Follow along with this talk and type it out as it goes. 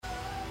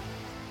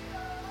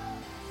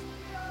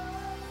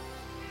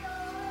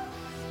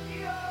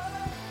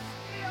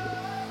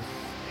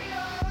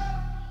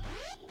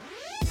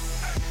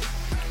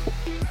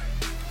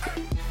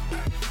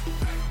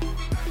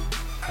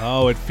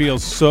Oh, it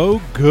feels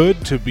so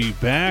good to be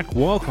back.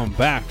 Welcome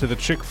back to the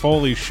Chick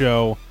Foley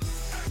Show.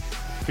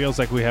 Feels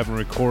like we haven't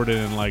recorded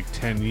in like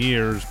 10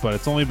 years, but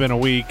it's only been a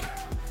week.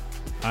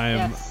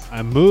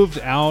 I moved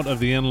out of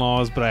the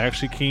in-laws, but I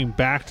actually came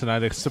back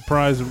tonight, a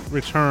surprise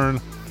return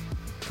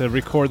to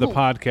record the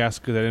podcast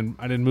because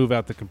I didn't move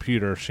out the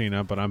computer,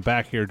 Sheena, but I'm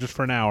back here just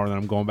for an hour, and then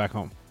I'm going back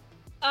home.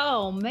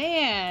 Oh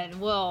man,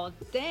 well,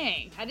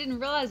 dang! I didn't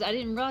realize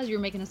you were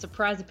making a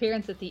surprise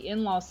appearance at the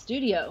in-law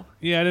studio.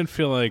 Yeah, I didn't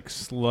feel like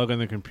slugging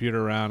the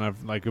computer around.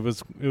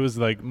 It was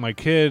like my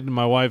kid,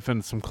 my wife,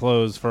 and some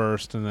clothes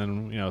first, and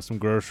then some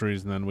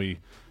groceries, and then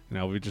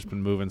we've just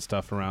been moving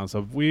stuff around.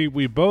 So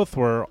we both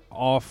were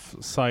off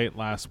site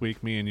last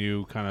week. Me and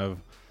you kind of.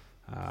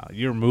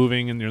 You're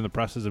moving, and you're in the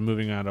process of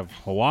moving out of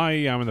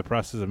Hawaii. I'm in the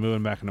process of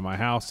moving back into my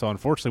house. So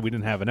unfortunately, we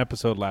didn't have an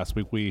episode last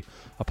week. We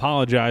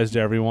apologize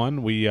to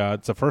everyone.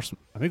 It's the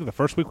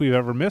first week we've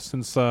ever missed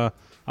since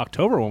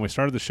October when we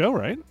started the show,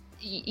 right?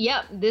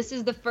 Yep, this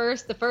is the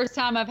first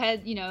time I've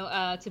had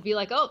to be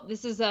like, oh,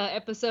 this is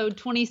episode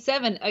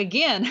 27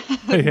 again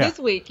this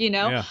week,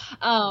 Yeah.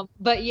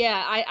 But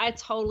yeah, I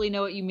totally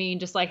know what you mean.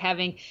 Just like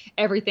having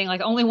everything,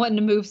 like only wanting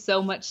to move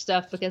so much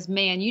stuff because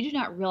man, you do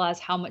not realize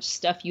how much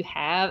stuff you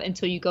have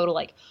until you go to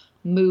like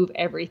move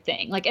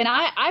everything. Like, and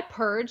I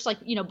purged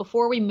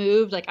before we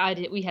moved, like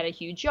we had a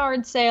huge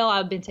yard sale.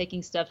 I've been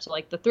taking stuff to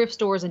like the thrift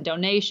stores and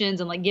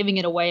donations and like giving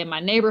it away in my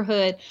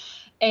neighborhood.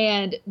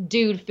 And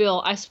dude,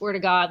 Phil, I swear to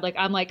God, like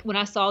I'm like when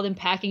I saw them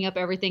packing up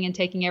everything and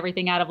taking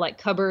everything out of like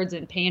cupboards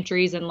and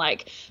pantries and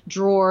like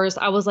drawers,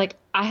 I was like,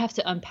 I have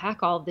to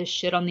unpack all of this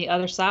shit on the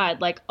other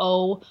side. Like,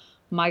 oh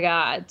my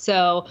God.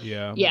 So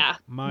yeah,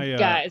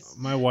 guys,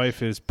 my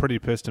wife is pretty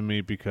pissed at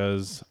me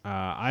because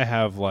I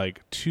have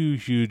like 2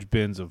 huge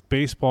bins of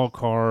baseball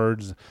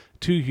cards,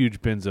 2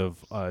 huge bins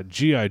of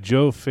G.I.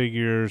 Joe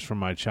figures from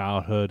my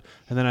childhood,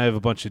 and then I have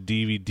a bunch of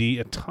maybe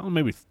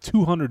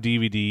 200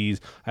 DVDs.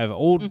 I have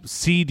old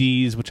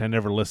CDs, which I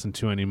never listen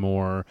to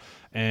anymore,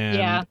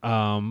 and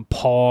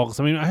Pogs.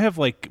 I mean, I have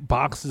like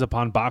boxes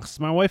upon boxes.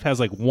 My wife has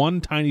like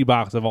one tiny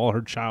box of all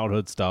her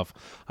childhood stuff.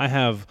 I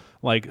have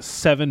like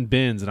 7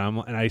 bins, and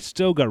I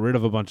still got rid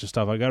of a bunch of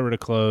stuff. I got rid of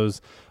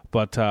clothes.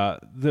 But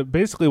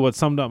basically what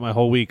summed up my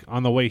whole week,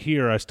 on the way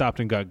here, I stopped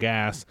and got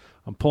gas.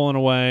 I'm pulling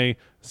away,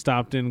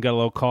 stopped in, got a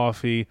little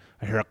coffee.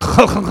 I hear a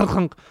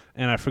clunk,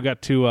 and I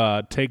forgot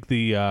to take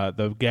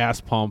the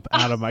gas pump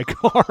out of my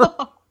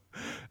car.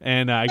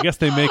 And I guess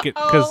they make it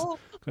because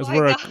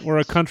we're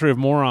a country of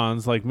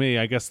morons like me.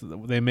 I guess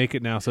they make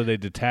it now so they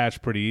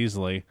detach pretty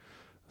easily.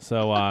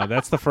 So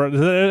that's the first.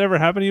 Has that ever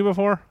happened to you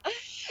before?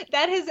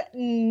 That has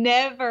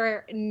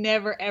never,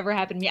 ever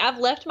happened to me. I've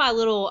left my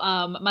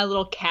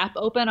little cap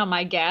open on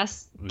my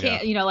gas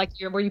can, like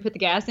where you put the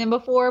gas in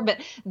before,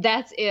 but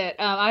that's it.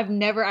 I've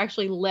never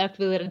actually left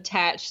with it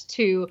attached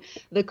to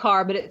the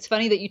car. But it's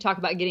funny that you talk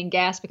about getting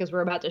gas because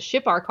we're about to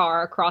ship our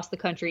car across the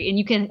country, and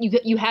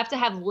you have to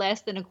have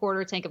less than a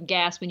quarter tank of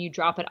gas when you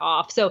drop it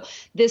off. So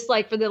this,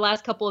 like, for the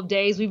last couple of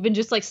days, we've been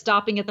just like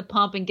stopping at the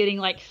pump and getting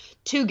like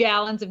 2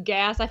 gallons of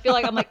gas. I feel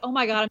like I'm like, oh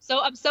my God,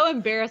 I'm so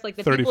embarrassed. Like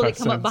the people that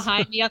come up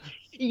behind me.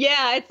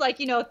 Yeah, it's like,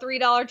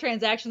 $3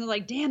 transaction. They're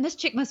like, damn, this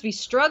chick must be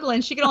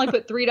struggling. She can only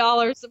put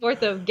 $3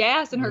 worth of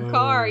gas in her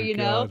car,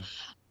 God.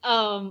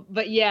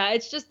 But yeah,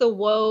 it's just the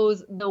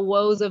woes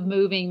of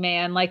moving,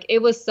 man. Like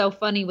it was so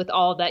funny with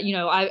all that.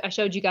 I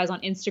showed you guys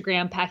on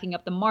Instagram packing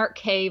up the Mark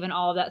cave and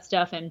all of that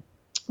stuff. And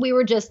we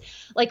were just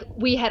like,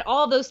 we had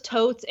all those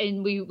totes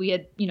and we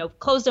had,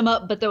 closed them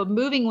up, but the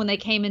moving, when they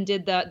came and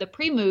did the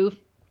pre-move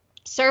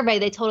survey,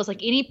 they told us like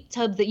any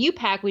tubs that you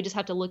pack, we just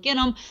have to look in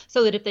them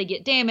so that if they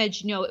get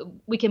damaged,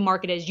 we can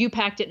mark it as you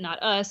packed it,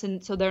 not us,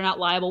 and so they're not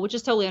liable, which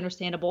is totally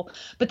understandable.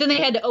 But then they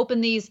had to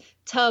open these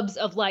tubs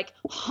of like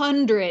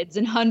hundreds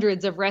and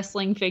hundreds of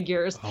wrestling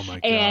figures. Oh my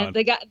God. And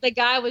the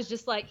guy was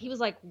just like, he was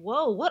like,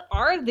 whoa, what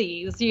are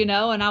these? And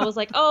I was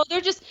like, oh,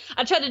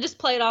 I tried to just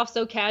play it off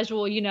so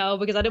casual,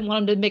 because I didn't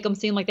want them to make them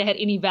seem like they had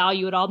any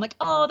value at all. I'm like,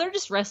 oh, they're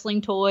just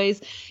wrestling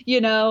toys,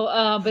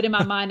 but in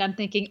my mind I'm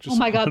thinking, oh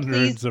my God, please,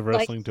 hundreds of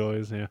wrestling toys.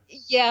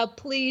 Yeah,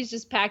 please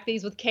just pack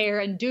these with care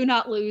and do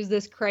not lose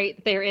this crate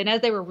that they're in. As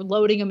they were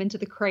loading them into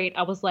the crate,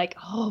 I was like,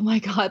 oh my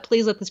God,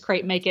 please let this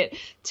crate make it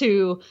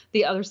to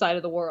the other side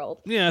of the world.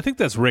 Yeah, I think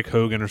that's Rick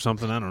Hogan or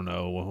something. I don't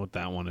know what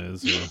that one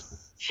is.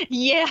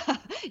 Yeah,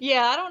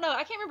 I don't know.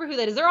 I can't remember who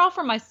that is. They're all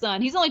from my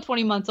son. He's only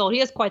 20 months old. He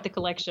has quite the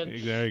collection.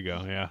 There you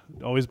go. Yeah,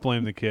 always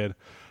blame the kid.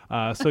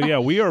 So yeah,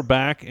 we are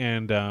back,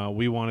 and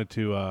we wanted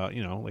to,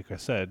 like I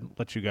said,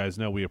 let you guys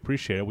know we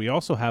appreciate it. We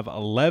also have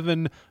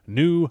 11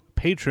 new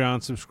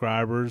Patreon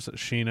subscribers,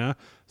 Sheena.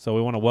 So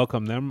we want to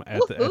welcome them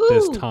at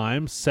this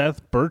time.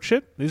 Seth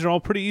Burchett. These are all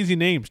pretty easy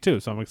names too,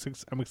 so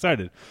I'm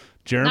excited.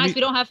 Jeremy. Nice.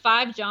 We don't have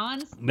 5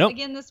 Johns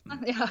again this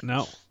month. Yeah.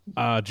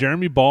 No.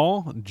 Jeremy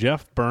Ball,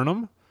 Jeff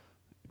Burnham,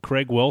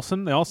 Craig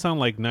Wilson. They all sound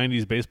like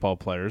 90s baseball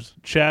players.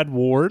 Chad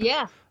Ward.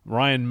 Yeah.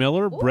 Ryan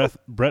Miller.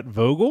 Brett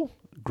Vogel.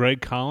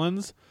 Greg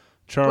Collins.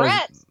 Charles.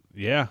 Brett.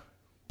 Yeah.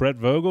 Brett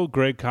Vogel.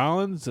 Greg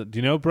Collins. Do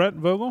you know Brett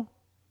Vogel?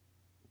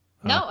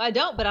 No, I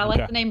don't, but I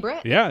like the name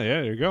Brett. Yeah,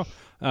 there you go.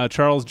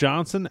 Charles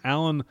Johnson,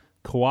 Alan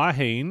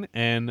Kwahane,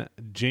 and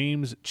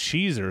James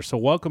Cheeser. So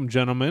welcome,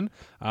 gentlemen.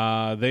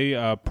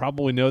 They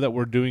probably know that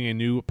we're doing a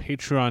new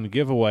Patreon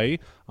giveaway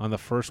on the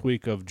first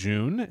week of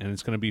June, and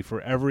it's going to be for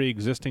every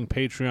existing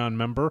Patreon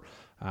member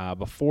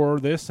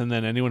before this, and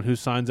then anyone who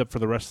signs up for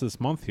the rest of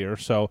this month here.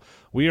 So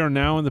we are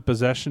now in the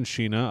possession,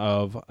 Sheena,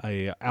 of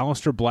a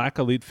Aleister Black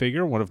Elite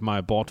figure. One of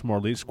my Baltimore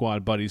Elite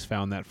Squad buddies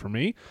found that for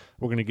me.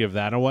 We're going to give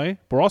that away.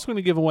 We're also going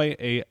to give away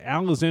a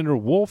Alexander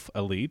Wolf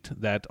Elite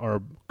that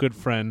our good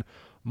friend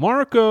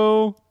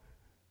Marco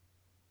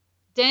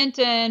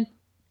Denton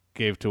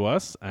gave to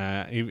us.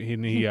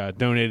 He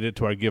donated it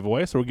to our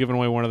giveaway, so we're giving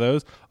away one of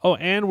those. Oh,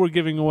 and we're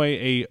giving away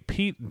a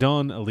Pete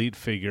Dunne Elite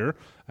figure,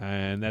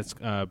 and that's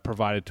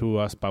provided to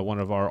us by one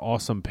of our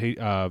awesome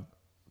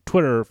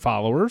Twitter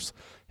followers.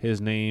 His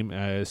name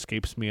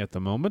escapes me at the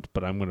moment,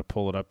 but I'm going to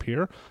pull it up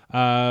here.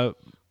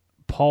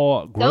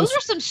 Paul Gross. Those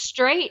are some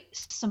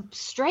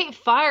straight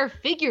fire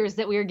figures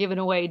that we are giving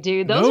away,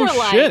 dude. Those no are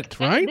like shit,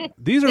 right?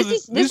 These are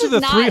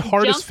the three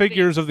hardest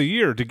figures of the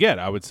year to get,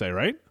 I would say,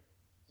 right?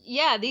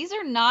 Yeah, these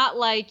are not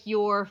like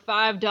your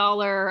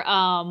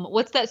 $5.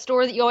 What's that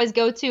store that you always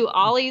go to?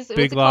 Ollie's.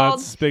 Big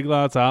Lots,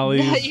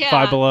 Ollie's, yeah,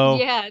 Five Below.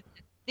 Yeah.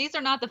 These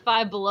are not the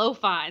Five Below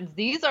finds.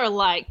 These are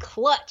like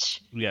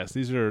clutch. Yes,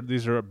 these are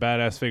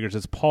badass figures.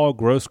 It's Paul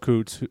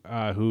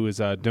Grosskutz who is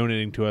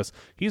donating to us.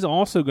 He's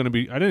also going to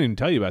be, I didn't even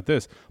tell you about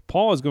this,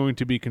 Paul is going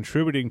to be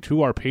contributing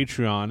to our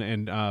Patreon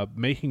and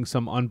making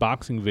some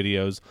unboxing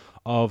videos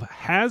of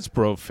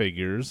Hasbro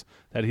figures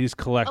that he's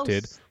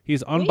collected.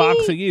 He's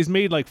unboxing. He's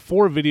made like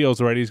 4 videos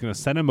already. He's going to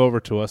send them over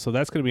to us. So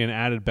that's going to be an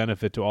added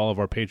benefit to all of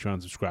our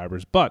Patreon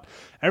subscribers. But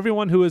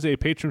everyone who is a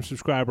Patreon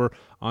subscriber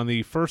on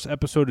the first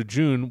episode of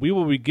June, we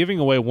will be giving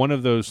away one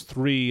of those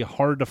 3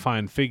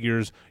 hard-to-find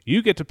figures.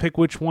 You get to pick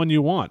which one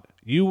you want.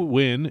 You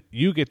win.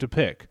 You get to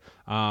pick.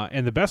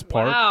 And the best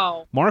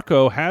part,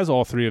 Marco has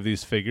all 3 of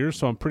these figures,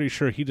 so I'm pretty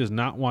sure he does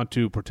not want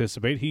to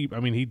participate. He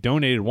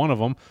donated one of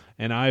them,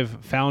 and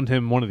I've found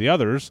him one of the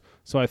others.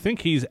 So I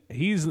think he's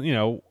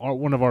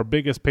one of our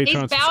biggest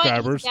Patreon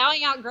subscribers. He's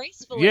bowing out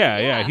gracefully.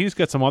 Yeah. He's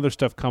got some other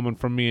stuff coming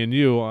from me and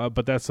you,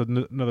 but that's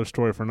another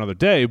story for another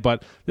day.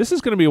 But this is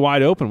going to be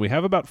wide open. We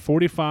have about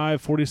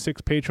 45,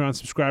 46 Patreon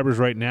subscribers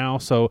right now,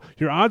 so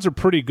your odds are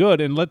pretty good.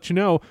 And let you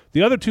know,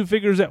 the other 2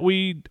 figures that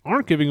we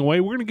aren't giving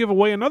away, we're going to give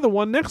away another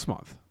one next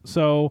month.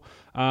 So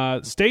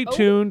stay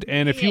tuned,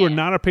 and if you are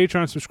not a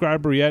Patreon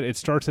subscriber yet, it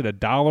starts at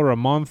 $1 a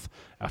month.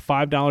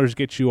 $5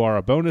 gets you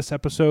our bonus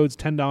episodes.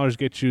 $10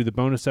 gets you the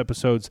bonus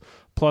episodes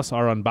plus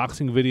our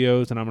unboxing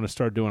videos, and I'm going to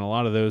start doing a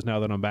lot of those now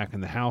that I'm back in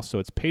the house. So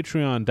it's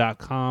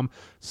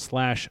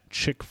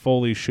patreon.com/Chick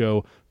Foley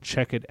Show.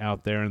 Check it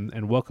out there,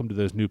 and welcome to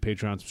those new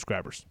Patreon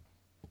subscribers.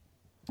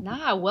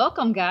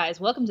 Welcome, guys.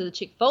 Welcome to the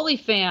Chick Foley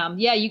fam.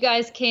 Yeah, you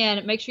guys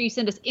can make sure you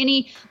send us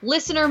any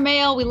listener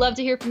mail. We love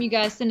to hear from you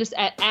guys. Send us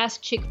at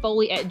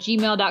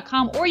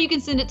askchickfoley@gmail.com, or you can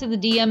send it to the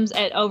DMs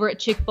over at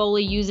Chick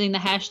Foley using the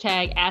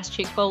hashtag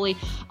AskChickFoley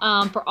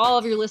for all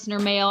of your listener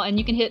mail. And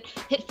you can hit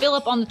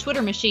Philip on the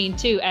Twitter machine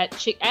too at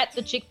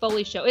the Chick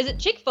Foley Show. Is it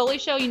Chick Foley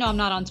Show? You know, I'm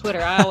not on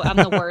Twitter. I'm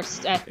the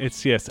worst.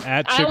 It's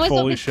at Chick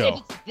Foley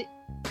Show.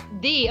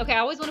 Okay, I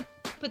always want to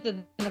put the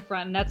in the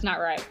front, and that's not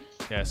right.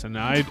 Yes, and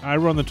I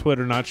run the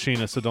Twitter, not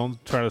Sheena, so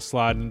don't try to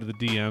slide into the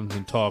DMs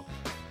and talk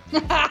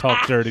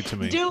dirty to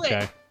me. Do it.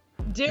 Okay?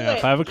 Do it.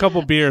 If I have a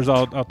couple beers,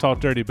 I'll talk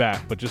dirty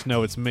back, but just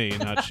know it's me,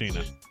 not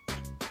Sheena.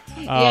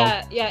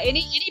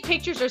 Any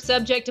pictures are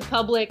subject to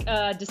public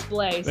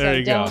display. There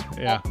you go.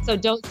 Yeah. So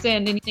don't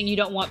send anything you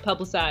don't want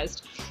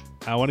publicized.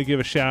 I want to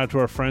give a shout out to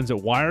our friends at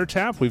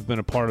Wiretap. We've been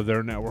a part of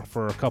their network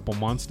for a couple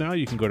months now.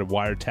 You can go to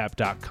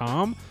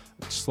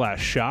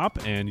wiretap.com/shop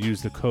and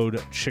use the code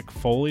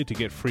ChickFoley to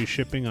get free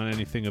shipping on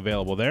anything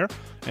available there.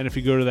 And if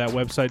you go to that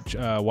website,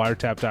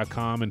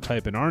 wiretap.com, and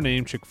type in our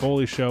name, Chick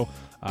Foley Show,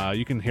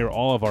 you can hear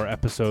all of our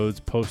episodes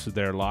posted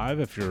there live.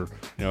 If you're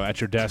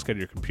at your desk at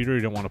your computer,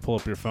 you don't want to pull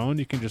up your phone,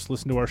 you can just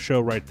listen to our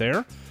show right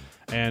there.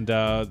 And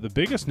the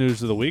biggest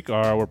news of the week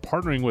are we're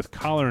partnering with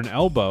Collar and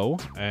Elbow,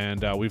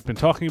 and we've been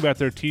talking about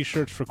their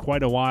T-shirts for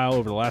quite a while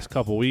over the last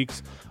couple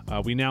weeks.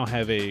 We now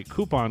have a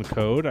coupon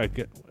code.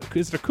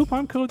 Is it a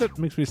coupon code? That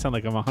makes me sound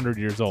like I'm 100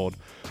 years old.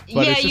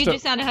 But yeah, you do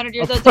sound 100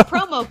 years old. It's a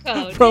promo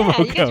code. Promo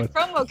code. Get your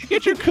promo code.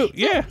 Get your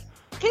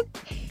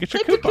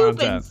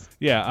coupons out.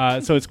 Yeah,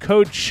 so it's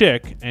code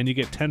CHICK, and you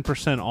get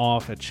 10%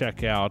 off at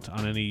checkout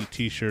on any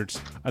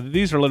T-shirts.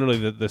 These are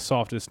literally the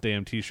softest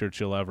damn T-shirts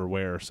you'll ever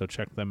wear, so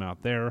check them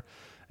out there.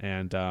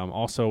 And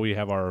also, we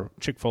have our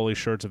Chick Foley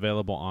shirts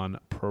available on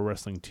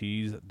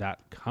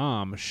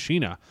ProWrestlingTees.com.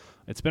 Sheena,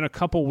 it's been a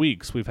couple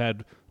weeks. We've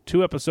had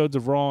 2 episodes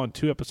of Raw and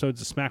 2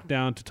 episodes of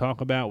SmackDown to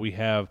talk about. We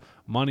have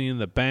Money in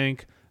the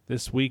Bank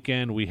this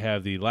weekend. We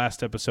have the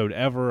last episode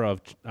ever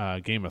of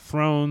Game of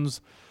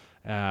Thrones.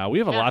 We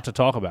have a lot to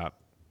talk about.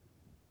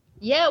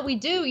 Yeah, we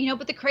do,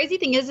 but the crazy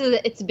thing is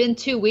that it's been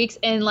 2 weeks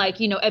and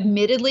like,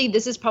 admittedly,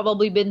 this has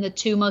probably been the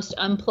two most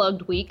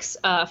unplugged weeks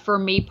for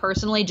me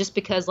personally, just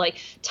because like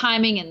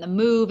timing and the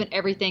move and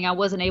everything, I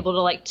wasn't able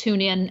to like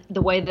tune in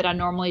the way that I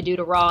normally do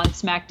to Raw and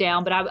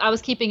SmackDown, but I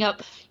was keeping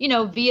up,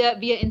 via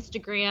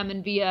Instagram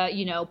and via,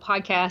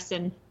 podcasts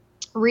and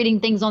reading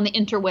things on the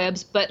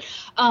interwebs. But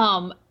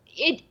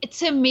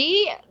to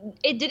me,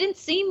 it didn't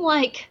seem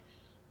like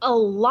a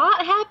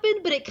lot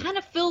happened, but it kind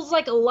of feels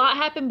like a lot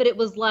happened, but it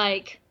was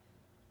like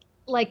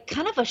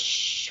kind of a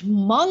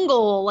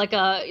schmungle, like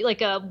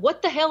a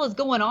what the hell is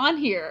going on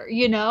here,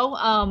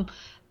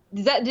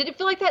 did it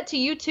feel like that to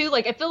you too?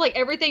 Like I feel like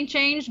everything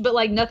changed but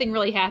like nothing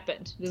really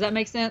happened. Does that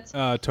make sense?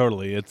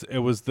 Totally. It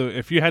was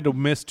if you had to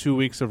miss 2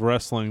 weeks of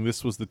wrestling,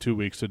 this was the 2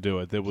 weeks to do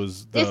it.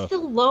 It's the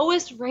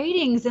lowest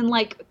ratings in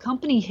like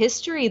company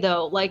history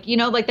though. Like,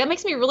 like that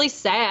makes me really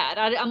sad.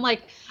 I'm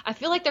like, I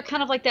feel like they're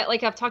kind of like that,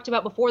 like I've talked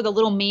about before, the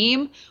little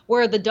meme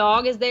where the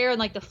dog is there and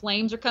like the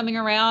flames are coming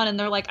around and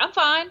they're like, I'm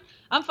fine,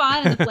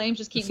 and the flames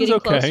just keep getting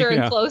closer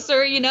and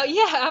closer,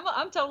 Yeah,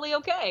 I'm totally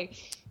okay.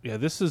 Yeah,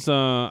 this is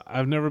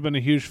I've never been a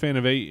huge fan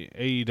of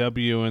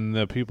AEW and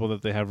the people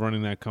that they have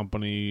running that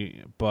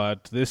company,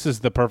 but this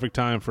is the perfect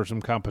time for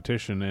some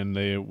competition, and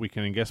we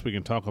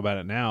can talk about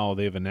it now.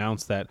 They've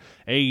announced that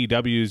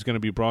AEW is going to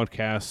be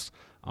broadcast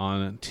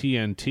on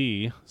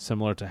TNT,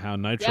 similar to how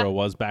Nitro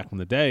was back in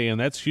the day, and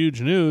that's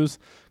huge news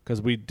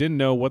because we didn't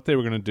know what they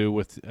were going to do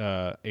with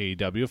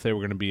AEW, if they were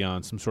going to be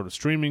on some sort of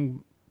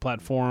streaming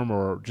platform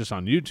or just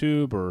on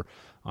YouTube or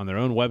on their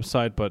own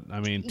website. But I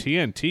mean,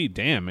 TNT,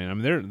 damn, man. I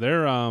mean,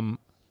 they're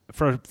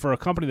for a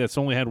company that's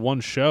only had one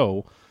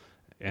show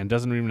and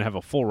doesn't even have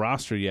a full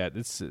roster yet,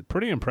 it's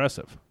pretty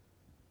impressive.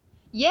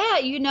 Yeah,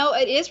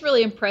 it is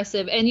really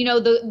impressive. And,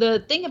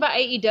 the thing about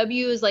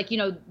AEW is like,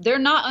 they're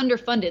not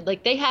underfunded.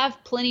 Like they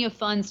have plenty of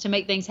funds to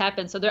make things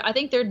happen. So I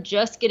think they're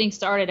just getting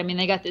started. I mean,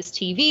 they got this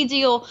TV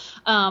deal.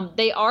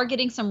 They are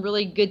getting some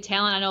really good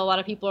talent. I know a lot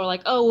of people are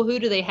like, oh, well, who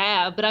do they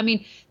have? But I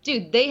mean,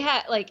 dude, they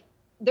had like,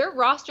 their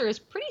roster is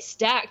pretty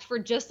stacked for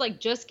just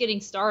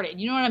getting started.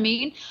 You know what I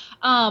mean?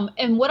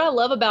 And what I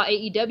love about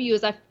AEW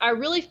is I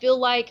really feel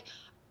like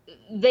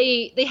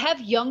they have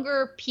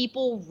younger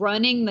people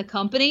running the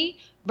company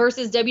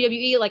versus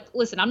WWE. Like,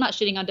 listen, I'm not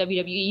shitting on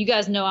WWE. You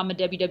guys know I'm a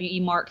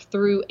WWE mark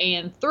through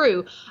and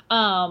through.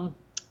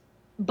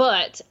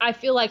 But I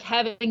feel like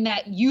having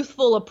that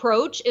youthful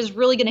approach is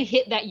really going to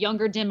hit that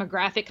younger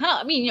demographic. Kind of,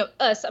 I mean,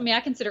 us. I mean,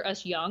 I consider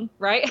us young,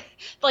 right?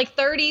 Like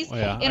 30s. Well,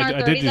 yeah, in our 30s.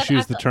 I did just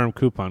use the term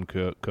coupon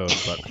code,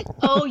 but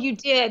oh, you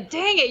did.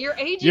 Dang it, you're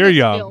aging. You're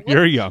young.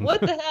 You're young.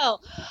 What the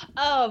hell?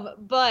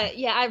 But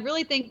yeah, I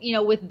really think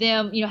with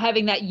them,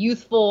 having that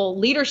youthful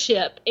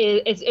leadership,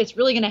 it's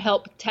really going to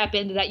help tap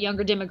into that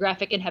younger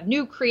demographic and have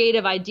new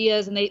creative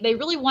ideas. And they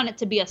really want it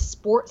to be a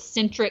sports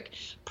centric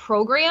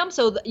program.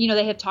 So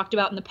they have talked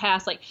about in the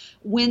past, like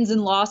wins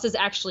and losses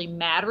actually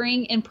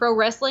mattering in pro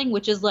wrestling,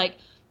 which is like,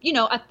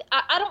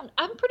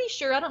 I'm pretty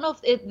sure, I don't know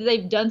if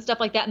they've done stuff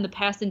like that in the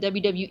past in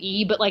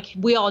WWE, but like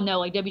we all know,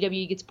 like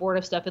WWE gets bored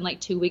of stuff in like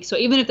 2 weeks. So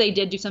even if they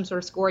did do some sort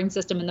of scoring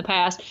system in the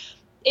past,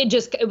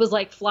 it was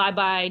like fly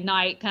by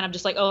night, kind of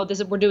just like, oh,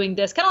 we're doing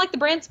this, kind of like the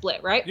brand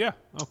split, right? Yeah,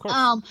 of course.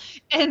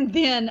 And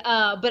then,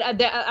 but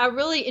I'm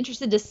really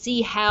interested to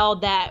see how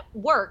that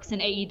works in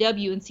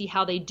AEW and see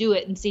how they do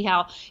it and see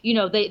how,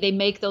 they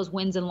make those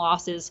wins and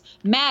losses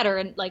matter.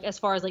 And like, as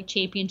far as like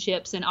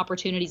championships and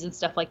opportunities and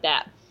stuff like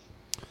that.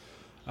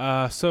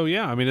 So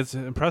yeah, I mean, it's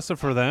impressive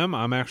for them.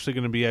 I'm actually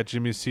going to be at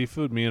Jimmy's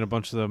Seafood, me and a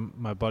bunch of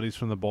my buddies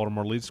from the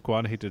Baltimore Elite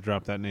Squad. I hate to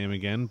drop that name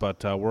again,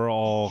 but we're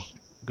all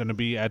going to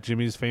be at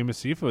Jimmy's Famous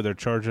Seafood. They're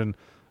charging,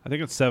 I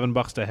think it's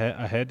 $7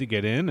 a head to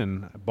get in,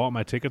 and I bought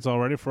my tickets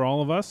already for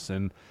all of us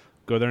and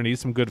go there and eat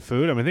some good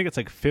food. I mean, I think it's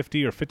like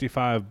 $50 or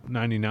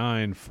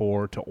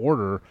 $55.99 to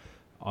order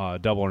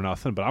Double or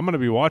Nothing, but I'm going to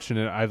be watching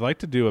it. I'd like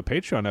to do a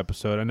Patreon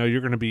episode. I know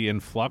you're going to be in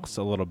flux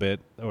a little bit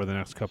over the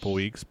next couple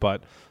weeks,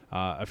 but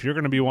if you're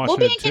going to be watching we'll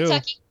be it in too.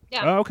 Kentucky.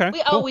 Yeah. Oh, okay.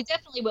 Cool. We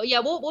definitely will. Yeah,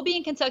 we'll be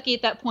in Kentucky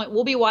at that point.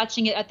 We'll be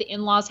watching it at the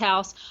in-laws'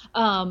 house.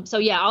 So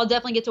yeah, I'll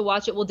definitely get to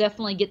watch it. We'll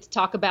definitely get to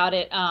talk about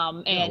it.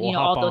 And we'll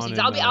all those things.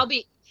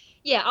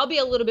 I'll be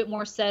a little bit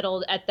more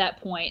settled at that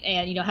point,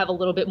 and have a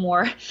little bit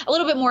more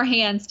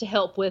hands to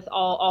help with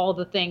all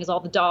the things,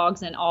 all the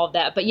dogs and all of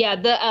that. But yeah,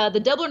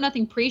 the Double or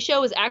Nothing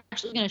pre-show is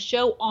actually going to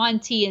show on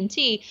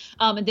TNT,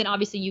 and then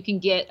obviously you can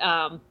get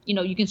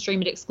you can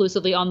stream it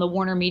exclusively on the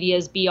Warner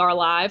Media's BR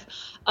Live,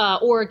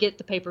 or get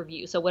the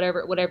pay-per-view. So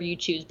whatever you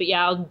choose. But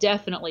yeah, I'm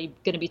definitely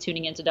going to be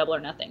tuning into Double or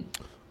Nothing.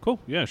 Cool.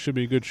 Yeah, it should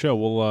be a good show.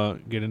 We'll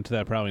get into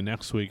that probably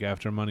next week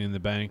after Money in the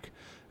Bank.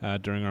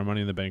 During our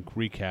Money in the Bank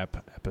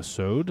recap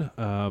episode.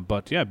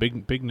 But yeah,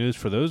 big news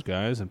for those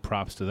guys, and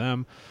props to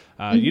them.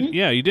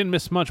 You didn't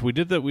miss much. We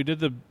did the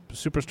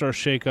Superstar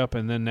shakeup,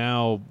 and then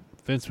now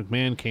Vince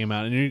McMahon came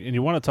out, and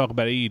you want to talk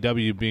about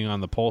AEW being on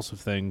the pulse of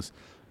things.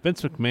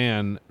 Vince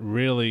McMahon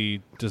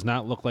really does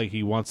not look like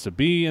he wants to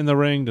be in the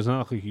ring, does not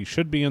look like he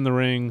should be in the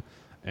ring,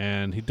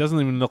 and he doesn't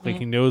even look like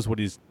he knows what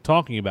he's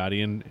talking about.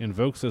 He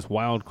invokes this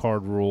wild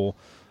card rule,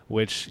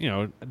 which,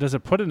 does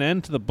it put an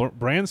end to the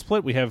brand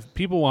split? We have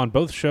people on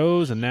both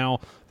shows, and now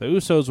the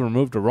Usos were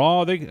moved to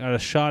Raw. They got a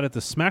shot at the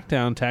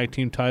SmackDown tag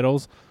team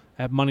titles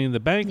at Money in the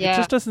Bank. Yeah. It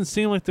just doesn't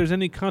seem like there's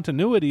any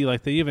continuity,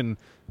 like they even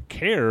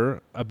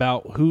care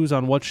about who's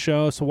on what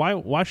show. So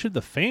why should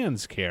the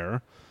fans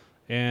care?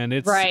 And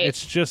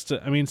it's just,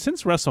 I mean,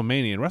 since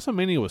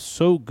WrestleMania was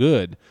so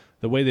good,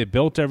 the way they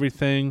built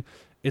everything,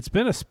 it's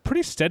been a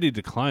pretty steady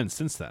decline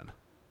since then.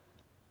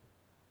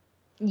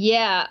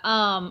 Yeah,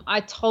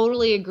 I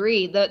totally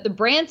agree. The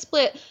brand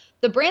split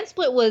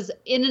was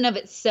in and of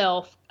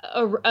itself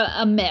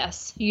a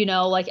mess.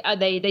 Like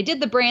they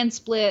did the brand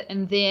split,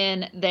 and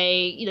then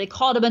they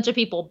called a bunch of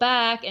people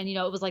back, and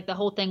it was like the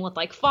whole thing with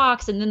like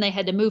Fox, and then they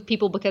had to move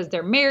people because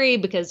they're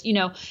married, because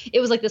it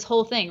was like this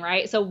whole thing,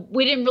 right? So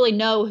we didn't really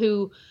know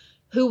who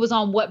was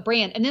on what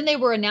brand. And then they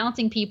were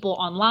announcing people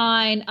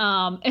online,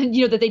 and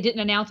that they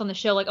didn't announce on the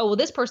show, like, oh, well,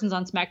 this person's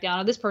on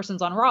SmackDown or this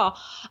person's on Raw.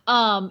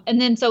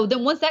 And then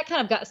once that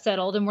kind of got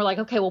settled, and we're like,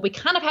 okay, well, we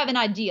kind of have an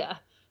idea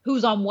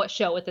who's on what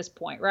show at this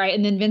point, right?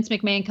 And then Vince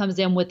McMahon comes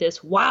in with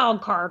this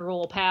wild card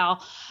rule,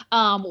 pal,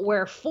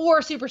 where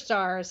 4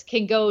 superstars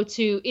can go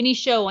to any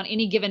show on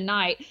any given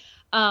night.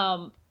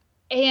 And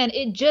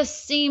it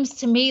just seems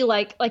to me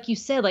like you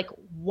said, like,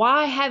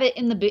 why have it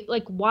in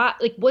the why,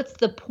 like, what's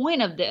the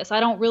point of this? I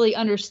don't really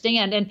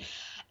understand. And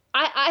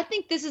I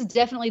think this is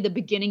definitely the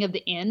beginning of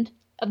the end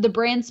of the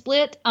brand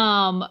split.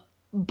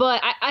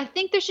 But I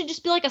think there should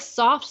just be like a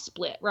soft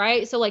split,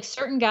 right? So like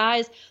certain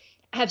guys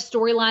have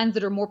storylines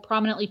that are more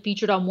prominently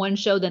featured on one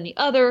show than the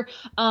other,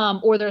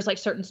 or there's like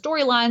certain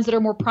storylines that are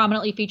more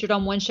prominently featured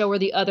on one show or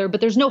the other, but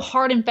there's no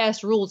hard and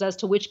fast rules as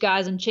to which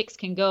guys and chicks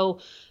can go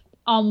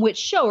on which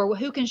show or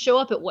who can show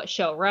up at what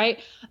show,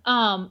 right?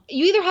 You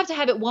either have to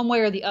have it one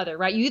way or the other,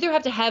 right? You either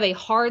have to have a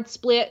hard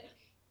split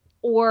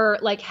or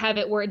like have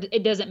it where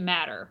it doesn't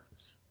matter.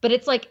 But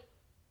it's like,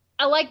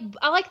 I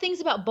like things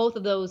about both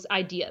of those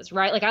ideas,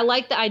 right? Like I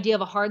like the idea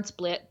of a hard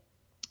split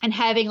and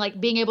having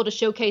like being able to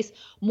showcase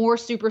more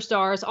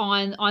superstars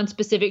on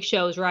specific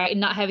shows, right?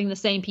 And not having the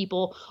same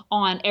people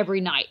on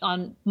every night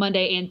on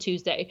Monday and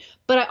Tuesday.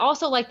 But I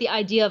also like the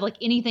idea of like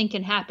anything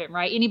can happen,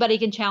 right? Anybody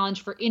can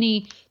challenge for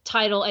any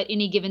title at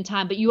any given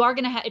time. But you are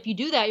going to if you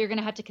do that, you're going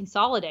to have to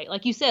consolidate.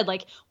 Like you said,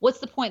 like what's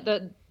the point?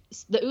 The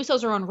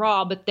Usos are on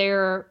Raw, but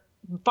they're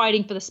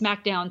fighting for the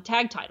SmackDown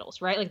tag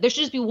titles, right? Like there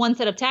should just be one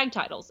set of tag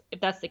titles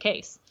if that's the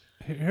case.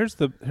 Here's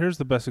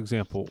the best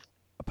example.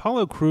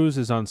 Apollo Crews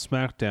is on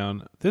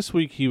SmackDown. This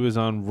week he was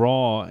on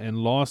Raw and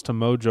lost to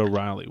Mojo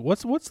Rawley.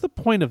 What's the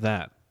point of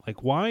that?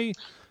 Like, why?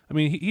 I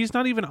mean, he's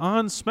not even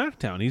on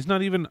SmackDown. He's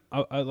not even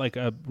like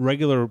a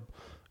regular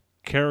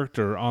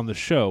character on the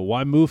show.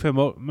 Why move him?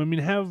 I mean,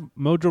 have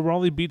Mojo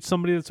Rawley beat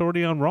somebody that's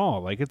already on Raw.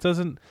 Like, it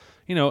doesn't.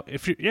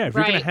 If you're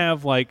gonna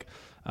have like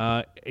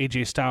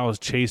AJ Styles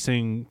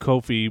chasing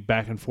Kofi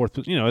back and forth,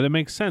 that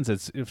makes sense.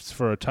 It's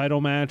for a title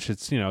match.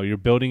 It's you're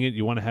building it.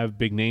 You want to have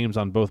big names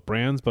on both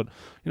brands, but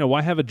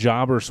why have a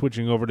jobber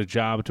switching over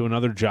to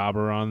another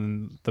jobber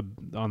on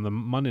the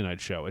Monday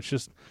night show? It's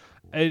just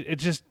it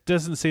just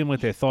doesn't seem like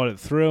they thought it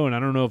through, and I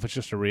don't know if it's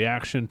just a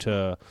reaction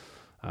to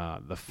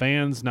the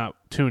fans not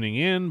tuning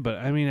in, but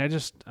I mean, I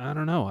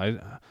don't know.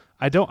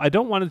 I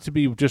don't want it to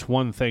be just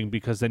one thing,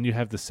 because then you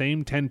have the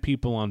same 10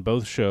 people on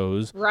both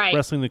shows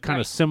wrestling the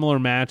kind of similar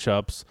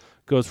matchups.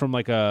 Goes from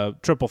like a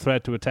triple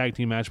threat to a tag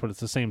team match, but it's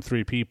the same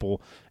 3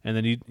 people, and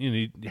then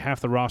you half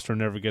the roster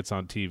never gets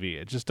on TV.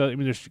 It just does. I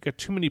mean, there's got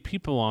too many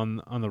people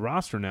on the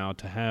roster now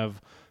to have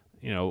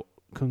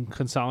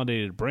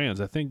consolidated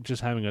brands. I think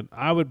just having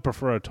I would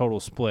prefer a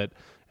total split,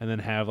 and then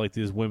have like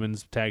these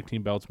women's tag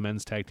team belts,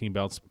 men's tag team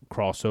belts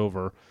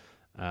crossover.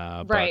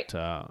 But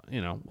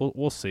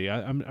we'll see.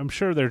 I'm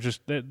sure they're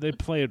just they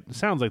play it.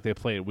 Sounds like they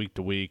play it week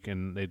to week,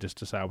 and they just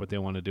decide what they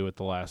want to do at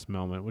the last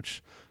moment.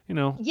 Which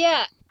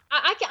Yeah,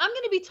 I'm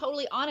going to be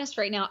totally honest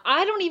right now.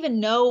 I don't even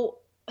know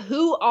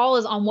who all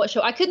is on what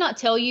show. I could not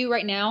tell you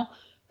right now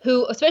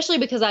who, especially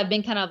because I've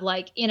been kind of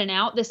like in and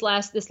out this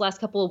last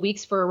couple of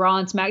weeks for Raw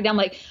and SmackDown.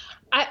 Like,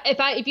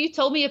 if you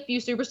told me a few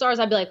superstars,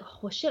 I'd be like,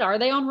 well, shit, are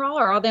they on Raw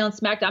or are they on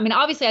SmackDown? I mean,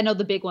 obviously I know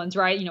the big ones,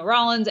 right?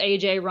 Rollins,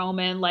 AJ,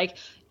 Roman, like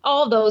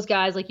all those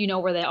guys, like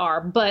where they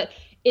are. But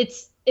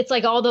it's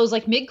like all those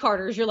like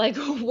mid-carders. You're like,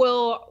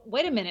 well,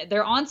 wait a minute.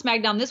 They're on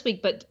SmackDown this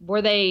week, but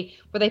were they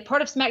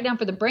part of SmackDown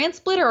for the brand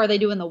split, or are they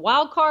doing the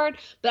wild card?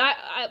 But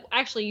I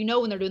actually,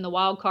 when they're doing the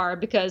wild card,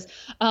 because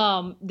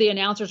the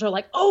announcers are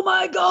like, oh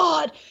my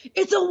God,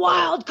 it's a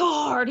wild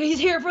card. He's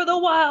here for the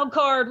wild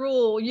card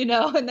rule,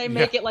 and they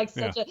make it like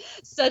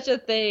such a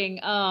thing.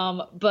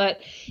 But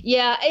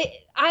yeah,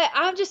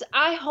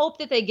 I hope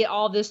that they get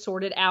all this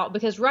sorted out,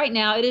 because right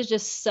now it is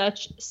just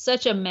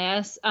such a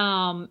mess.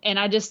 And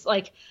I just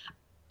like,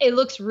 it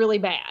looks really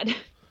bad.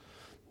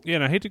 Yeah,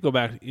 and I hate to go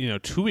back,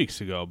 2 weeks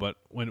ago, but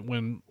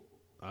when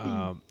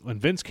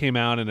Vince came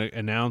out and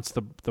announced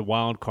the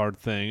wild card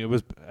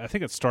thing, I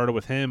think it started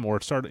with him, or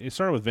it started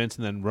with Vince,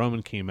 and then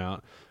Roman came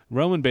out.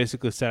 Roman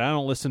basically said, I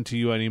don't listen to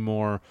you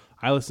anymore.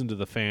 I listen to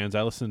the fans.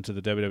 I listen to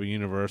the WWE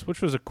Universe,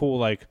 which was a cool,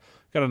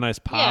 got a nice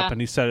pop, and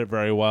he said it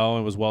very well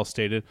and was well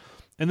stated.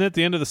 And then at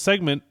the end of the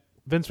segment,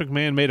 Vince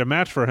McMahon made a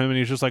match for him, and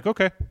he's just like,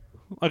 okay.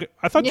 Like,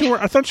 I thought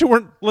you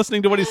weren't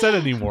listening to what he said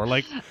anymore.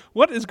 Like,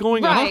 what is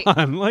going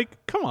on?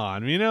 Like, come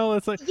on,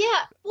 it's like,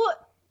 yeah. Well,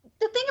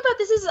 the thing about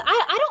this is,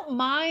 I don't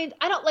mind.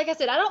 Like I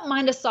said, I don't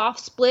mind a soft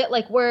split,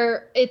 like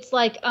where it's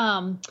like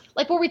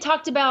where we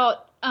talked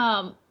about,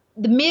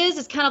 the Miz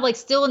is kind of like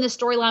still in this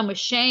storyline with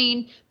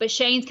Shane, but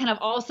Shane's kind of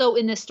also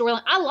in this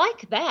storyline. I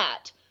like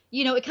that.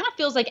 It kind of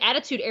feels like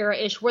Attitude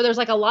Era-ish, where there's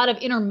like a lot of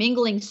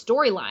intermingling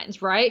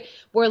storylines, right?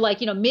 Where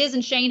like, Miz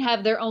and Shane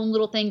have their own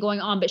little thing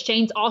going on, but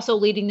Shane's also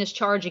leading this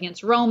charge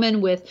against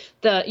Roman with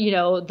the,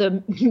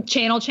 the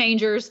channel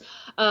changers,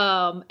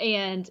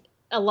 and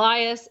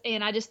Elias.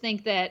 And I just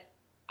think that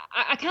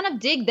I kind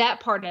of dig that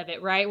part of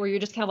it, right? Where you're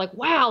just kind of like,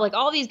 wow, like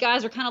all these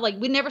guys are kind of like,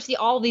 we never see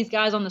all these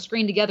guys on the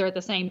screen together at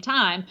the same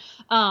time.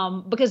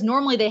 Because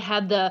normally they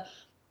have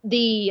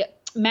the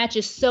match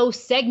is so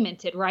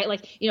segmented, right?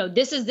 Like,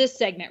 this is this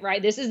segment,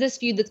 right? This is this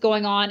feud that's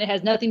going on. It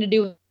has nothing to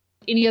do with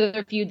any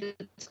other feud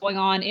that's going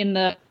on in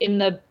the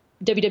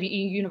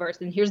WWE universe.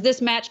 And here's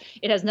this match.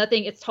 It has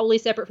nothing. It's totally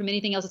separate from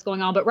anything else that's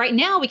going on. But right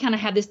now we kind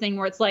of have this thing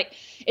where it's like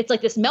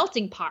this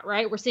melting pot,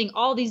 right? We're seeing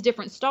all these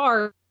different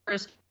stars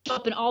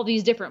up in all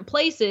these different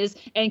places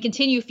and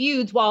continue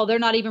feuds while they're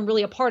not even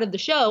really a part of the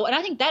show. And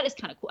I think that is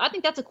kind of cool. I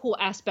think that's a cool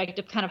aspect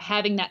of kind of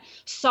having that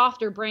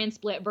softer brand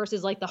split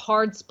versus like the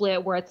hard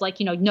split where it's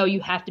like, no, you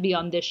have to be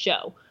on this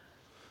show.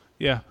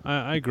 Yeah,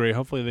 I agree.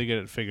 Hopefully they get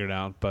it figured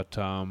out, but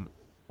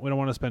we don't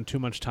want to spend too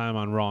much time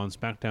on Raw and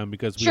SmackDown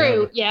because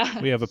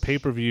we have a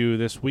pay-per-view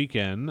this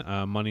weekend,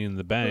 Money in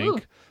the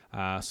Bank.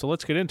 So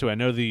let's get into it. I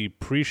know the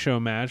pre-show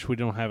match, we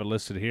don't have it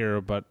listed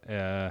here, but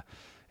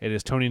it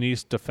is Tony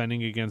Nese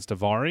defending against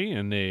Daivari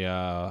in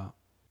a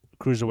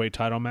cruiserweight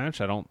title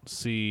match. I don't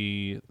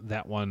see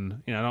that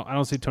one. I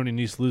don't see Tony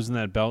Nese losing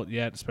that belt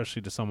yet,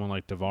 especially to someone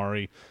like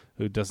Daivari,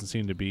 who doesn't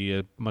seem to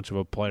be much of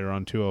a player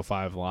on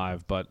 205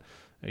 Live. But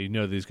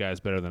these guys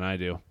better than I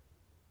do.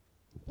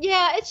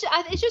 Yeah, it's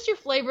just your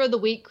flavor of the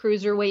week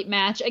cruiserweight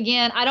match.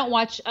 Again, I don't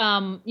watch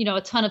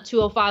a ton of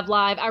 205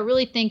 Live. I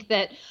really think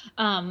that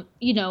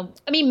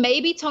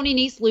maybe Tony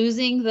Nese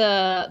losing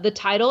the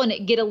title and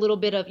it get a little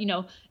bit of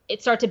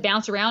it start to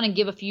bounce around and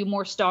give a few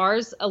more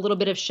stars a little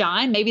bit of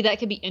shine. Maybe that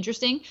could be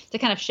interesting to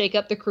kind of shake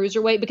up the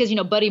cruiserweight because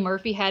Buddy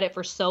Murphy had it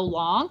for so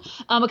long.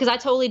 Because I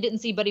totally didn't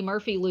see Buddy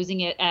Murphy losing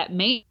it at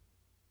Main.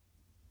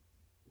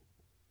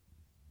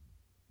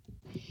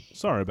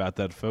 Sorry about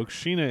that, folks.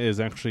 Sheena is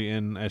actually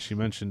in, as she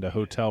mentioned, a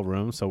hotel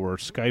room, so we're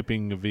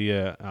Skyping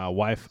via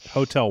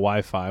hotel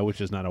Wi-Fi,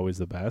 which is not always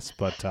the best,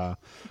 but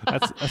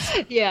that's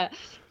yeah.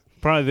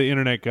 Probably the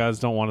internet guys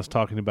don't want us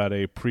talking about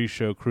a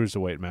pre-show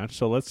cruiserweight match,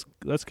 so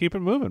let's keep it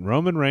moving.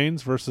 Roman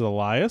Reigns versus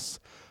Elias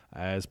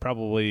is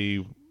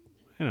probably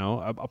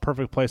a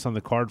perfect place on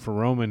the card for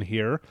Roman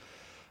here.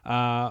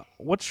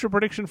 What's your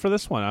prediction for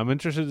this one? I'm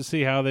interested to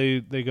see how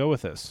they go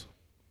with this.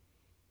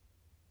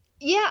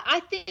 Yeah, I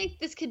think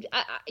this could,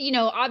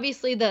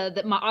 obviously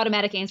my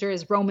automatic answer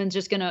is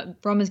Roman's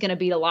gonna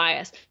beat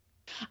Elias.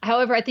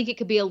 However, I think it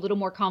could be a little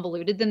more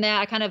convoluted than that.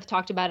 I kind of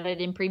talked about it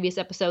in previous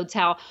episodes,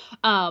 how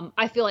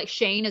I feel like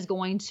Shane is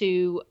going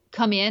to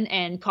come in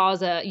and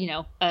cause a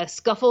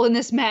scuffle in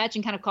this match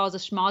and kind of cause a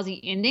schmozzy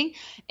ending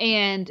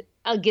and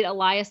get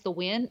Elias the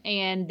win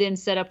and then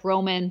set up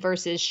Roman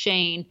versus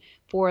Shane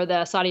for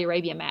the Saudi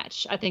Arabia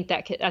match. I think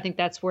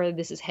that's where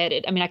this is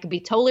headed. I mean, I could be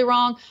totally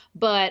wrong,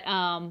 but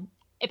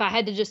if I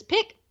had to just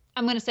pick,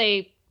 I'm going to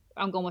say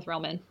I'm going with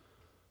Roman.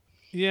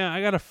 Yeah,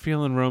 I got a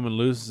feeling Roman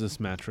loses this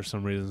match for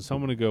some reason, so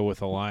I'm going to go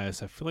with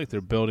Elias. I feel like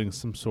they're building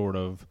some sort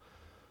of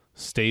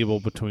stable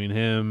between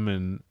him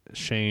and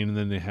Shane, and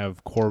then they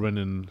have Corbin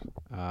and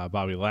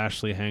Bobby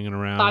Lashley hanging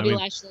around.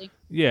 Lashley.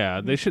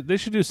 Yeah, they should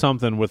do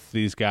something with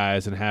these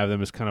guys and have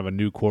them as kind of a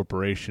new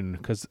corporation.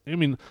 Because I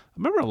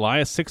remember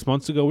Elias 6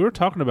 months ago. We were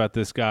talking about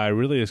this guy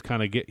really as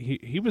kind of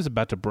he was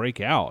about to break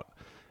out.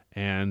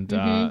 And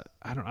I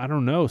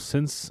don't know,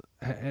 since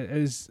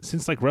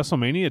like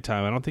WrestleMania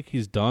time, I don't think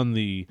he's done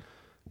he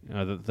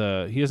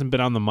hasn't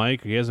been on the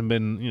mic, he hasn't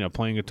been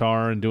playing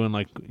guitar and doing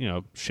like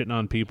shitting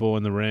on people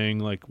in the ring,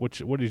 like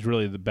what he's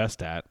really the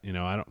best at.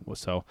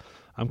 So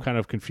I'm kind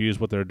of confused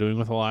what they're doing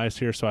with Elias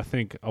here. So I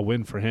think a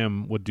win for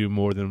him would do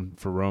more than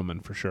for Roman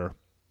for sure.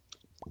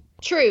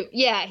 True.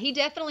 Yeah, he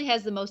definitely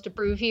has the most to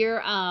prove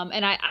here.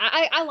 And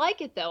I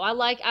like it though.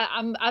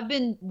 I've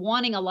been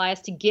wanting Elias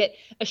to get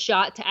a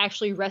shot to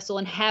actually wrestle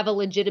and have a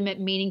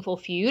legitimate, meaningful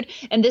feud.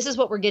 And this is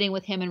what we're getting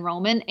with him and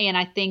Roman. And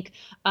I think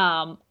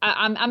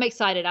I'm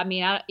excited. I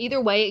mean,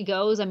 either way it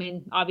goes. I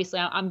mean, obviously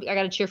I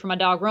got to cheer for my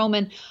dog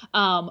Roman.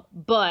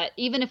 But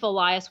even if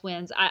Elias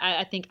wins,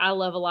 I think I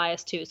love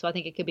Elias too. So I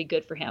think it could be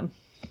good for him.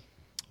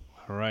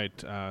 All right.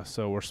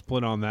 So we're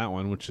split on that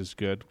one, which is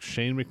good.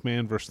 Shane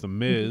McMahon versus The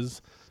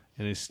Miz.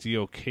 In a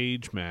steel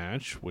cage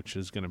match, which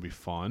is going to be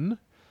fun.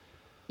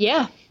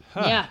 Yeah,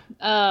 yeah.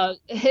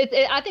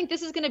 I think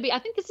this is going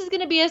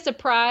to be a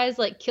surprise,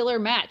 like killer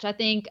match. I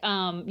think,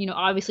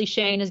 obviously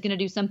Shane is going to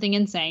do something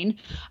insane,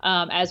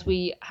 as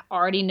we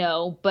already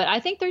know. But I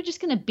think they're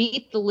just going to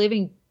beat the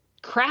living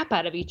crap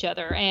out of each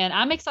other, and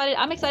I'm excited.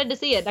 I'm excited to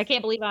see it. I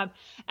can't believe I've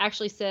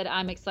actually said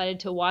I'm excited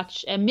to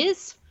watch a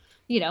Miz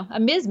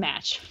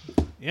match.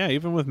 Yeah,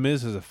 even with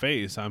Miz as a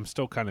face, I'm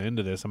still kind of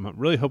into this. I'm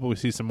really hoping we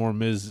see some more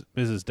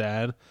Miz's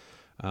dad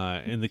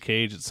in the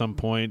cage at some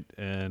point,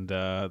 and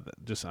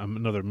just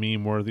another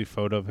meme-worthy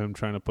photo of him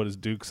trying to put his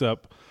dukes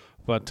up.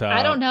 But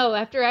I don't know.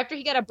 After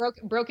he got a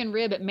broken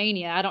rib at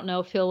Mania, I don't know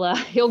if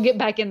he'll get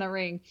back in the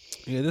ring.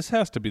 Yeah, this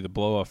has to be the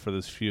blow-off for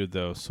this feud,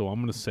 though. So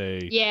I'm gonna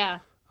say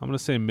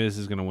Miz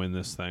is gonna win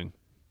this thing.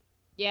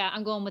 Yeah,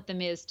 I'm going with the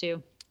Miz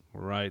too.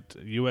 Right,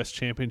 U.S.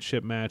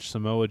 Championship match: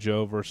 Samoa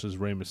Joe versus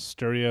Rey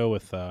Mysterio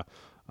with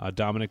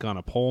Dominic on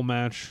a pole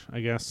match, I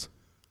guess.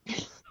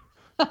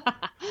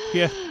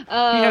 Yeah,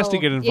 he has to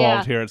get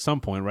involved here at some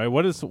point, right?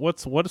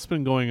 What's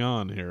been going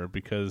on here?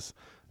 Because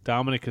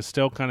Dominic is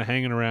still kind of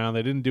hanging around.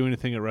 They didn't do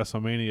anything at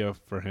WrestleMania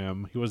for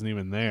him. He wasn't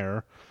even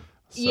there.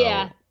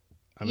 So,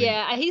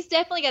 he's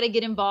definitely got to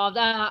get involved.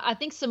 I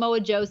think Samoa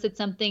Joe said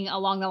something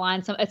along the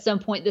lines at some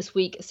point this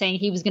week, saying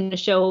he was going to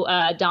show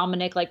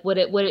Dominic like what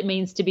it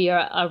means to be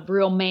a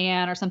real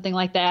man or something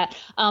like that.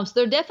 So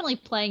they're definitely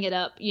playing it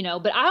up,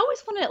 But I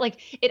always want to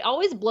it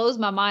always blows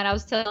my mind. I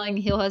was telling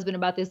Heel Husband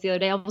about this the other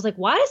day. I was like,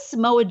 why is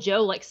Samoa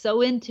Joe like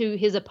so into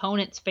his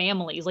opponents'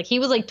 families? Like he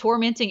was like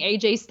tormenting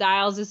AJ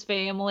Styles'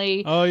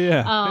 family. Oh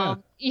yeah.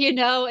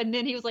 And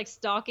then he was like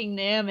stalking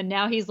them, and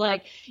now he's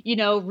like,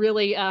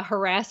 really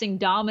harassing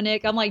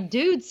Dominic. I'm like,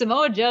 dude,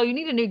 Samoa Joe, you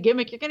need a new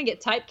gimmick. You're going to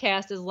get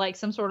typecast as like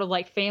some sort of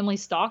like family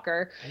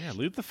stalker. Yeah,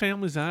 leave the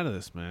families out of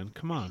this, man.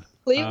 Come on.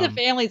 Leave the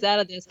families out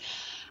of this.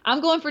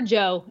 I'm going for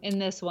Joe in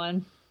this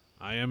one.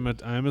 I am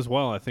as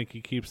well. I think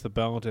he keeps the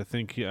belt. I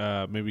think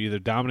maybe either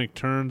Dominic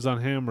turns on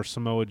him or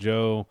Samoa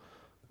Joe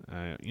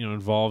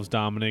involves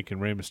Dominic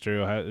and Rey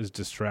Mysterio is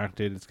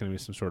distracted. It's going to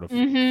be some sort of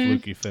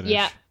fluky finish.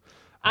 Yeah.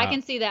 I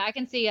can see that. I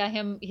can see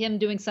him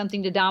doing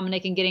something to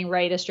Dominic and getting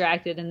Rey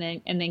distracted, and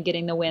then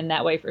getting the win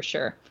that way for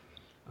sure.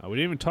 We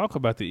didn't even talk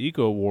about the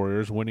Eco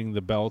Warriors winning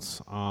the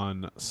belts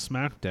on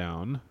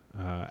SmackDown.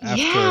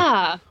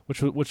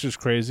 Which is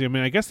crazy. I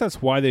mean, I guess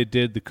that's why they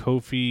did the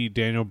Kofi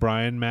Daniel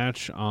Bryan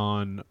match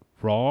on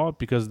Raw,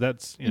 because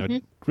that's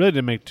really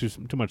didn't make too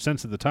much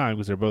sense at the time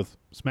because they're both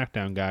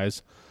SmackDown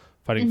guys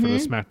fighting for the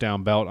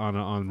SmackDown belt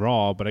on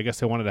Raw. But I guess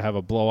they wanted to have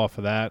a blow off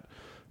of that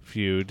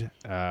feud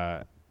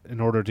in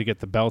order to get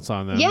the belts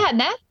on them. Yeah, and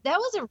that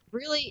was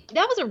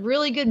a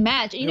really good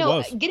match.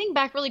 Getting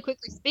back really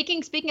quickly,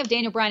 speaking of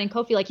Daniel Bryan and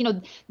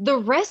Kofi, the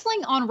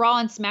wrestling on Raw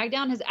and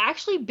SmackDown has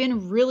actually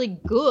been really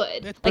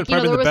good. It's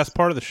probably the best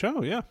part of the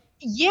show, yeah.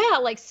 Yeah,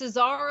 like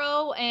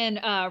Cesaro and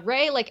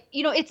Rey,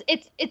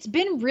 it's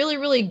been really,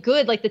 really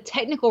good, like the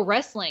technical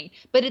wrestling,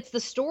 but it's the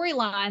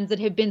storylines that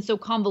have been so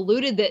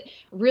convoluted that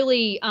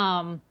really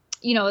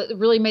it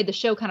really made the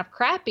show kind of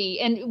crappy.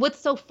 And what's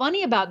so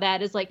funny about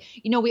that is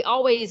we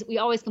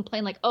always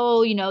complain they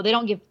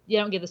don't give the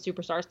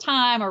superstars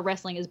time, or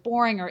wrestling is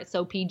boring, or it's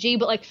so PG.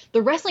 But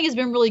the wrestling has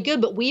been really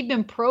good, but we've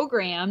been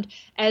programmed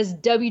as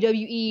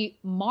WWE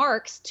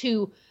marks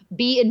to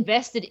be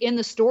invested in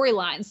the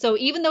storyline. So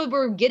even though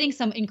we're getting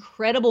some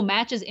incredible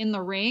matches in the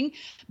ring,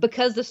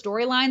 because the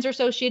storylines are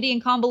so shitty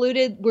and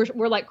convoluted,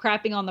 we're like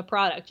crapping on the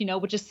product,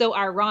 which is so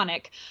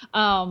ironic,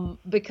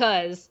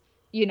 because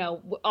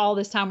all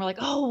this time we're like,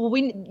 oh, well,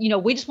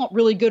 we just want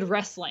really good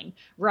wrestling,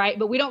 right?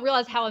 But we don't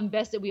realize how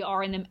invested we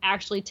are in them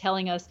actually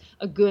telling us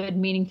a good,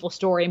 meaningful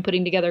story and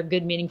putting together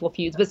good, meaningful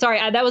feuds. But sorry,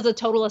 that was a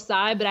total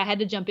aside, but I had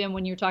to jump in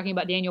when you were talking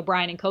about Daniel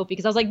Bryan and Kofi,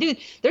 because I was like, dude,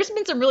 there's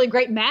been some really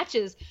great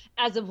matches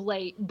as of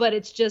late, but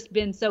it's just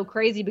been so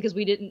crazy because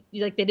they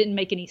didn't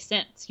make any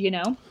sense,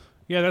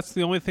 Yeah, that's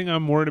the only thing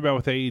I'm worried about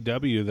with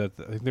AEW, that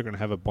I think they're going to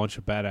have a bunch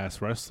of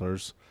badass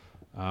wrestlers.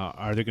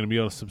 Are they going to be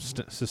able to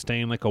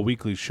sustain like a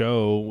weekly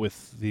show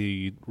with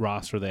the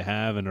roster they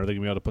have, and are they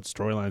going to be able to put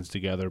storylines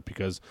together?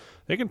 Because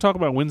they can talk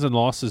about wins and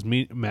losses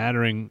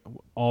mattering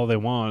all they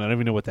want. I don't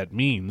even know what that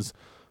means,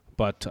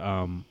 but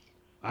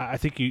I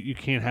think you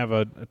can't have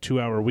a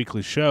 2-hour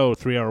weekly show,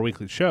 3-hour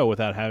weekly show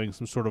without having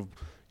some sort of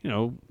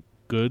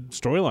good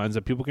storylines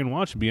that people can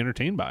watch and be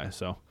entertained by.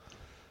 So.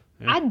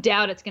 Yeah. I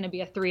doubt it's going to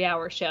be a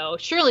 3-hour show.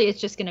 Surely it's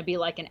just going to be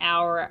like an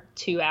hour,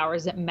 2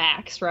 hours at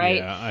max, right?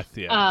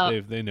 Yeah,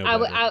 they know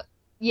better.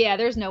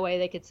 There's no way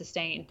they could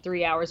sustain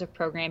 3 hours of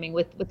programming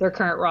with their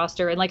current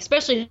roster, and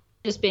especially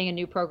just being a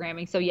new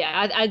programming. So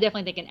yeah, I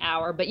definitely think an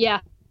hour. But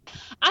yeah,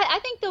 I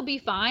think they'll be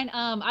fine.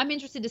 I'm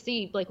interested to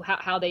see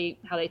how they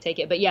take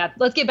it. But yeah,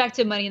 let's get back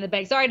to Money in the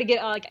Bank. Sorry to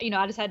get I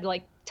just had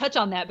to touch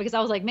on that because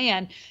I was like,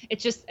 man,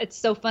 it's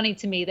so funny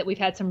to me that we've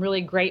had some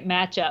really great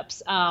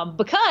matchups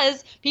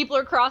because people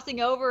are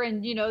crossing over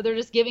and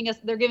they're giving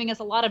us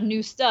a lot of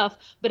new stuff,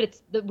 but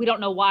we don't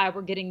know why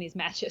we're getting these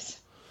matches.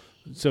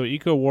 So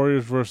Eco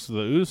Warriors versus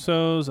the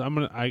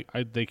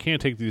Usos. They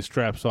can't take these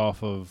straps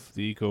off of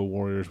the Eco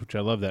Warriors, which I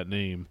love that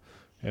name.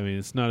 I mean,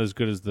 it's not as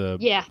good as the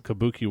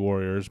Kabuki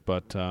Warriors,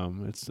 but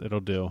it'll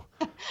do.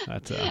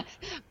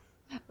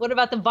 What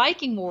about the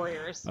Viking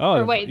Warriors?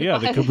 Oh, the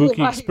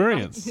Kabuki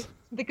Experience.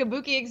 The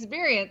Kabuki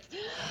Experience.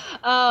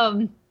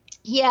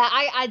 Yeah,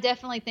 I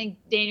definitely think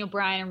Daniel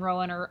Bryan and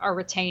Rowan are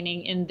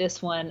retaining in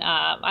this one.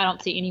 I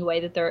don't see any way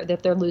that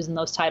they're losing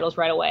those titles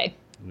right away.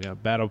 Yeah,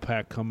 Battle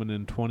Pack coming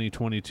in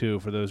 2022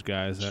 for those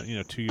guys.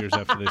 2 years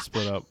after they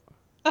split up.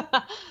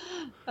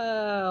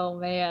 Oh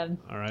man.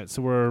 All right,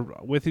 so we're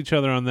with each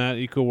other on that.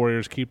 Eco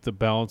Warriors keep the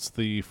belts.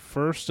 The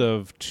first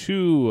of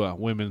two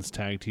women's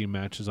tag team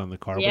matches on the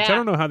card, which I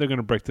don't know how they're going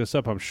to break this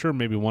up. I'm sure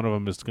maybe one of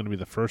them is going to be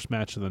the first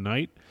match of the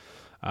night.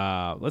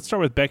 Let's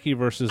start with Becky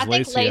versus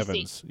Lacey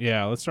Evans.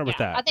 Yeah, let's start with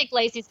that. I think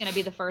Lacey's going to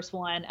be the first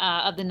one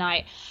of the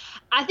night.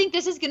 I think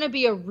this is going to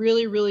be a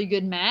really, really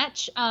good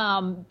match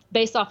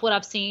based off what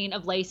I've seen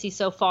of Lacey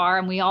so far,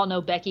 and we all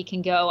know Becky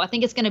can go. I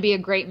think it's going to be a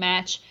great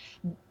match.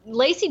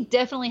 Lacey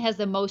definitely has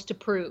the most to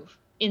prove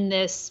in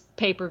this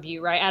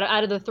pay-per-view, right?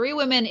 Out of the three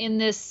women in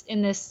this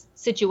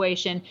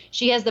situation,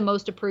 she has the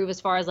most to prove as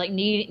far as like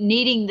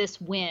needing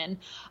this win.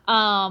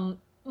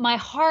 My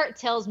heart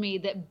tells me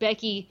that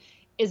Becky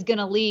is going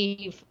to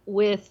leave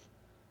with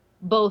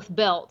both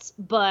belts,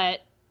 but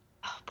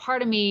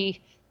part of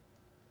me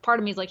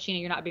is like, Sheena,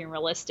 you're not being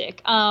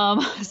realistic.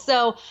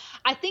 So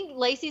I think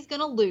Lacey's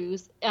going to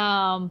lose.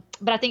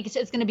 But I think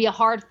it's going to be a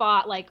hard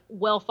fought, like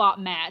well fought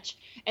match.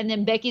 And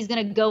then Becky's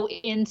going to go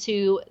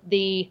into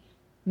the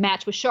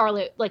match with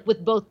Charlotte, like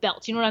with both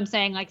belts. You know what I'm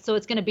saying? Like, so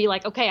it's going to be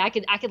like, okay, I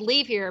could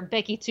leave here,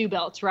 Becky 2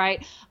 belts,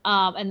 right?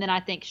 And then I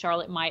think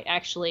Charlotte might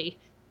actually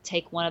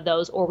take one of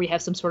those, or we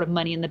have some sort of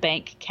Money in the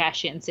Bank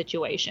cash in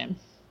situation.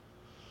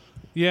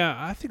 Yeah,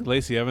 I think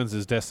Lacey Evans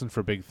is destined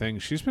for big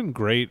things. She's been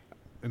great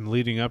in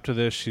leading up to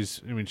this. She's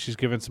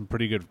given some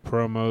pretty good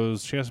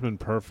promos. She hasn't been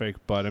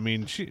perfect, but I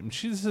mean,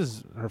 this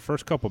is her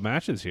first couple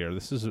matches here.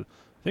 This is, I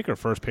think, her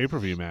first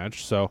pay-per-view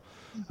match. So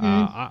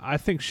I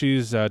think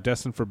she's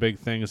destined for big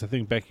things. I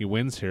think Becky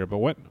wins here,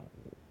 but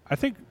I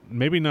think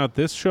maybe not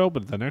this show,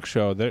 but the next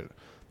show they're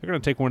going to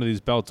take one of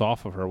these belts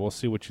off of her. We'll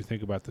see what you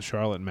think about the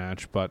Charlotte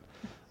match, but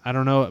I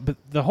don't know. But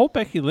the whole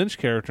Becky Lynch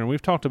character, and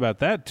we've talked about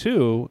that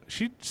too,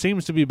 she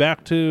seems to be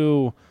back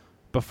to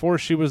before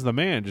she was the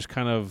man, just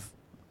kind of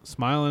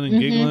smiling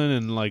and giggling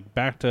and like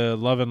back to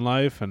loving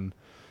life and,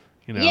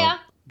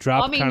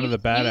 drop kind of the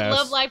badass. You would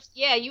love life.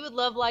 Yeah, you would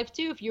love life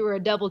too if you were a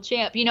double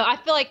champ. I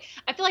feel like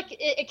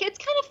it's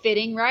kind of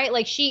fitting, right?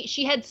 Like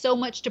she had so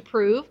much to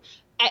prove.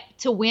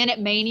 To win at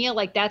Mania,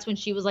 like that's when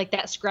she was like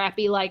that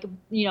scrappy, like,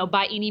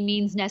 by any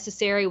means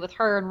necessary with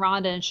her and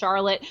Ronda and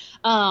Charlotte.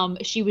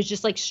 She was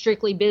just like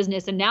strictly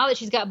business. And now that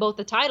she's got both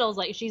the titles,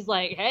 like she's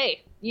like,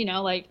 hey,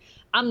 like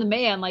I'm the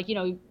man, like,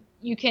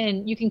 you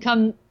can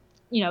come,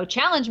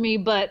 challenge me.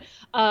 But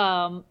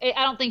I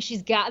don't think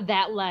she's got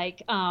that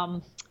like,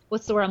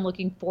 what's the word I'm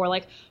looking for?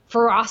 Like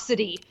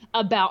ferocity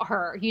about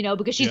her,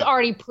 because she's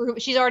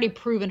already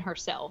proven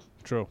herself.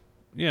 True.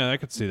 Yeah, I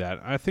could see that.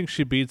 I think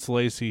she beats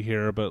Lacey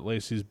here, but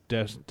Lacey's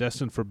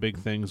destined for big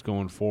things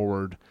going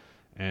forward.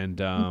 And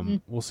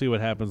we'll see what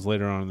happens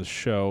later on in the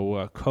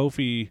show.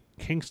 Kofi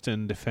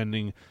Kingston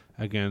defending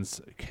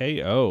against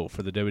KO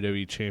for the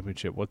WWE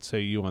Championship. What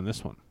say you on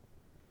this one?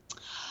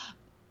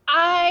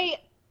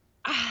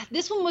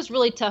 This one was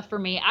really tough for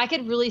me. I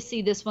could really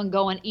see this one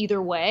going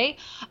either way.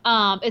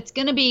 It's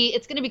gonna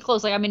be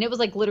close. Like, I mean, it was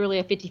like literally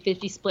a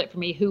 50-50 split for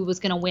me who was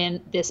gonna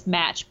win this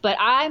match. But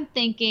I'm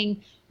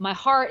thinking, my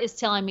heart is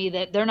telling me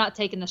that they're not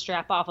taking the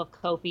strap off of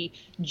Kofi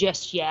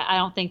just yet. I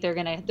don't think they're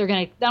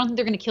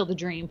gonna kill the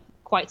dream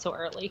quite so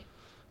early.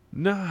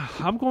 Nah,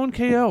 I'm going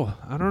KO.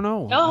 I don't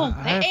know. Oh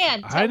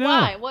man, I know.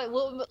 Why?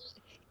 What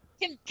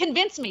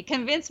convince me,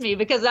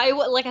 because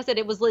like I said,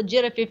 it was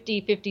legit a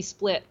 50-50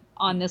 split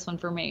on this one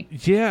for me.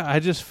 Yeah, I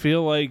just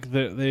feel like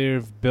that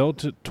they've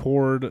built it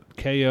toward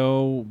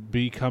KO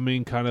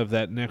becoming kind of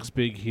that next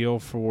big heel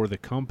for the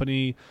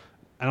company.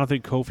 I don't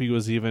think Kofi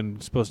was even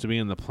supposed to be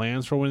in the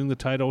plans for winning the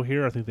title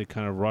here. I think they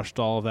kind of rushed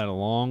all of that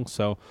along,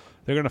 so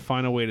they're going to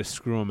find a way to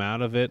screw him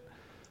out of it.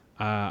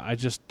 I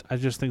just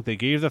think they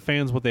gave the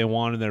fans what they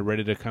wanted. They're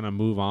ready to kind of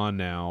move on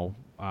now.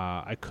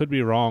 I could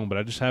be wrong, but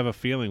I just have a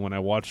feeling when I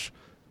watch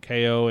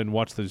KO and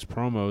watch these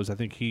promos, I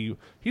think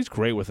he's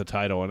great with the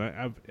title.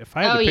 And if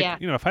I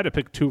had to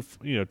pick two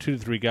to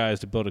three guys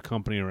to build a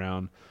company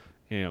around,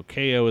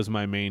 KO as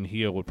my main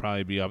heel would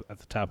probably be up at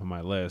the top of my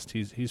list.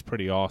 He's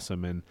pretty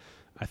awesome, and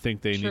I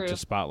think they need to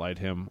spotlight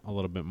him a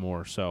little bit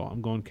more. So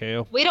I'm going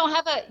KO. We don't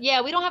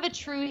have a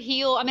true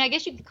heel. I mean, I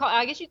guess you could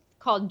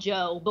call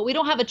Joe, but we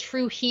don't have a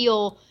true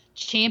heel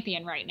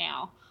champion right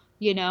now.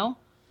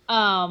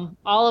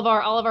 All of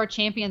our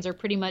champions are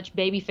pretty much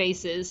baby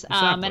faces.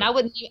 Exactly. And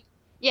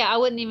I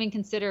wouldn't even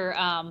consider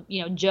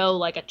Joe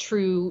like a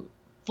true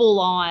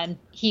full on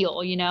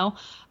heel.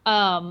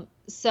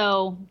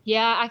 So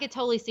yeah, I could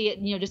totally see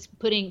it, just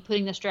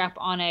putting the strap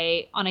on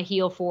a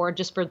heel for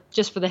just for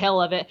the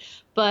hell of it.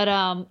 But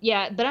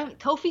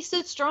Kofi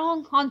stood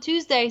strong on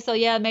Tuesday, so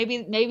yeah,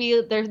 maybe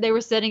they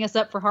were setting us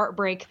up for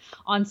heartbreak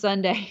on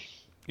Sunday.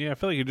 Yeah, I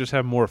feel like you just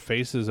have more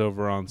faces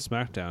over on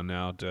SmackDown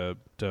now to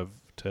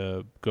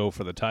go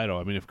for the title.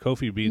 I mean, if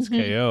Kofi beats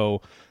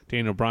KO,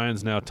 Daniel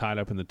Bryan's now tied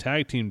up in the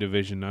tag team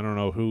division. I don't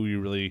know who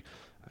you really.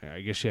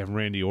 I guess you have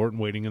Randy Orton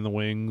waiting in the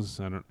wings.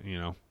 I don't,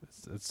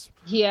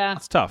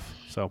 it's tough.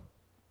 So,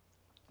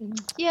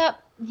 Yeah,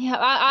 yeah.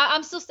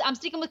 I'm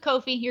sticking with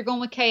Kofi. You're going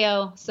with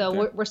KO, so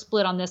Okay. we're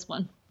split on this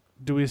one.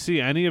 Do we see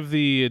any of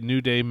the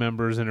New Day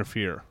members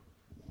interfere?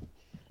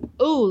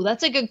 Ooh,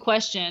 that's a good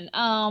question.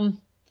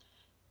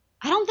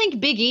 I don't think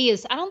Big E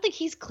is. I don't think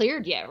he's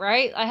cleared yet,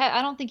 right?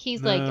 I don't think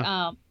he's like,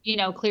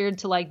 No. cleared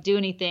to like do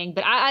anything.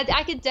 But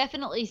I could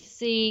definitely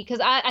see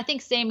because I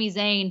think Sami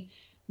Zayn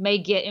may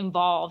get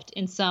involved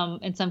in some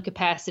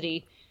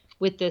capacity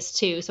with this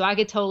too. So I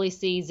could totally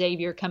see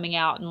Xavier coming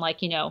out and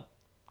like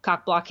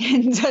cock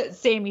blocking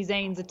Sami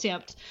Zayn's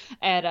attempt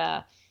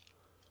at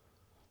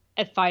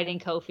fighting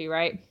Kofi,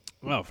 right?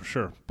 Well, for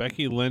sure.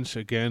 Becky Lynch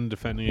again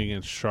defending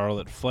against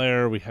Charlotte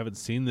Flair. We haven't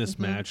seen this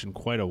match in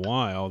quite a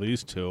while.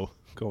 These two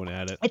going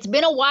at it. It's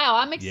been a while.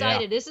 I'm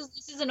excited. Yeah. This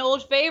is an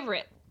old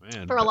favorite.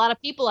 Man, for a lot of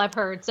people I've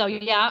heard. So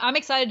yeah, I'm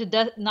excited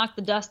to knock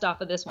the dust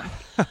off of this one.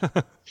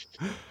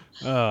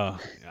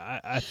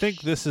 I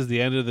think this is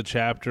the end of the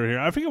chapter here.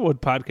 I forget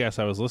what podcast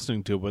I was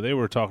listening to, but they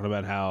were talking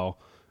about how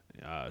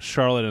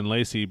Charlotte and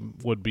Lacey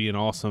would be an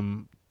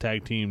awesome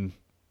tag team,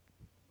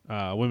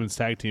 women's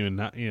tag team, and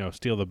not,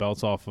 steal the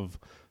belts off of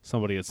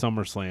somebody at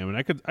SummerSlam. And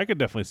I could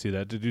definitely see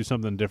that, to do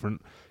something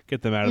different,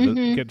 get them out of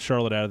get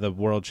Charlotte out of the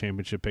World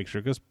Championship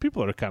picture, because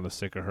people are kind of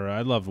sick of her.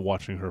 I love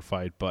watching her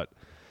fight, but.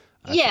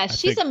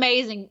 She's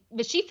amazing,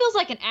 but she feels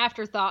like an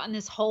afterthought in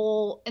this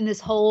whole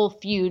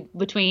feud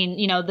between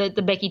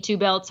the Becky two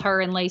belts,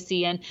 her and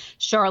Lacey and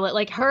Charlotte.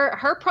 Like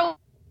her pro.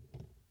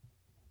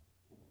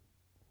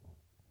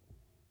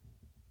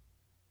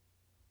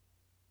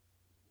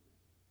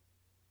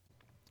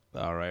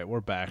 All right,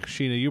 we're back.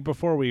 Sheena,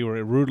 before we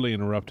were rudely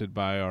interrupted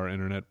by our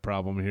internet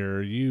problem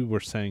here, you were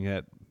saying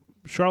that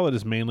Charlotte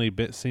has mainly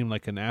seemed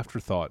like an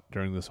afterthought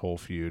during this whole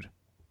feud.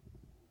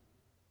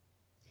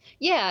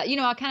 Yeah,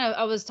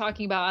 I was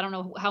talking about, I don't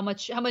know how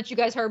much you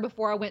guys heard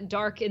before I went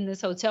dark in this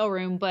hotel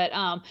room, but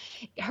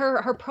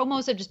her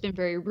promos have just been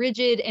very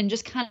rigid and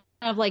just kind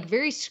of like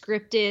very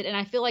scripted, and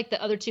I feel like the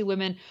other two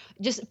women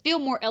just feel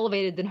more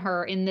elevated than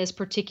her in this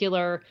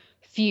particular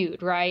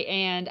feud, right?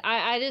 And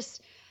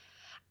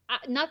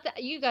not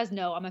that you guys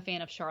know I'm a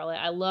fan of Charlotte.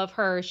 I love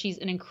her. She's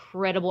an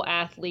incredible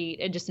athlete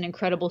and just an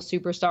incredible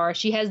superstar.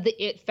 She has the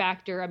it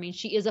factor. I mean,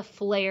 she is a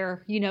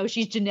Flair.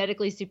 She's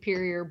genetically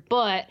superior,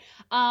 but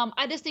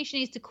I just think she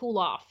needs to cool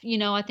off.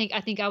 I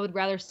think I would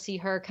rather see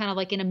her kind of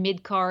like in a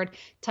mid card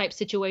type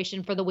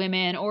situation for the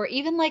women, or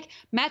even like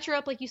match her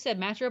up, like you said,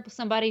 match her up with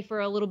somebody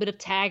for a little bit of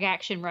tag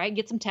action, right?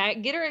 Get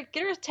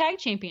her a tag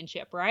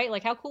championship, right?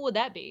 Like how cool would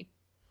that be?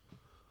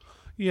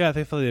 Yeah, I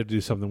think they have to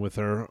do something with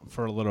her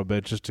for a little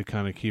bit just to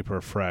kind of keep her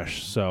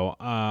fresh. So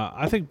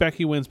I think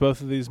Becky wins both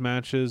of these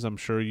matches. I'm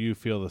sure you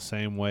feel the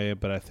same way,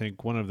 but I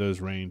think one of those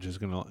reigns is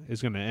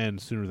gonna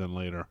end sooner than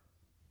later.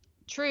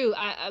 True.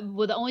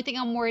 Well, the only thing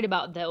I'm worried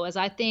about though is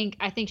I think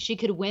she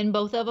could win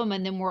both of them,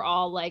 and then we're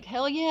all like,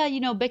 hell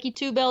yeah, Becky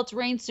two belts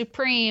reigns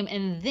supreme,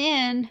 and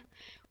then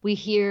we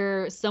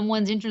hear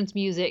someone's entrance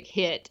music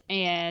hit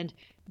and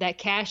that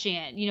cash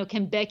in.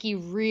 Can Becky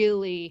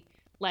really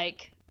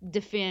like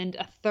defend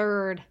a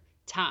third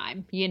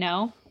time,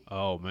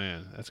 Oh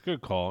man, that's a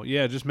good call.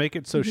 Yeah, just make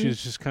it so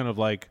she's just kind of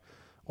like,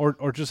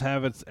 or just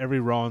have it every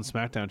Raw and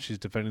SmackDown she's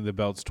defending the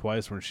belts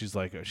twice, where she's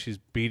like she's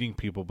beating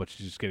people, but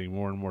she's just getting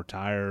more and more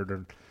tired.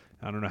 Or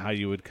I don't know how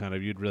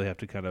you'd really have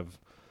to kind of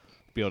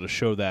be able to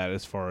show that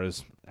as far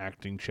as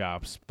acting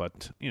chops,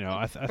 but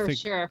I think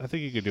sure. I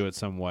think you could do it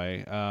some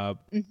way.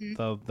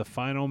 The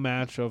final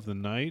match of the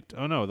night.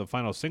 Oh no, the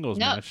final singles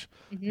match.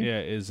 Yeah,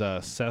 is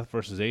Seth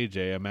versus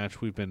AJ, a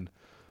match we've been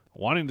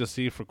wanting to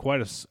see for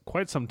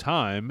quite some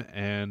time,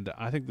 and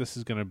I think this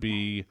is going to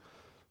be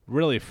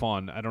really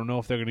fun. I don't know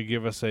if they're going to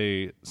give us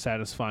a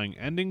satisfying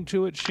ending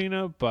to it,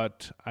 Sheena,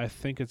 but I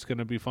think it's going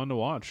to be fun to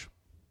watch.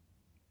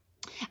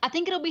 I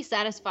think it'll be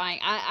satisfying.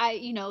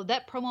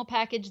 That promo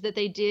package that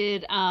they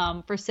did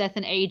for Seth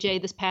and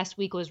AJ this past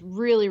week was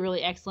really,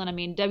 really excellent. I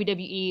mean,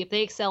 WWE, if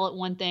they excel at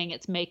one thing,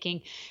 it's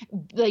making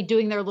like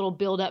doing their little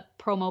build-up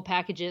promo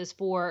packages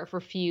for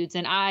feuds,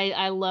 and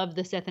I love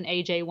the Seth and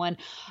AJ one.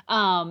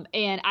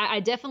 And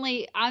I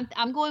definitely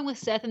I'm going with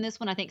Seth in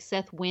this one. I think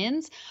Seth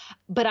wins,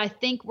 but I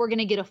think we're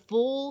gonna get a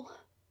full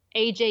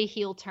AJ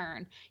heel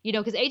turn,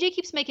 because AJ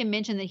keeps making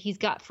mention that he's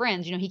got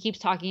friends. He keeps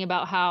talking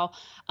about how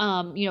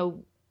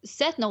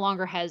Seth no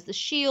longer has the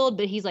Shield,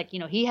 but he's like,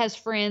 he has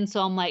friends.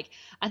 So I'm like,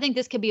 I think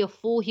this could be a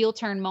full heel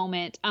turn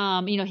moment.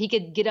 He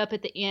could get up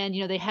at the end.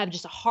 They have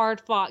just a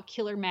hard fought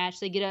killer match.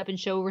 They get up and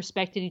show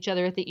respect to each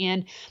other at the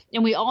end.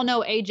 And we all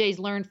know AJ's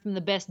learned from the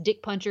best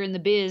dick puncher in the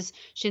biz,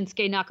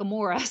 Shinsuke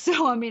Nakamura.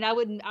 So, I mean, I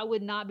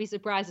would not be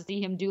surprised to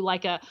see him do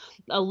like a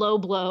low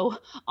blow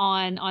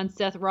on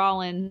Seth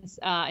Rollins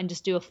and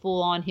just do a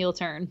full on heel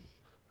turn.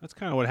 That's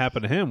kind of what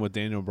happened to him with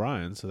Daniel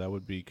Bryan. So that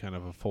would be kind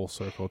of a full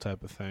circle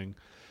type of thing.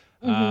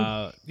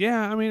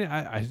 Yeah, I mean,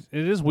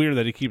 it is weird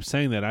that he keeps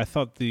saying that. I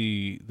thought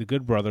the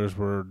Good Brothers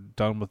were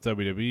done with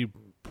WWE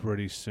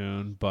pretty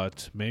soon,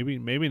 but maybe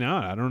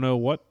not. I don't know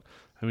what.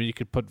 I mean, you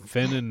could put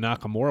Finn and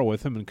Nakamura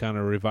with him and kind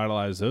of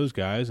revitalize those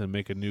guys and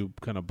make a new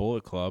kind of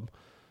Bullet Club.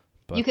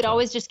 But you could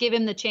always just give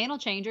him the channel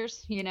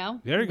changers,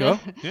 There you go.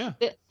 Yeah.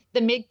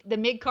 the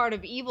mid card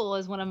of evil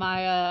is one of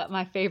my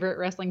my favorite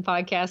wrestling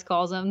podcast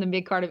calls them the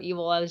mid card of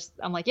evil.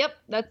 I'm like, yep,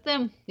 that's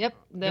them. Yep,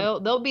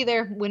 they'll be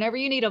there whenever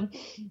you need them.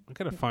 I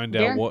gotta find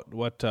out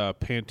what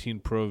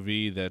Pantene Pro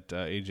V that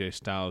AJ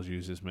Styles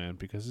uses, man,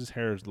 because his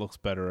hair looks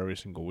better every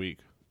single week.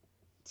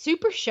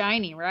 Super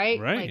shiny, right?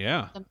 Right, like,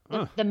 yeah.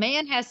 The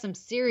man has some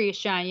serious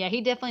shine. Yeah,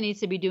 he definitely needs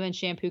to be doing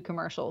shampoo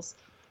commercials.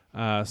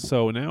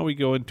 So now we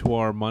go into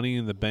our Money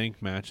in the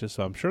Bank matches.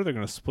 So I'm sure they're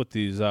going to split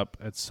these up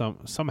at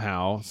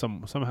somehow,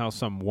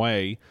 some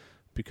way,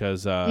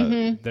 because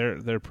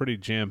they're pretty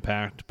jam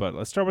packed. But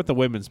let's start with the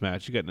women's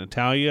match. You got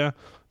Natalya,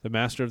 the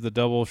master of the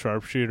double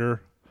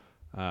sharpshooter.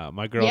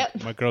 My girl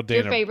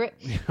Dana, your favorite.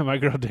 My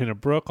girl Dana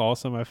Brooke,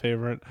 also my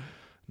favorite.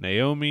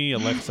 Naomi,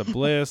 Alexa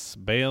Bliss,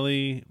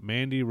 Bayley,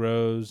 Mandy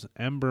Rose,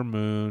 Ember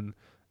Moon,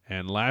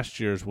 and last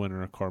year's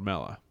winner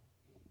Carmella.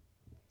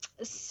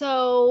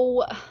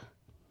 So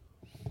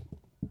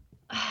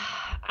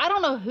I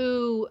don't know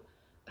who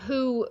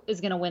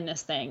is going to win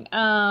this thing.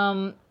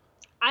 My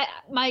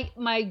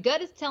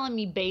gut is telling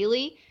me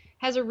Bayley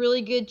has a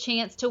really good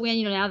chance to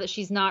win. Now that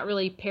she's not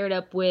really paired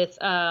up with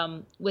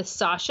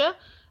Sasha.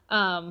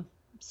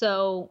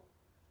 So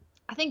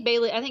I think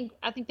Bayley. I think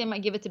they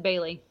might give it to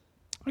Bayley.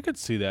 I could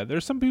see that.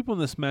 There's some people in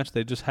this match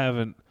they just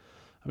haven't.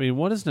 I mean,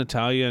 what is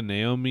Natalya,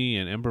 Naomi,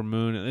 and Ember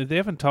Moon? They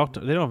haven't talked.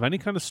 They don't have any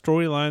kind of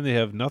storyline. They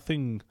have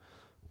nothing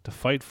to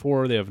fight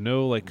for. They have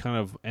no kind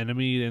of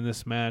enemy in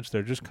this match.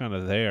 They're just kind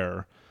of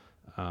there.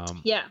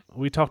 Yeah.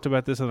 We talked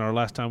about this in our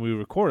last time we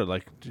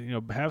recorded.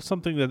 Have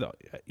something that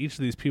each of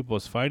these people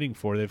is fighting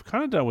for. They've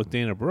kind of done with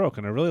Dana Brooke,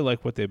 and I really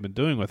like what they've been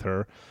doing with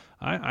her.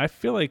 I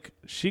feel like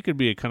she could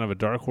be a kind of a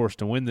dark horse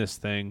to win this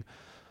thing.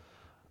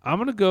 I'm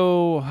gonna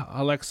go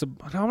Alexa.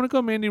 I'm gonna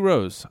go Mandy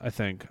Rose. I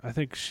think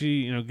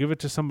she, give it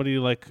to somebody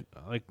like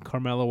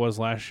Carmella was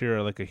last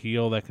year, like a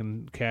heel that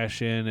can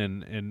cash in,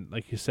 and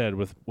like you said,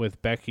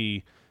 with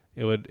Becky,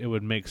 it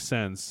would make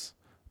sense.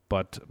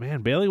 But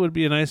man, Bayley would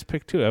be a nice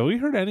pick too. Have we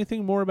heard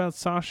anything more about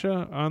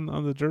Sasha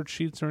on the dirt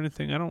sheets or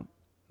anything? I don't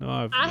know.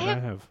 I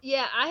have.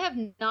 Yeah, I have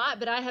not,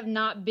 but I have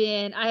not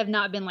been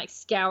like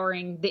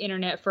scouring the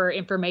internet for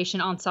information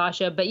on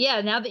Sasha. But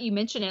yeah, now that you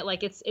mention it,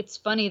 like it's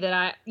funny that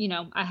I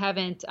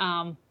haven't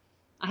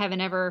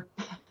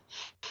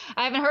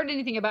heard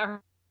anything about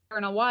her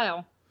in a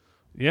while.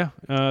 Yeah,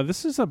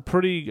 this is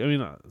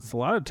it's a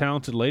lot of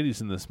talented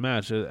ladies in this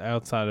match.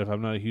 Outside of,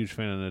 I'm not a huge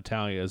fan of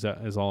Natalya,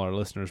 as all our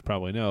listeners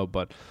probably know,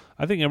 but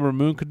I think Ember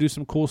Moon could do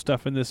some cool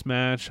stuff in this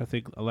match. I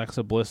think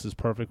Alexa Bliss is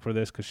perfect for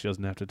this because she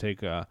doesn't have to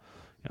take a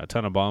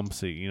ton of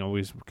bumps.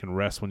 We can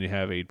rest when you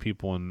have 8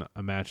 people in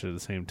a match at the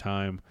same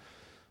time.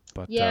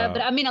 But yeah,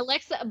 but I mean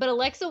Alexa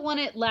won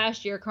it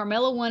last year.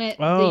 Carmella won it.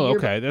 Oh, the year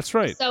okay, that's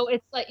right. So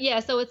it's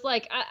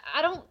like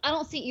I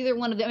don't see either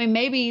one of them. I mean,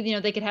 maybe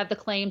they could have the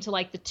claim to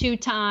like the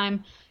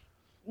 2-time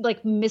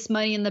like Miss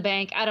Money in the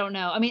Bank. I don't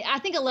know. I mean, I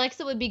think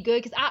Alexa would be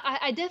good because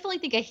I definitely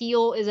think a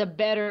heel is a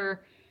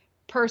better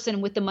person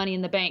with the Money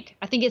in the Bank.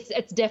 I think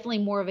it's definitely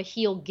more of a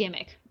heel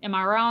gimmick. Am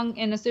I wrong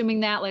in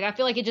assuming that? Like, I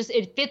feel like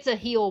it fits a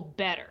heel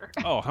better.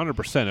 Oh,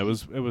 100%.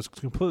 It was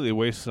completely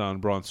wasted on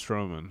Braun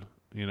Strowman.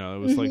 It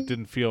was like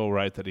didn't feel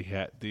right that he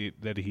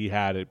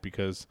had it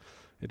because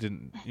it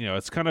didn't.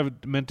 It's kind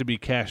of meant to be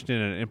cashed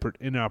in at an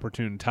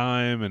inopportune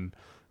time and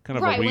kind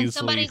of right a Weasley. When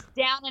somebody's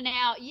down and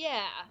out.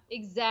 Yeah,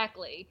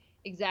 exactly.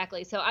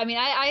 So I mean,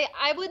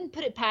 I wouldn't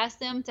put it past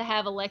them to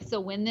have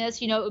Alexa win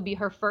this. It would be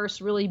her first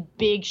really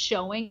big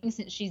showing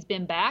since she's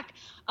been back.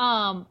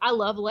 I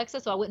love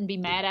Alexa, so I wouldn't be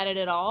mad at it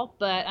at all.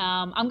 But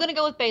I'm gonna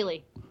go with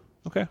Bayley.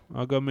 Okay,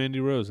 I'll go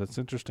Mandy Rose. That's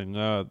interesting.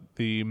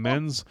 The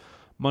men's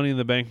Money in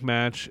the Bank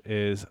match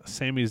is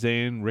Sami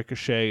Zayn,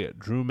 Ricochet,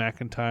 Drew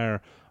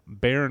McIntyre,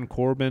 Baron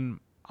Corbin,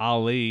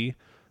 Ali,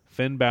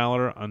 Finn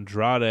Balor,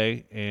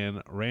 Andrade,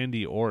 and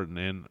Randy Orton.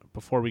 And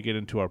before we get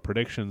into our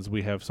predictions,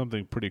 we have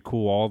something pretty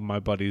cool. All of my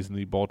buddies in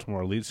the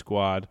Baltimore Elite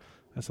Squad,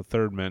 that's the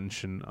third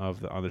mention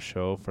on the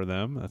show for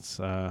them. That's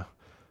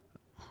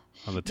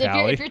on the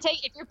tally.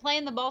 If you're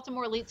playing the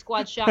Baltimore Elite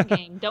Squad shot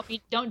game,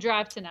 don't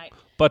drive tonight.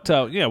 But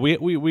yeah,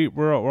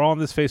 we're all in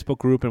this Facebook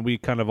group, and we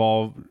kind of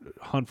all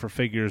hunt for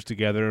figures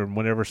together. And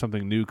whenever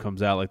something new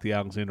comes out, like the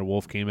Alexander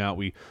Wolf came out,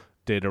 we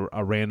did a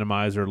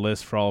randomizer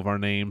list for all of our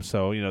names.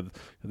 So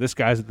this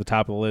guy's at the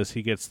top of the list.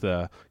 He gets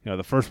the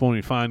first one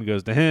we find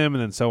goes to him,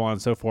 and then so on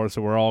and so forth.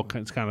 So we're all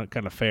it's kind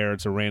of fair.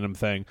 It's a random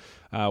thing.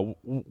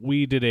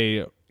 We did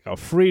a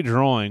free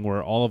drawing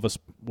where all of us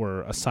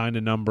were assigned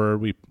a number.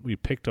 We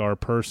picked our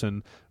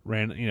person,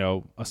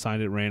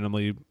 assigned it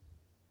randomly,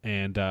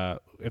 and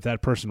if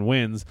that person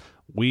wins,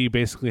 we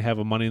basically have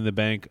a Money in the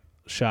Bank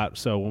shot.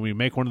 So when we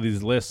make one of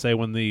these lists, say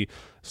when the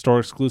store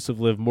exclusive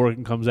Liv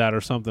Morgan comes out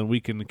or something, we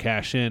can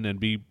cash in and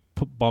be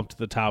bumped to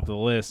the top of the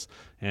list,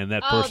 and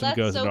that person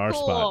goes into our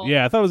spot.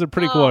 Yeah, I thought it was a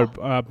pretty cool.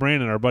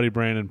 Brandon, our buddy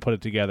Brandon, put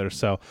it together.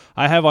 So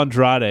I have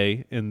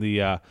Andrade in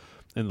the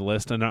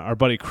list, and our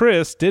buddy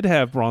Chris did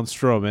have Braun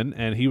Strowman,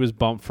 and he was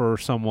bumped for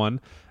someone.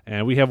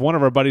 And we have one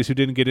of our buddies who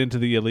didn't get into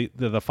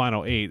the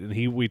final 8,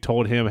 and we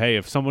told him, hey,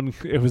 if someone,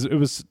 it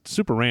was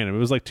super random. It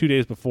was like 2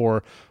 days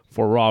before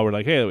for Raw. We're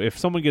like, hey, if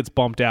someone gets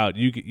bumped out,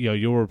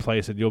 you'll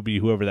replace it. You'll be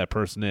whoever that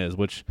person is.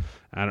 Which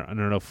I don't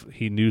know if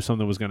he knew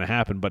something was going to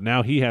happen, but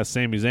now he has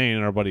Sami Zayn,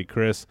 and our buddy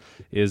Chris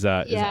is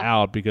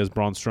out because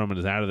Braun Strowman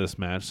is out of this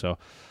match. So,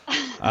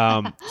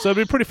 so it'd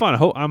be pretty fun.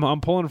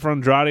 I'm pulling for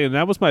Andrade, and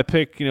that was my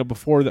pick,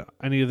 before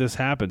any of this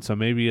happened. So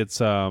maybe it's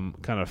kind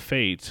of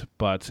fate.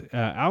 But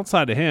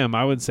outside of him,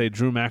 I would say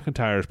Drew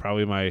McIntyre is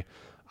probably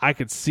I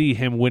could see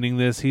him winning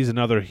this. He's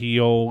another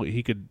heel.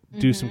 He could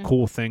do some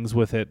cool things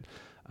with it.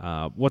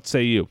 What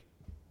say you?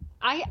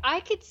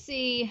 I could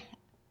see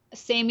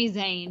Sami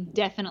Zayn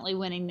definitely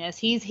winning this.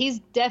 He's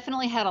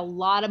definitely had a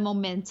lot of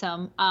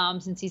momentum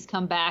since he's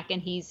come back,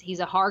 and he's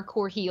a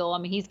hardcore heel. I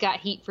mean, he's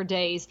got heat for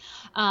days.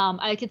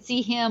 I could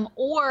see him,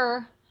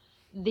 or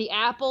the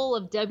apple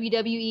of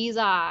WWE's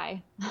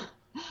eye,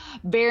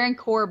 Baron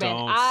Corbin.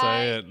 Don't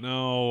say it.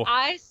 No.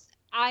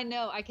 I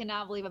know. I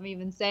cannot believe I'm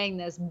even saying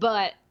this,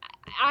 but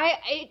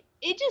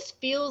it just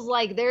feels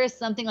like there is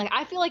something, like,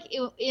 I feel like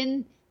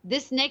in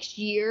this next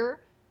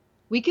year,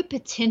 we could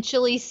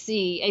potentially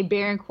see a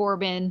Baron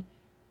Corbin,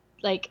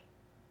 like,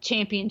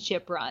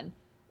 championship run.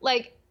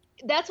 Like,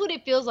 that's what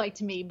it feels like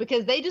to me,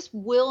 because they just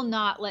will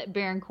not let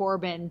Baron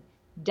Corbin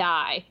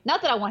die.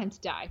 Not that I want him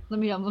to die.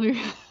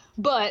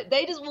 But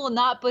they just will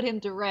not put him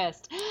to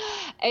rest.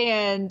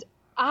 And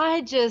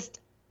I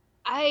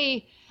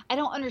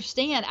don't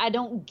understand. I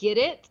don't get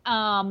it.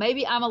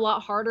 Maybe I'm a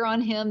lot harder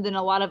on him than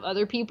a lot of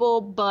other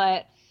people,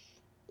 but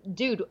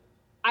dude,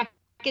 I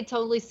could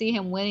totally see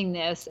him winning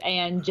this,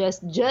 and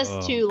just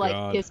to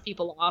like piss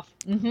people off.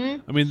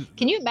 Mm-hmm. I mean,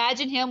 can you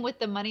imagine him with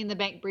the Money in the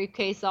Bank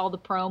briefcase, all the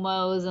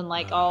promos, and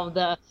like all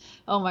the,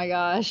 oh my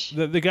gosh.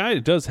 The guy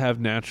does have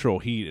natural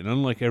heat, and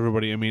unlike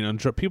everybody, I mean,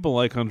 people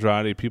like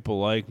Andrade, people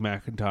like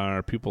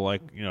McIntyre, people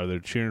like, they're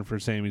cheering for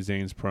Sami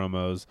Zayn's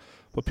promos,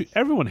 but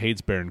everyone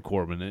hates Baron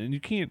Corbin, and you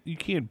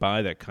can't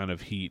buy that kind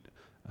of heat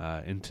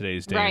in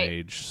today's day and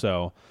age.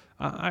 So,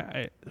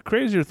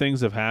 crazier things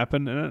have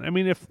happened, and I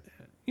mean,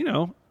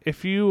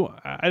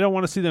 I don't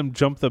want to see them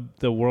jump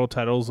the world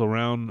titles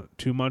around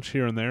too much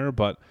here and there,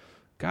 but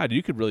God,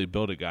 you could really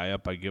build a guy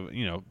up by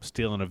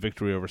stealing a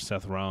victory over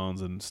Seth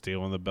Rollins and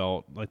stealing the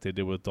belt like they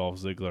did with Dolph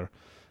Ziggler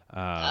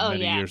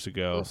many years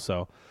ago. Oof.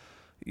 So,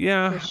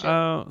 yeah.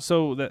 Sure.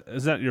 So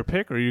is that your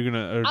pick, or are you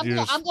gonna?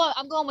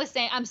 I'm going with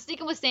I'm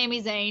sticking with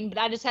Sami Zayn, but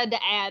I just had to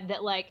add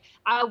that, like,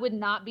 I would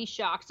not be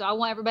shocked. So I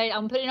want everybody.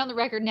 I'm putting it on the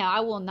record now.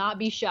 I will not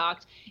be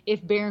shocked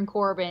if Baron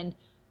Corbin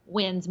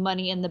wins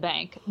Money in the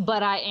Bank,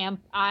 but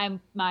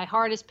my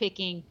heart is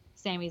picking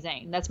Sami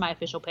Zayn. That's my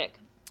official pick.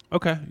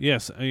 Okay.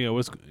 Yes. It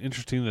was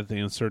interesting that they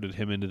inserted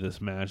him into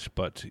this match,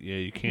 but yeah,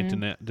 you can't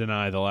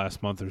deny the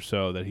last month or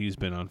so that he's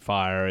been on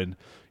fire, and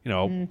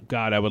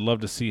God, I would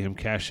love to see him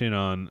cash in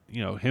on,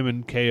 him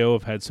and KO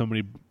have had so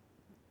many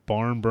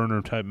barn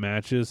burner type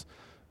matches.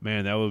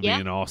 Man, that would be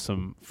an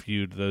awesome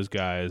feud. Those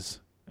guys.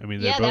 I mean,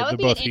 they're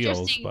both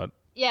heels, but.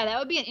 Yeah, that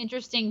would be an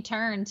interesting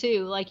turn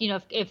too. Like,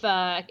 if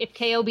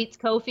KO beats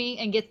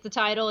Kofi and gets the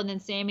title, and then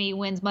Sami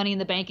wins Money in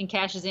the Bank and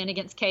cashes in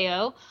against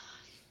KO.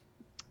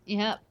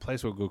 Yeah.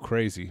 Place would go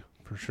crazy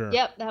for sure.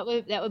 Yep, that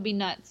would be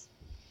nuts.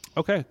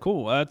 Okay,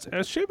 cool. It's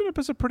shaping up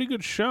as a pretty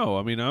good show.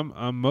 I mean,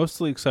 I'm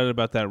mostly excited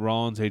about that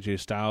Rollins AJ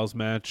Styles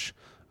match.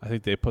 I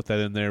think they put that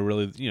in there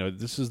really.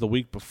 This is the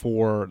week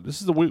before. This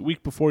is the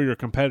week before your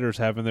competitors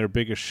having their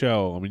biggest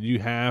show. I mean, you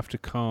have to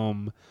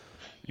come.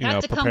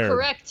 Come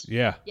correct.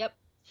 Yeah. Yep.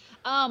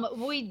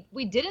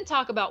 We didn't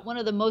talk about one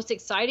of the most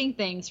exciting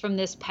things from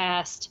this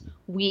past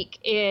week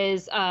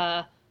is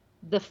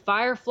the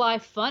Firefly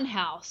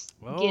Funhouse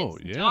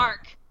gets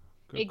dark.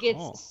 It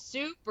gets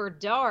super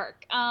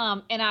dark.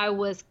 And I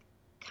was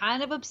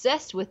kind of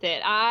obsessed with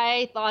it.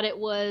 I thought it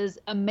was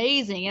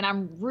amazing, and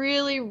I'm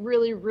really,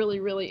 really, really,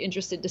 really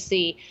interested to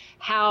see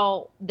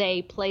how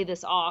they play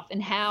this off,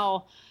 and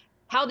how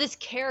this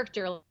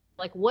character,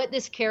 like what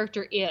this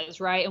character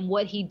is, right, and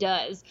what he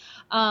does.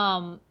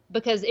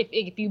 Because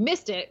if you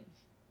missed it,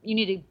 you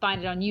need to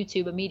find it on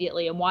YouTube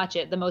immediately and watch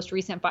it. The most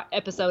recent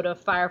episode of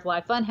Firefly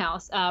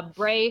Funhouse.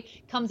 Bray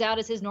comes out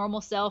as his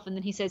normal self, and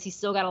then he says he's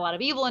still got a lot of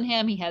evil in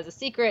him. He has a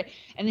secret,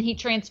 and then he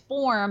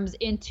transforms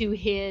into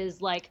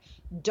his like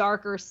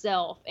darker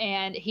self,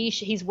 and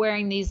he's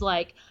wearing these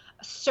like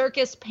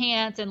circus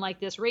pants and like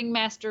this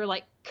ringmaster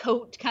like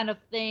coat kind of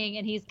thing,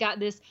 and he's got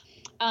this.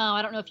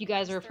 I don't know if you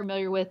guys are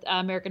familiar with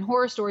American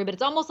Horror Story, but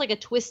it's almost like a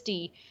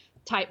Twisty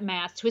type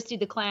mask, Twisty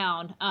the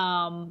Clown,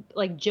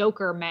 like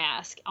Joker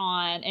mask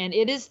on, and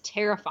it is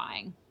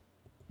terrifying.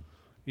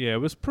 Yeah,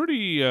 it was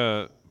pretty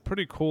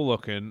cool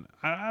looking.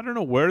 I don't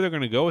know where they're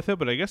going to go with it,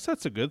 but I guess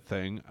that's a good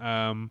thing.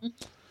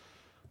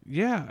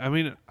 Yeah, I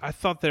mean, I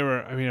thought they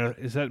were. I mean,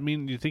 does that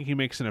mean you think he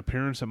makes an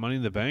appearance at Money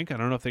in the Bank? I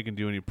don't know if they can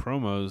do any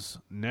promos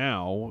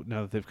now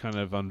that they've kind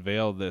of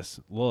unveiled this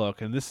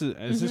look. And this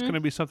is this going to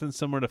be something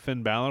similar to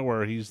Finn Balor,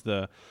 where he's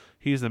the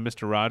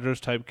Mr. Rogers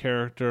type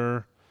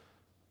character,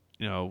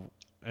 and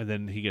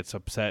then he gets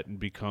upset and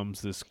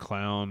becomes this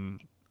clown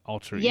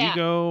alter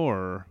ego,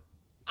 or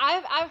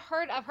I've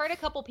heard a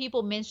couple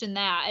people mention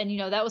that, and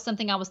that was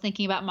something I was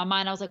thinking about in my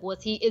mind. I was like, well,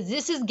 is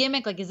this his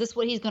gimmick? Like, is this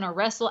what he's going to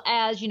wrestle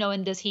as?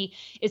 And is he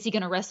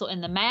going to wrestle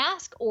in the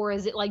mask, or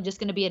is it like just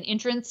going to be an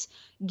entrance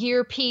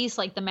gear piece?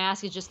 Like the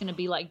mask is just going to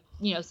be like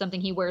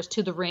something he wears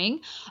to the ring,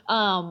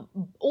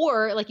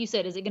 or like you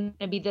said, is it going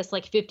to be this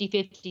like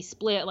 50-50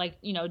 split, like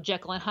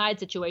Jekyll and Hyde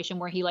situation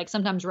where he like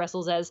sometimes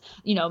wrestles as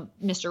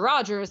Mr.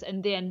 Rogers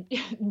and then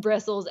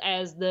wrestles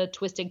as the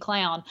Twisted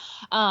Clown?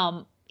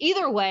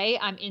 Either way,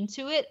 I'm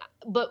into it,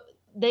 but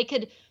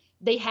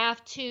they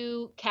have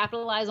to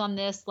capitalize on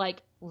this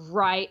like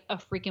right a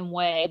freaking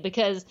way,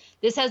 because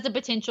this has the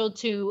potential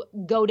to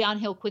go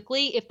downhill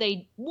quickly if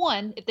they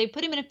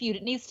put him in a feud.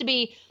 It needs to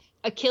be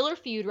a killer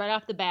feud right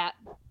off the bat.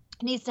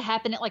 It needs to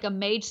happen at like a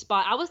mage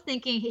spot. I was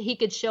thinking he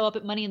could show up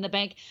at Money in the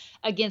Bank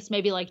against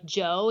maybe like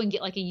Joe and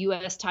get like a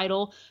US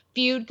title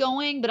feud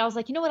going, but I was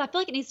like, you know what? I feel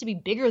like it needs to be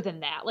bigger than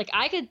that. Like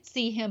I could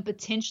see him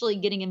potentially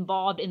getting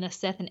involved in the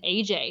Seth and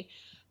AJ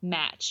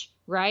match,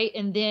 right?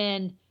 And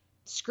then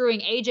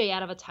screwing AJ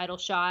out of a title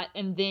shot,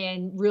 and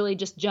then really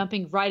just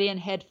jumping right in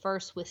head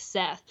first with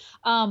Seth,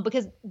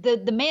 because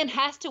the man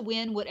has to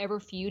win whatever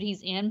feud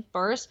he's in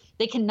first.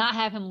 They cannot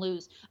have him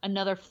lose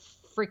another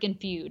freaking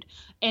feud,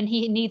 and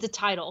he needs a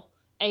title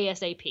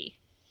ASAP.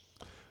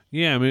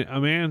 Yeah,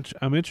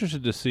 I'm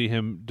interested to see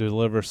him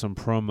deliver some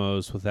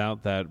promos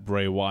without that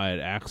Bray Wyatt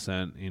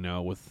accent,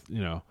 with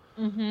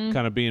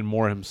kind of being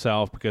more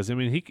himself, because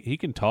he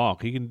can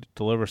talk, he can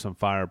deliver some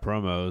fire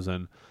promos,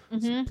 and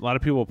a lot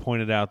of people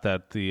pointed out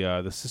that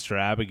the Sister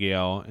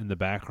Abigail in the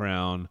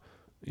background,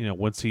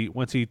 once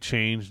he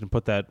changed and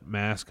put that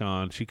mask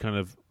on, she kind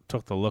of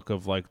took the look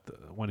of like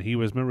when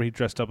remember he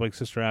dressed up like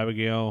Sister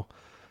Abigail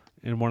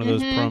in one of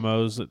those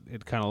promos.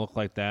 It kind of looked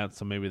like that,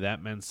 so maybe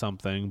that meant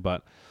something,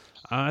 but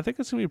I think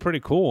it's going to be pretty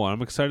cool.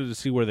 I'm excited to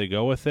see where they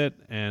go with it,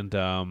 and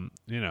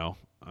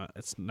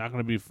it's not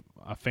going to be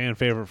a fan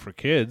favorite for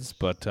kids,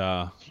 but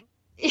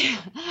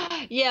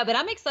yeah, but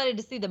I'm excited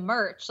to see the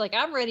merch. Like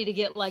I'm ready to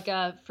get like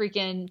a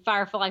freaking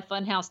Firefly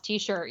Funhouse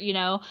T-shirt.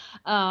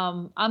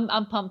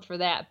 I'm pumped for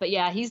that. But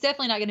yeah, he's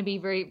definitely not going to be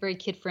very very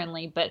kid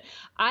friendly. But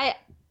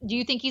do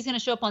you think he's going to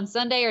show up on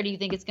Sunday, or do you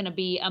think it's going to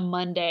be a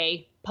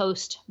Monday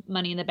post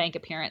Money in the Bank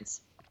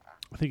appearance?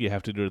 I think you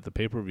have to do it at the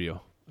pay-per-view.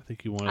 I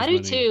think you want. I do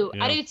too.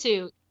 Yeah. I do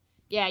too.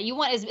 Yeah, you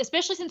want,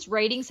 especially since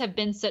ratings have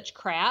been such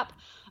crap.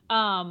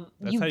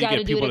 You've got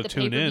to do it at the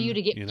pay-per-view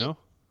to get.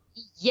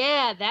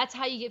 Yeah, that's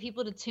how you get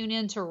people to tune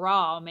in to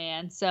Raw,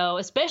 man. So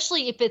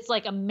especially if it's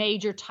like a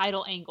major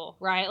title angle,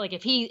 right? Like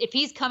if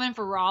he's coming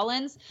for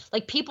Rollins,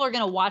 like people are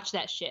gonna watch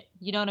that shit.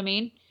 You know what I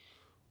mean?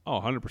 Oh,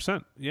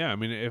 100%. Yeah,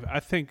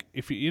 even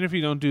if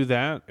you don't do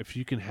that, if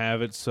you can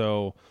have it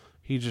so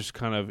he just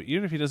kind of,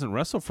 even if he doesn't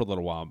wrestle for a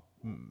little while,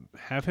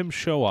 have him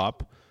show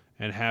up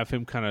and have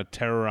him kind of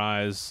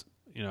terrorize,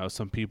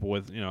 some people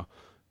with,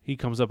 he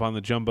comes up on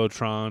the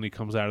Jumbotron, he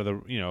comes out of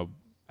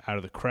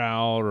the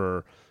crowd,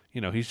 or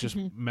he's just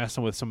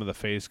messing with some of the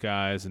face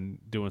guys and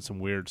doing some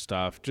weird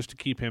stuff just to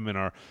keep him in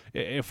our.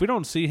 If we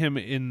don't see him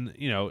in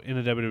a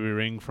WWE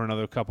ring for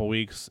another couple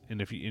weeks,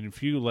 and if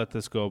you let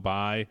this go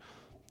by,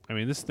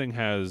 this thing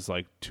has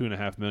like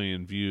 2.5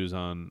 million views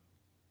on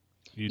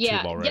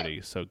YouTube already.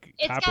 Yeah. So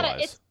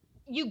capitalize.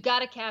 You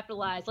gotta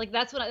capitalize. Like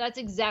that's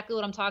exactly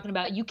what I'm talking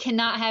about. You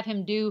cannot have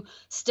him do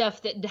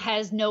stuff that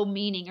has no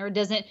meaning, or it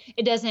doesn't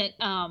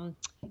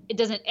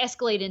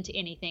escalate into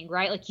anything,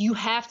 right? Like you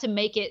have to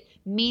make it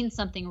mean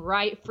something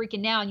right freaking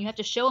now, and you have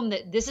to show him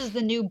that this is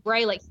the new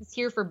Bray. Like he's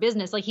here for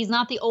business. Like he's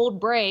not the old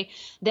Bray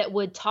that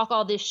would talk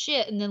all this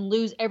shit and then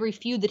lose every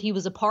feud that he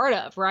was a part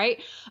of,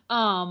 right?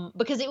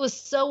 Because it was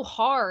so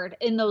hard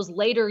in those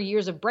later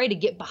years of Bray to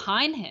get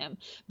behind him,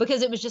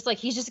 because it was just like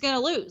he's just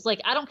gonna lose.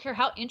 Like I don't care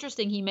how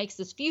interesting he makes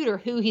this feud or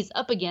who he's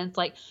up against.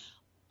 Like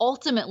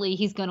ultimately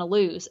he's gonna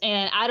lose,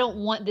 and I don't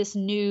want this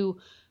new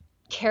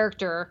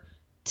character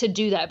to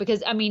do that,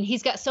 because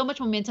he's got so much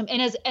momentum,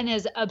 and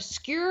as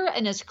obscure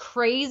and as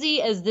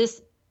crazy as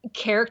this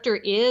character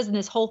is and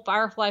this whole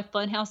Firefly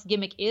Funhouse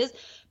gimmick is,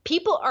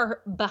 people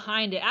are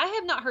behind it. I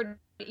have not heard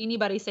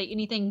anybody say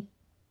anything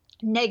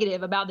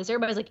negative about this.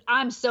 Everybody's like,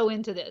 I'm so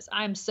into this,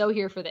 I'm so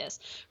here for this,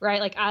 right?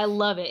 Like I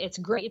love it, it's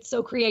great, it's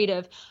so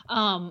creative.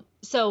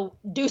 So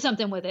do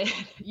something with it.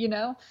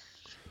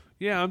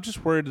 Yeah, I'm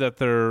just worried that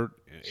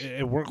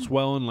it works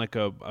well in like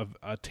a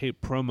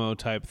tape promo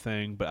type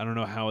thing, but I don't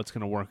know how it's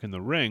going to work in the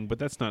ring. But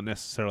that's not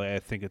necessarily I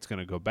think it's going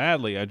to go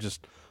badly.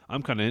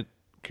 I'm kind of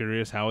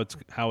curious how it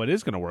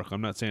is going to work. I'm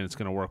not saying it's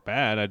going to work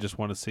bad. I just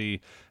want to see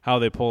how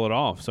they pull it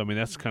off. So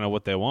that's kind of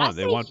what they want.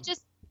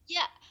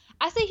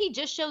 I say he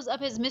just shows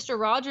up as Mr.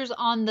 Rogers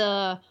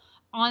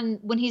on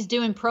when he's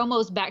doing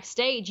promos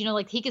backstage.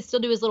 Like he could still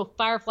do his little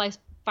Firefly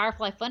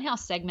Funhouse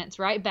segments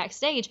right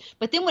backstage,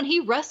 but then when he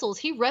wrestles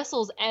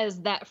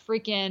as that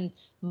freaking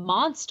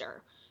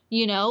monster.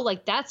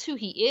 Like that's who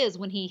he is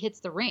when he hits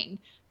the ring,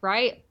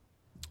 right?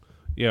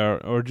 Yeah,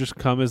 or just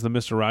come as the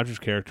Mr. Rogers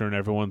character, and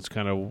everyone's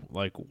kind of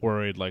like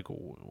worried, like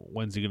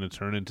when's he going to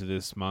turn into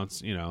this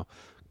monster?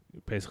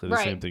 basically the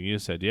same thing you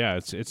said. Yeah,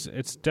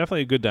 it's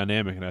definitely a good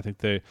dynamic, and I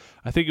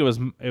think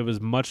it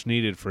was much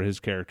needed for his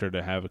character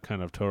to have a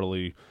kind of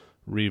totally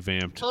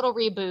revamped, total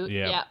reboot.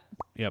 Yeah.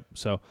 Yep.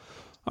 So,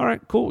 all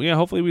right, cool. Yeah,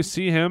 hopefully we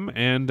see him,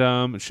 and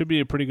it should be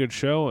a pretty good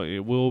show.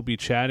 We'll be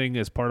chatting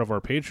as part of our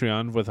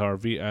Patreon with our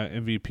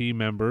MVP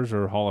members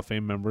or Hall of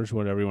Fame members,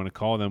 whatever you want to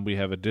call them. We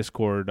have a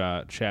Discord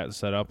chat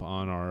set up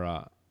on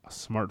our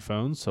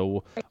smartphones,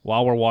 so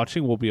while we're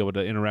watching, we'll be able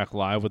to interact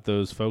live with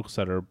those folks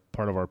that are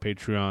part of our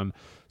Patreon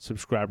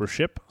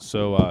subscribership.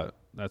 So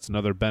that's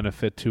another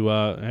benefit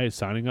to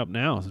signing up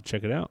now. So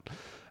check it out,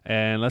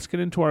 and let's get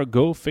into our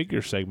Go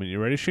Figure segment. You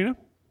ready, Sheena?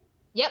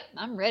 Yep,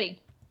 I'm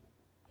ready.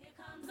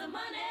 The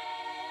money.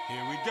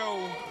 Here we go.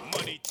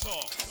 Money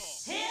talk.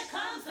 Here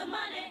comes the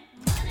money.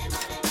 Money,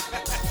 money,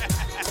 money.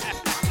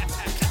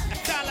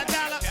 Dollar,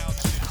 dollar.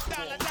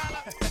 Dollar,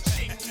 dollar.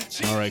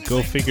 All right,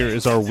 Go Figure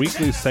is our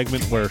weekly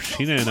segment where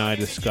Sheena and I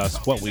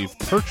discuss what we've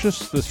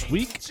purchased this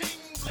week,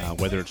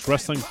 whether it's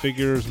wrestling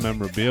figures,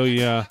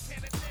 memorabilia,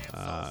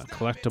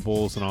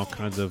 collectibles, and all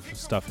kinds of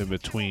stuff in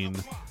between.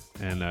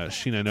 And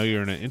Sheena, I know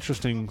you're in an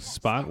interesting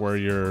spot where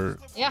you're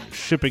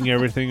shipping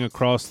everything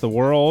across the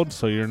world,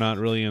 so you're not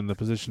really in the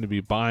position to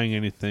be buying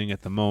anything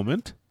at the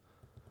moment.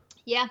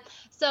 Yeah.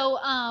 So,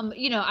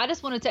 I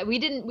just wanted to,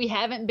 we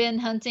haven't been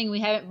hunting.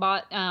 We haven't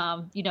bought,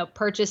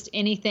 purchased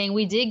anything.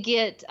 We did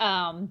get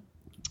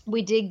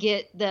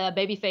the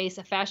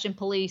Babyface Fashion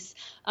Police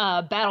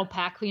battle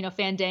pack,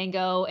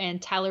 Fandango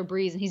and Tyler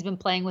Breeze, and he's been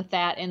playing with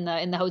that in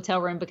the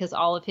hotel room because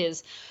all of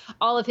his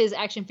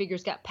action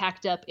figures got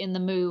packed up in the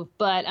move.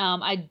 But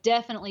I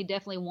definitely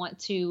want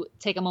to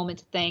take a moment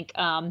to thank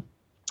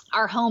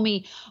our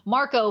homie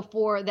Marco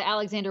for the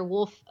Alexander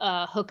Wolf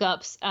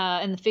hookups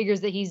and the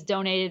figures that he's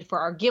donated for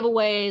our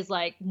giveaways.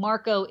 Like,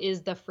 Marco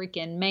is the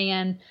freaking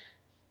man.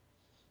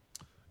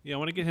 Yeah, I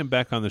want to get him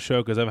back on the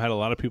show because I've had a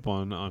lot of people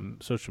on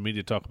social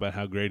media talk about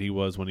how great he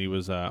was when he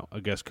was a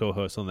guest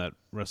co-host on that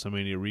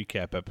WrestleMania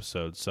recap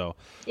episode. So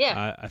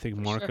yeah, I think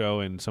Marco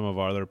and some of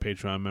our other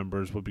Patreon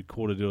members would be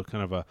cool to do a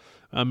kind of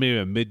maybe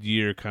a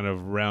mid-year kind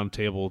of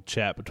roundtable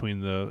chat between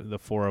the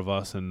four of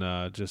us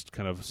and just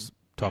kind of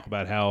talk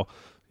about how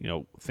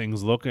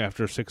things look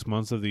after 6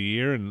 months of the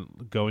year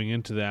and going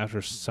into the after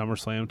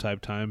SummerSlam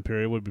type time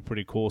period would be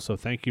pretty cool. So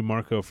thank you,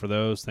 Marco, for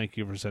those. Thank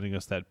you for sending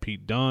us that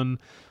Pete Dunne.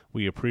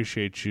 We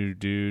appreciate you,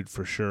 dude,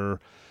 for sure.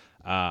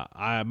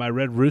 My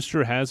Red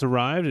Rooster has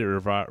arrived. It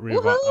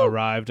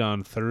arrived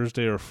on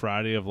Thursday or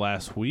Friday of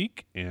last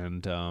week,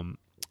 and a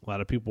lot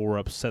of people were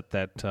upset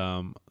that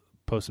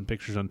posting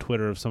pictures on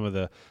Twitter of some of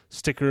the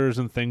stickers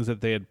and things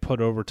that they had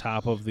put over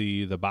top of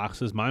the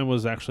boxes. Mine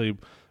was actually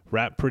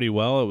wrapped pretty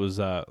well. It was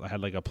I had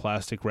like a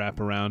plastic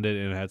wrap around it,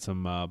 and it had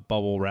some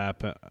bubble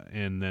wrap,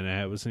 and then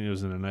it was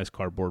in a nice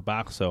cardboard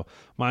box. So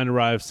mine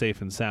arrived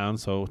safe and sound.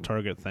 So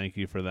Target, thank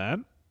you for that.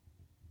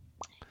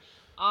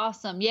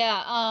 Awesome.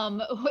 Yeah.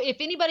 If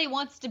anybody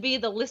wants to be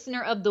the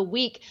listener of the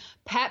week,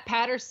 Pat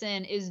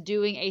Patterson is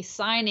doing a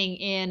signing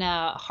in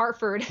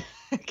Hartford,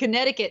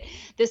 Connecticut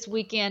this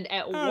weekend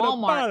at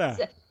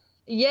Walmart.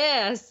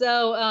 Yeah.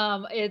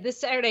 So this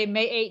Saturday,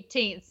 May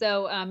 18th.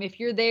 So if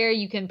you're there,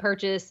 you can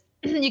purchase.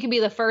 You can be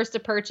the first to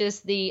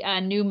purchase the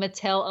new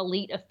Mattel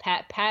Elite of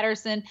Pat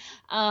Patterson.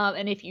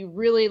 And if you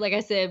really, like I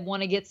said,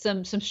 want to get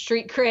some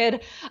street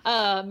cred,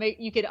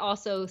 you could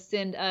also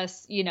send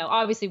us,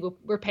 obviously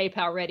we're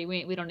PayPal ready.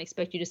 We don't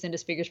expect you to send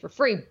us figures for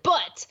free.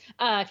 But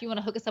if you want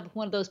to hook us up with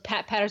one of those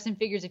Pat Patterson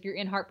figures, if you're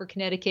in Hartford,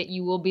 Connecticut,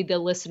 you will be the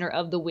listener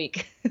of the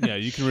week. Yeah,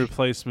 you can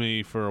replace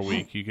me for a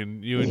week. You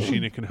and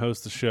Sheena can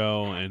host the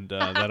show, and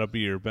that'll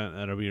be your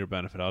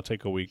benefit. I'll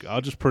take a week.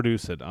 I'll just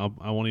produce it.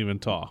 I won't even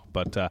talk.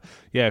 But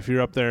yeah, if you're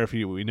up there, if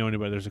we know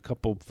anybody, there's a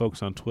couple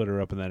folks on Twitter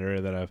up in that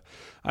area that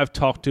I've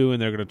talked to, and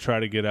they're going to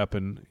try to get up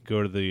and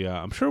go to the.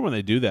 I'm sure when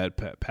they do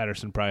that,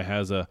 Patterson probably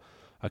has a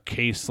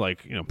case,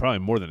 like probably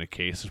more than a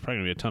case. There's probably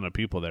going to be a ton of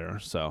people there,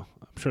 so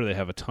I'm sure they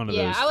have a ton of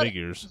those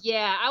figures.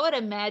 Yeah, I would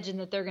imagine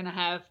that they're going to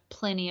have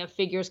plenty of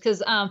figures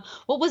because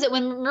what was it?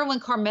 Remember when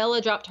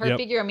Carmella dropped her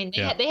figure? I mean,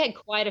 they had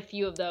quite a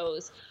few of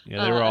those.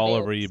 Yeah, they were all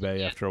over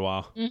eBay after a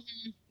while.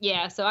 Mm-hmm.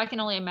 Yeah, so I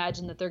can only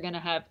imagine that they're going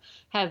to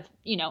have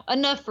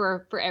enough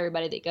for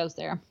everybody that goes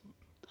there.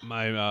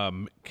 My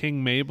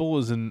King Mabel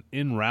is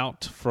en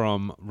route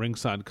from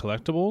Ringside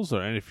Collectibles,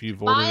 and if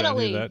you've ordered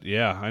any of that,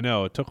 yeah, I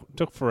know it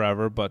took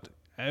forever, but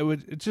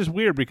it's just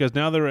weird because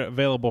now they're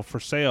available for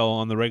sale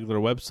on the regular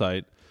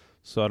website.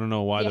 So I don't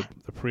know why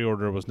the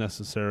pre-order was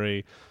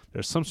necessary.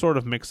 There's some sort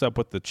of mix-up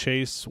with the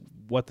Chase,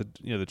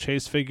 the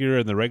Chase figure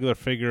and the regular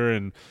figure,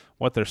 and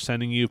what they're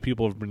sending you.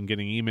 People have been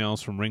getting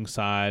emails from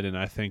Ringside, and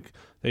I think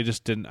they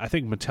just didn't. I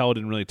think Mattel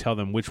didn't really tell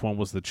them which one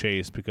was the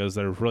Chase because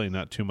there's really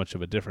not too much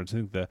of a difference. I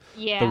think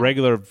the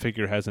regular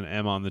figure has an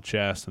M on the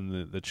chest,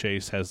 and the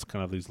Chase has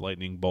kind of these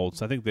lightning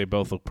bolts. I think they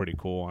both look pretty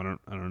cool. I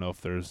don't know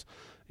if there's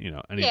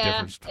any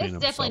difference between them.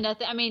 It's definitely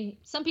nothing. I mean,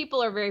 some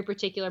people are very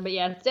particular, but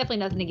yeah, it's definitely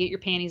nothing to get your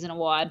panties in a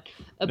wad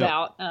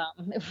about.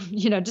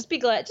 Nope. Just be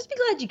glad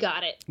you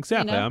got it.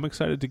 Exactly. I'm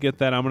excited to get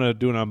that. I'm going to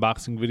do an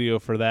unboxing video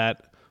for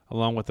that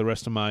along with the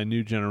rest of my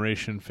new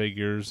generation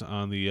figures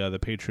on the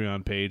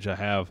Patreon page.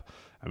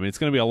 It's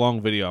going to be a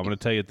long video. I'm going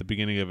to tell you at the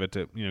beginning of it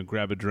to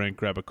grab a drink,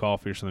 grab a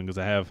coffee or something, because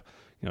I have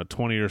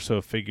 20 or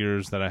so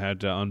figures that I had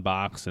to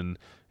unbox, and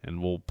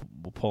we'll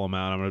pull them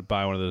out. I'm going to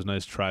buy one of those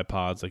nice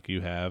tripods like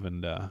you have,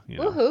 and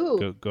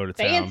Woohoo. go to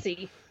town.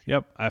 Fancy.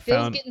 Yep, I Bill's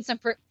found getting some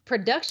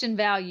production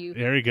value.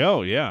 There you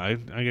go. Yeah,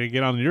 I'm going to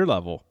get on your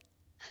level.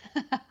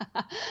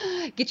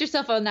 Get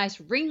yourself a nice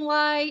ring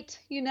light.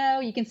 You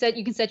can set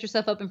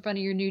yourself up in front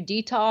of your new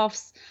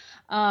Detolfs,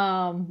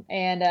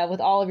 and with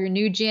all of your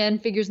new gen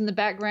figures in the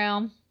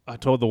background. I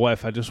told the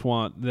wife I just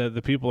want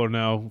the people are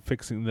now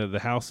fixing the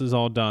house is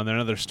all done.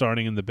 They're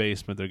starting in the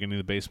basement. They're getting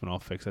the basement all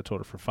fixed. I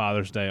told her for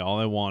Father's Day, all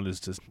I want is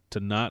to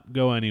not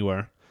go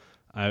anywhere.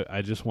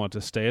 I just want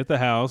to stay at the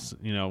house.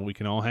 We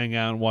can all hang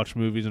out and watch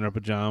movies in our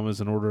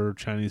pajamas and order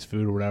Chinese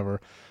food or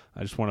whatever.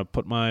 I just want to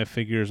put my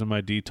figures in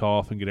my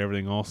Detolf and get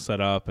everything all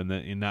set up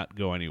and not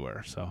go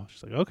anywhere. So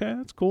she's like, okay,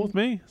 that's cool with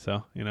me.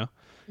 So,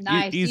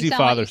 Nice. Easy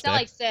Father's Day. You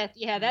sound like Seth.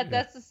 Yeah,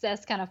 that's the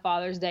Seth's kind of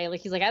Father's Day.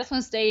 Like he's like, I just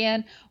want to stay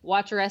in,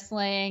 watch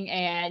wrestling,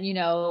 and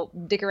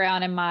dick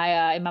around in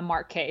my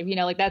Mark cave.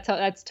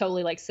 That's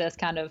totally like Seth's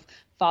kind of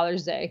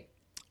Father's Day.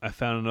 I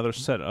found another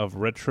set of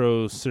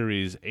Retro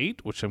Series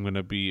 8, which I'm going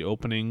to be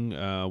opening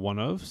one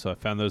of. So I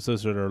found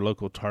those are our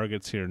local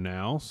Targets here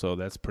now. So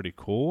that's pretty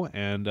cool.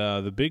 And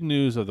the big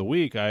news of the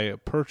week, I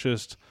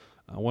purchased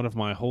one of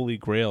my Holy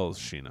Grails,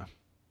 Sheena.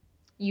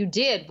 You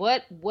did?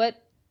 What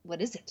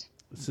is it?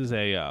 This is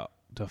a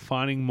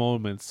Defining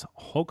Moments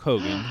Hulk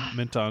Hogan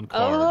mint on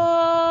card.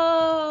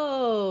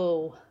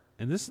 Oh.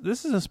 And this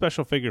is a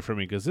special figure for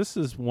me because this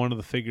is one of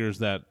the figures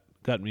that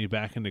got me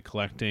back into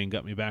collecting,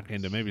 got me back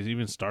into maybe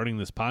even starting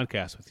this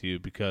podcast with you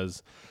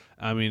because,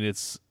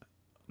 it's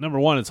number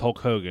one, it's Hulk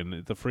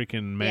Hogan, the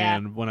freaking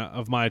man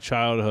of my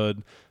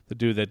childhood, the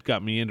dude that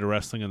got me into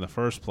wrestling in the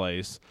first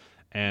place.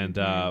 And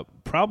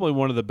probably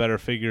one of the better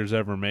figures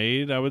ever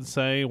made, I would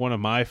say. One of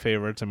my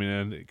favorites. I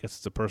guess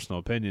it's a personal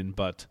opinion,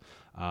 but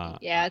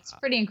it's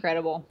pretty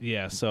incredible.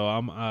 Yeah, so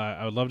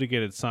I would love to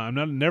get it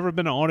signed. I've never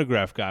been an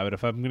autograph guy, but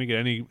if I'm going to get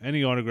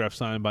any autograph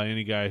signed by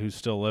any guy who's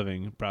still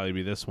living, it'd probably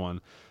be this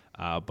one.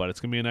 But it's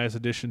going to be a nice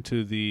addition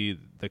to the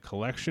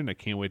collection. I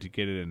can't wait to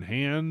get it in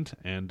hand.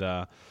 And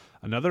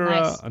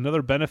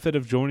another benefit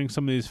of joining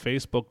some of these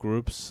Facebook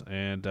groups,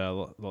 and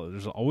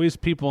there's always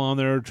people on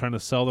there trying to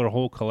sell their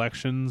whole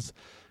collections,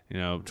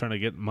 trying to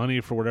get money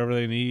for whatever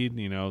they need,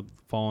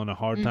 falling to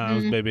hard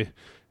times, baby.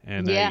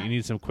 And you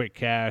need some quick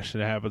cash.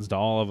 It happens to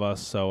all of us.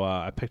 So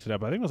I picked it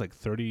up. I think it was like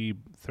 $30,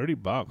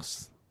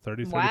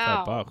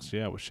 $35,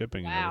 yeah, with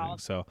shipping and everything.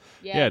 So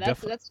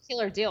that's a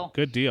killer deal.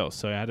 Good deal.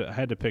 So I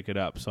had to pick it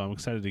up. So I'm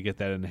excited to get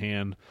that in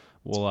hand.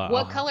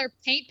 What color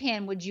paint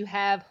pen would you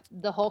have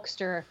the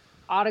Hulkster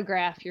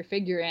autograph your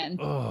figure in?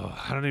 Oh,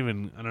 I don't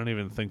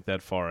even think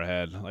that far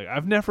ahead. Like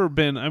I've never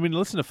been.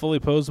 Listen to Fully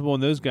Posable,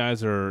 and those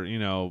guys are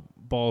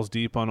balls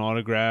deep on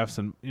autographs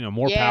and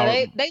more power.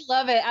 Yeah, they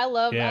love it. I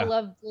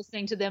love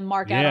listening to them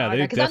mark out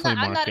autograph because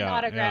I'm not an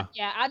autograph.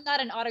 Yeah, I'm not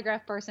an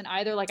autograph person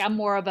either. Like I'm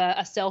more of a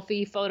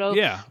selfie photo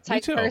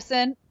type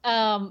person.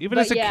 Even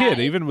as a kid,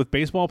 even with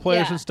baseball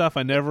players and stuff,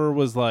 I never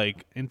was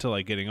like into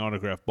like getting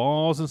autographed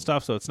balls and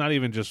stuff. So it's not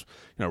even just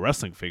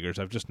wrestling figures.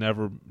 I've just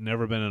never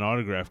been an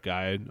autograph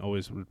guy. I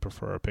always would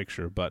prefer a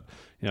picture, but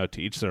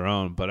to each their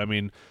own. But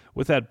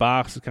with that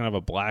box, it's kind of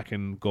a black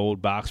and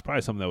gold box.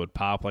 Probably something that would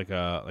pop like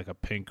a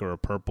pink or a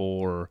purple,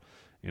 or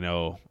I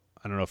don't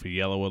know if a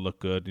yellow would look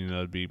good.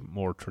 It'd be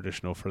more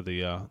traditional for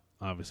the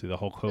obviously the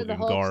Hulk Hogan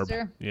garb.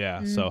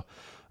 Yeah, so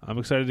I'm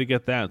excited to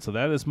get that. So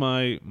that is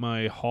my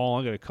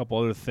haul. I got a couple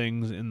other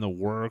things in the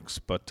works,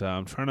 but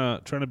I'm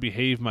trying to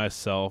behave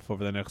myself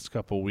over the next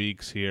couple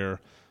weeks here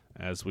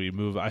as we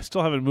move. I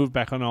still haven't moved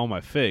back on all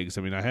my figs.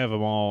 I have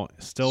them all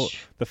still.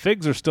 The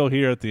figs are still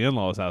here at the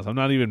in-laws' house. I'm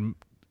not even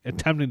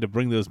attempting to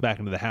bring those back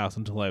into the house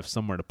until I have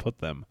somewhere to put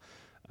them.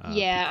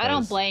 I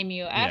don't blame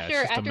you.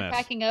 After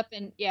packing up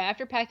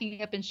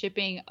and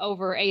shipping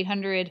over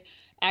 800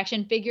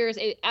 action figures,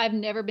 I've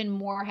never been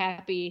more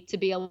happy to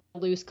be a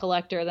loose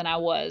collector than I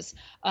was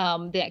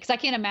then, because I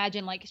can't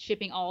imagine like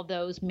shipping all of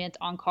those mint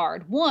on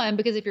card. One,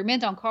 because if you're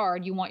mint on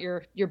card, you want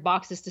your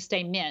boxes to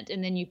stay mint,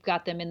 and then you've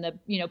got them in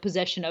the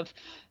possession of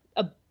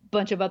a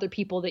bunch of other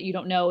people that you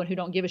don't know and who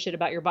don't give a shit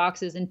about your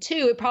boxes. And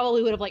two, it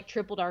probably would have like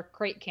tripled our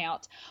crate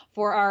count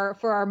for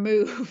our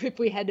move if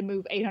we had to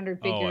move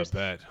 800 figures. Oh,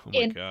 I bet. Oh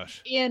my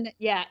gosh.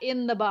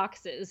 In the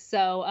boxes.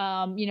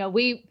 So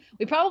we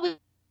probably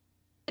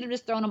could have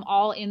just thrown them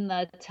all in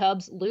the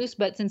tubs loose,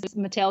 but since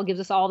Mattel gives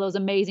us all those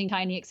amazing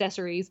tiny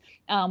accessories,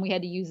 we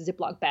had to use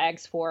Ziploc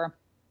bags for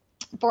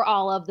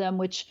all of them,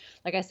 which,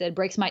 like I said,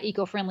 breaks my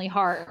eco-friendly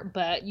heart.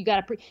 But you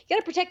gotta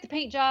protect the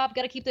paint job,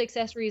 gotta keep the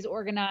accessories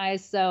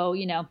organized. So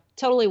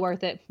totally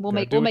worth it. We'll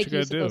make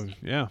use of those.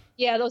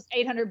 Yeah, those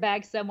 800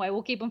 bags some way.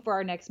 We'll keep them for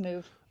our next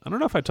move. I don't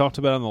know if I talked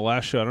about it on the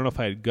last show. I don't know if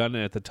I had gotten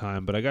it at the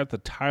time, but I got the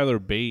Tyler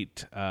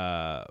Bate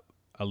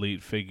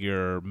Elite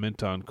figure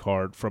mint on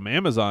card from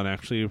Amazon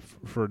actually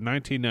for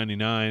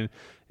 $19.99.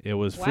 It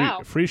was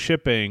free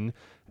shipping,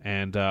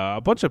 And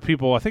a bunch of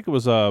people, I think it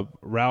was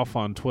Ralph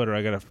on Twitter.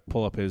 I got to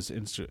pull up his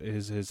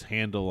his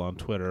handle on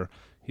Twitter.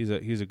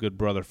 He's a good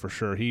brother for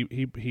sure. He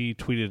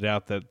tweeted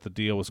out that the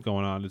deal was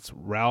going on. It's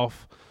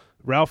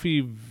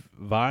Ralphie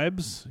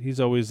Vibes. He's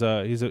always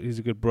he's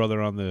a good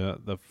brother on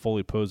the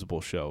Fully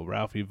Posable show.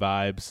 Ralphie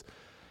Vibes.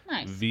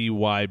 Nice.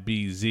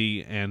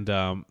 VYBZ,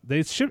 and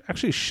they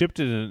actually shipped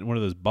it in one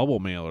of those bubble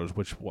mailers,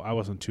 which I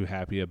wasn't too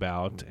happy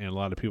about, and a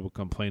lot of people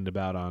complained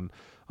about on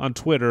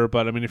Twitter.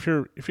 But I mean, if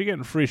you're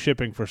getting free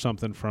shipping for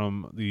something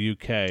from the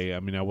UK,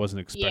 I mean, I wasn't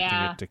expecting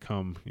it to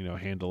come,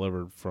 hand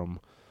delivered from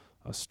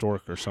a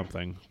stork or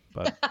something.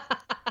 But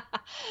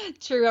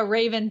true, a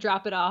raven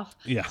drop it off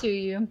to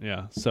you.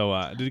 Yeah, so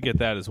I did get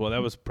that as well.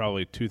 That was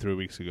probably 2-3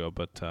 weeks ago,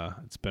 but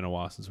it's been a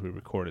while since we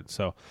recorded.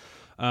 So.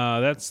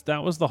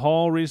 That was the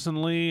haul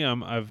recently.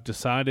 I've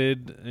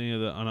decided, on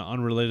an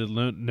unrelated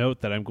note,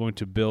 that I'm going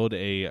to build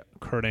a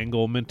Kurt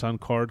Angle mint on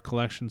card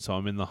collection. So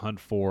I'm in the hunt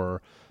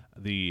for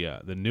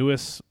the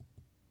newest.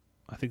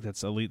 I think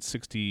that's Elite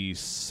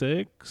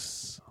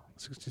 66,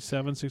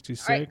 67,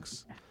 66,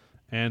 right.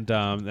 And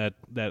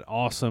that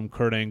awesome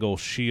Kurt Angle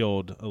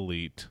Shield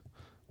Elite,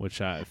 which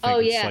I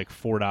think is like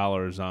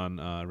 $4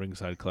 on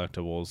Ringside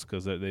Collectibles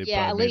because they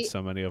probably made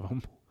so many of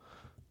them.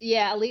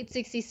 Yeah, Elite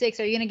 66.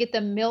 Are you gonna get the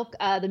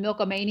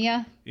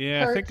Milkomania?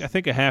 Yeah, Kurt? I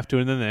think I have to,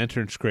 and then the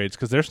entrance grades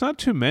because there's not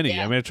too many.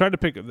 Yeah. I mean, I tried to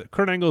pick.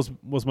 Kurt Angle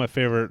was my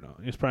favorite.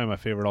 He's probably my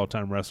favorite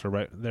all-time wrestler,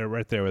 right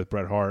there with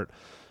Bret Hart.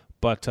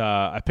 But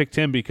I picked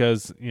him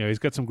because he's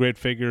got some great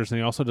figures, and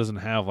he also doesn't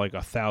have like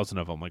 1,000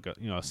 of them, like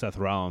Seth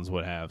Rollins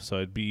would have. So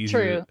it'd be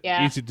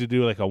easy to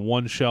do like a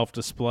one-shelf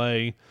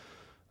display.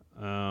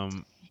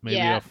 Maybe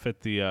I'll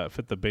fit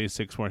the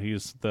basics where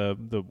he's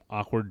the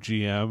awkward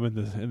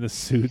GM in the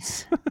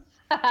suits.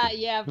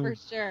 Yeah, for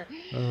sure.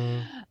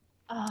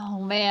 Oh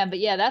man, but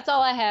yeah, that's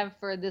all I have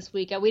for this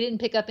week. We didn't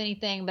pick up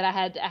anything, but I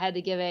had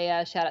to give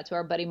a shout out to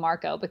our buddy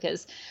Marco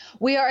because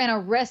we are in a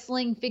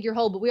wrestling figure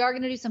hole, but we are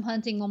going to do some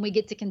hunting when we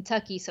get to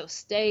Kentucky. So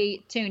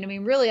stay tuned. I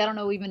mean, really, I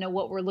don't even know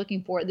what we're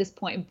looking for at this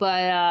point,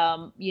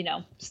 but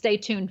stay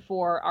tuned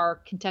for our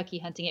Kentucky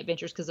hunting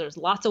adventures because there's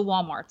lots of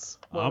Walmarts.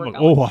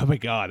 Oh my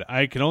God,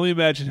 I can only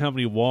imagine how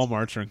many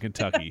Walmarts are in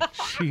Kentucky.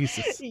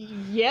 Jesus.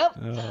 Yep.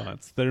 Oh,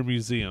 it's their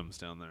museums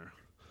down there.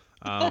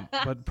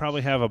 But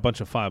probably have a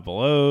bunch of Five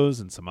Belows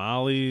and some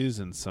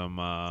Ollies and some.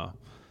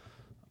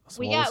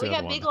 We got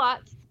Big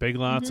Lots. Big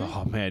Lots. Mm-hmm.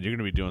 Oh man, you're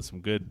gonna be doing some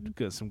good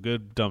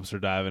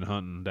dumpster diving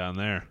hunting down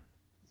there.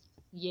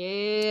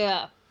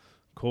 Yeah.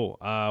 Cool.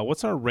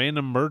 What's our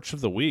random merch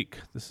of the week?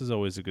 This is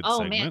always a good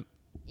segment. Man.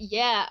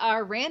 Yeah,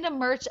 our random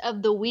merch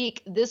of the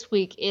week this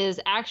week is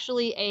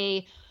actually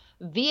a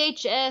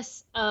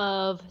VHS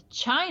of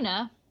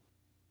China.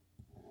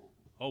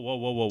 Oh,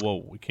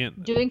 whoa. We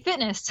can't. Doing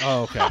fitness.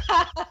 Oh, okay.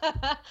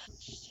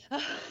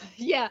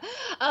 Yeah.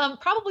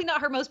 Probably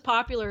not her most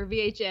popular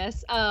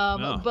VHS.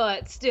 No.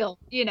 But still,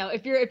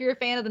 if you're a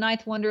fan of the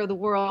Ninth Wonder of the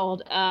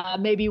World,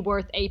 maybe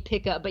worth a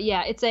pickup. But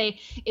yeah,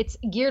 it's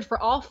geared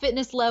for all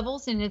fitness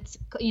levels, and it's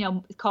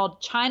called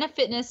China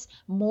Fitness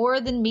More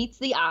Than Meets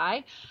the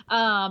Eye.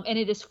 And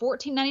it is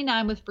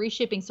 $14.99 with free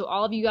shipping. So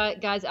all of you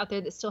guys out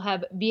there that still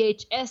have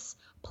VHS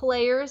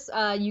players,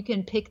 you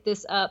can pick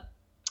this up.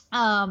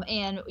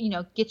 And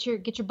get your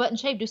butt in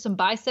shape, do some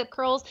bicep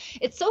curls.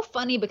 It's so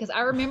funny because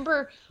I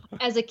remember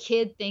as a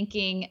kid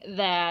thinking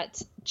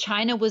that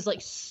China was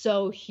like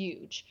so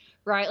huge,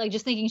 right? Like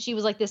just thinking she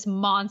was like this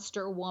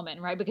monster woman,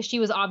 right? Because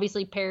she was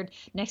obviously paired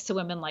next to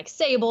women like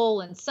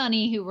Sable and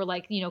Sunny, who were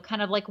like,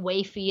 kind of like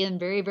wafy and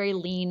very, very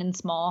lean and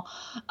small.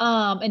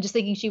 And just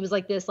thinking she was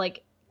like this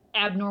like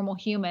abnormal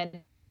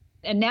human.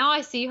 And now I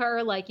see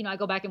her like, I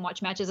go back and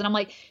watch matches and I'm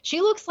like,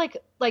 she looks like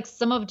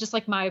some of just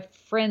like my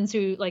friends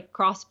who like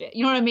CrossFit,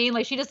 you know what I mean?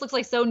 Like she just looks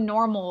like so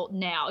normal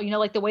now,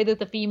 like the way that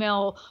the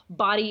female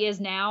body is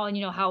now. And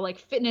how like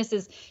fitness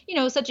is,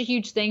 such a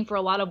huge thing for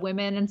a lot of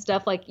women and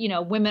stuff. Like,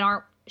 women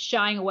aren't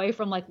shying away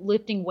from like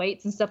lifting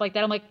weights and stuff like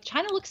that. I'm like,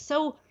 China looks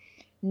so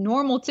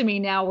normal to me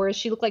now, whereas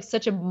she looked like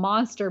such a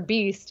monster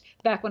beast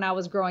back when I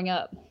was growing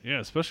up. Yeah,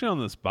 especially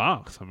on this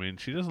box. I mean,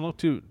 she doesn't look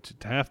too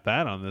half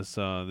bad on this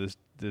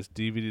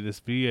DVD, this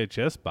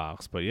VHS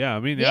box. But yeah, I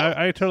mean,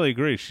 I totally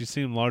agree. She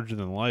seemed larger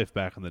than life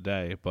back in the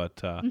day.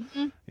 But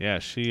yeah,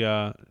 she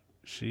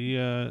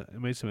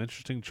made some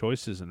interesting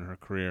choices in her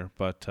career.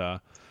 But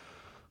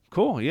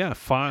cool, yeah.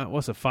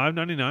 What's it,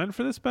 $5.99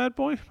 for this bad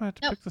boy? I have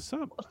to pick this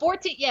up.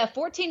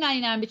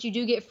 $14.99, but you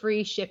do get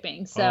free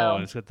shipping. So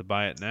I just have to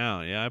buy it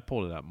now. Yeah, I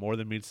pulled it up. More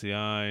Than Meets the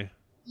Eye.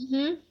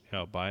 Mm-hmm. Yeah,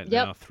 I'll buy it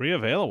now. 3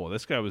 available.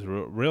 This guy was a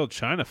real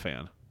China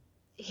fan.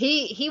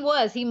 He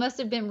was. He must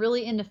have been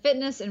really into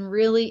fitness and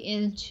really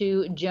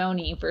into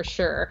Joni for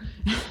sure.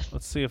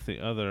 Let's see if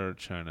the other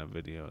China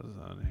video is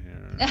on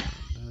here.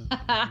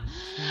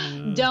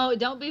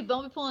 Don't be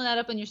pulling that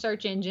up on your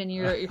search engine.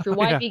 If your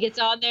wifey gets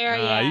on there,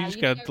 you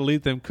just gotta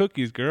delete them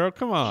cookies, girl.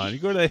 Come on, you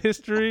go to the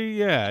history.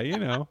 Yeah,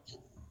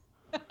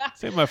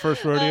 This ain't my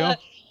first rodeo.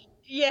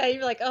 Yeah,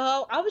 you're like,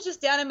 oh, I was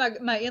just down in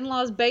my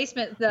in-laws'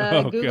 basement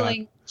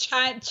googling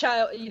child,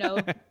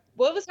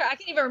 What was her? I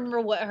can't even remember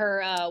what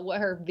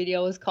her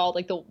video was called,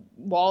 like the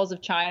Walls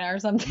of China or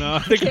something. No, I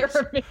think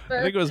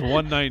it was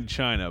One Night in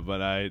China,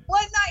 but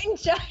One Night in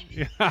China.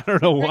 Yeah, I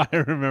don't know why I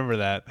remember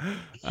that.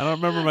 I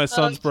don't remember my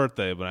son's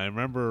birthday, but I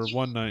remember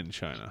One Night in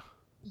China.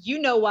 You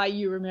know why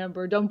you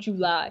remember, don't you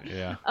lie?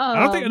 Yeah. I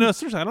don't think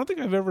seriously, I don't think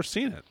I've ever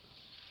seen it.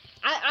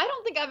 I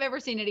don't think I've ever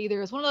seen it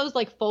either. It's one of those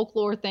like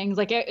folklore things.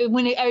 Like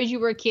as you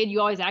were a kid, you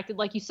always acted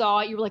like you saw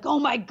it. You were like, oh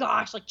my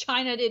gosh, like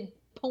China did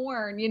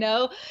porn, you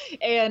know?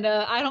 And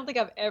I don't think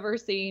I've ever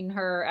seen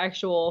her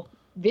actual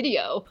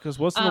video. Because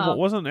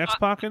wasn't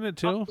X-Pac in it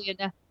too?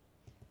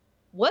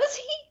 Was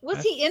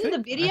he in the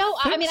video?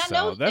 I mean, so. I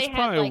know that's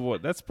probably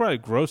that's probably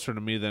grosser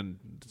to me than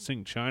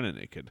seeing China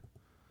naked.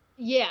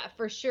 Yeah,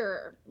 for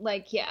sure.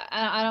 Like, yeah,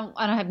 I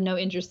don't have no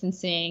interest in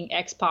seeing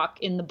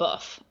X-Pac in the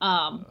buff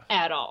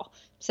at all.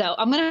 So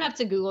I'm gonna have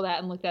to Google that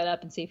and look that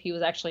up and see if he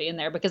was actually in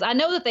there, because I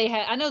know that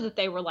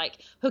they were like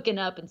hooking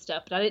up and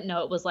stuff, but I didn't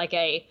know it was like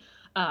a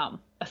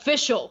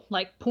official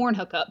like porn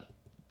hookup.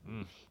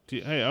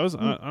 Hey, I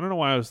don't know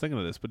why I was thinking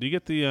of this, but do you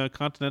get the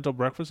continental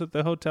breakfast at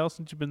the hotel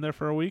since you've been there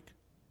for a week?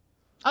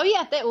 Oh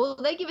yeah,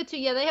 they give it to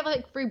you. They have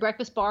like free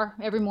breakfast bar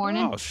every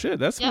morning. Oh shit,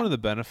 that's one of the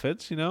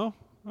benefits, you know.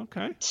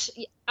 Okay.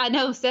 I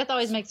know Seth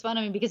always makes fun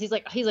of me because he's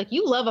like,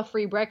 you love a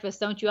free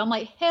breakfast, don't you? I'm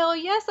like, hell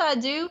yes, I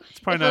do. It's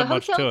probably not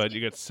much to it. You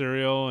get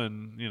cereal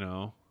and, you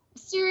know.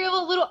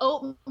 Cereal, a little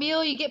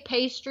oatmeal, you get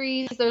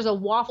pastries. There's a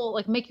waffle,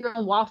 like make your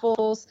own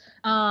waffles,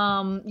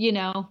 you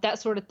know, that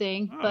sort of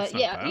thing. Oh, but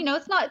yeah, you know,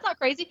 it's not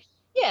crazy.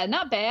 Yeah,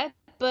 not bad.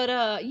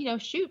 But you know,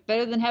 shoot,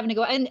 better than having to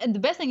go. And the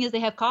best thing is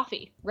they have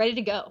coffee ready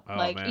to go. Oh,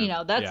 like, man. you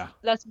know,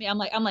 that's me. I'm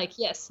like,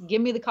 yes,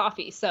 give me the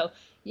coffee. So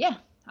yeah.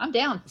 I'm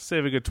down.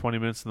 Save a good 20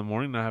 minutes in the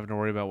morning, not having to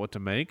worry about what to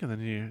make, and then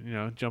you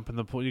know jump in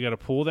the pool. You got a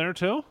pool there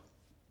too?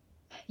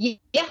 Yeah.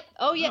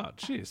 Oh yeah. Oh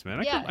jeez,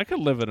 man. I could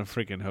live in a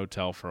freaking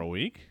hotel for a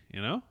week.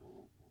 You know.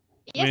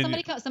 Yeah, I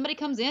mean, somebody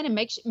comes in and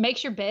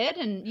makes your bed,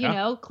 and you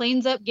know,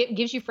 cleans up,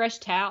 gives you fresh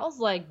towels.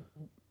 Like,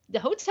 the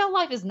hotel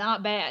life is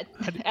not bad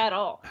at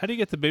all. How do you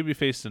get the baby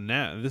face to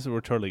nap? We're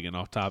totally getting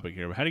off topic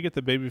here, but how do you get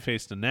the baby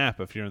face to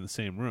nap if you're in the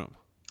same room?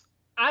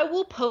 I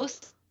will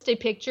post a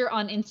picture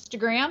on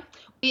Instagram.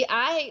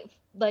 I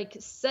like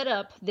set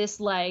up this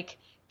like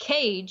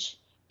cage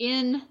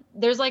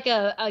there's like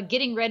a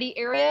getting ready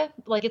area.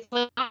 Like, it's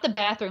like not the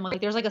bathroom. Like,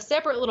 there's like a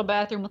separate little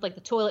bathroom with like the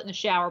toilet and the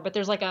shower, but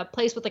there's like a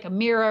place with like a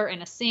mirror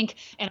and a sink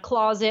and a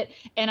closet.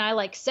 And I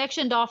like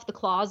sectioned off the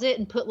closet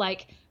and put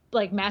like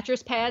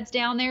mattress pads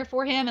down there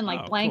for him and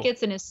like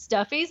blankets and his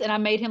stuffies. And I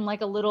made him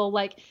like a little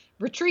like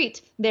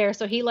retreat there.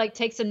 So he like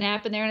takes a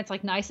nap in there, and it's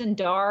like nice and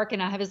dark.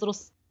 And I have his little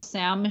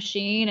sound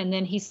machine, and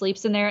then he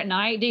sleeps in there at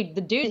night.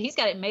 Dude, he's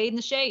got it made in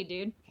the shade,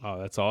 dude. Oh,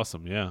 that's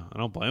awesome. Yeah, I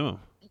don't blame him.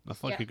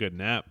 That's like a good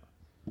nap.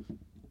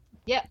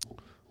 Yep.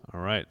 All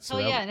right. So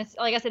and it's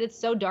like I said, it's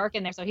so dark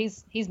in there, so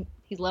he's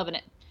loving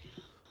it.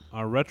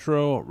 Our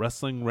retro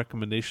wrestling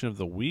recommendation of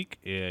the week.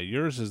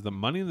 Yours is the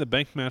Money in the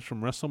Bank match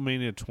from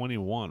WrestleMania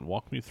 21.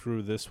 Walk me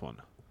through this one.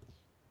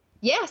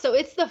 Yeah, so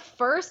it's the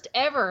first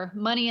ever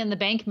Money in the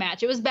Bank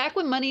match. It was back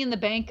when Money in the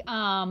Bank,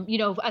 you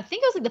know, I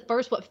think it was like the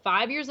first,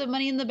 5 years of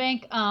Money in the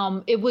Bank.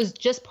 It was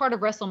just part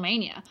of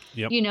WrestleMania.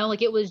 Yep. You know,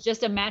 like it was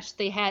just a match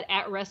they had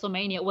at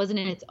WrestleMania. It wasn't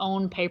in its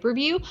own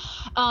pay-per-view.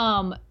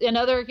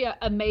 Another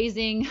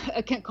amazing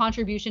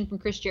contribution from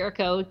Chris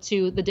Jericho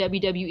to the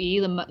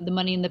WWE, the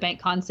Money in the Bank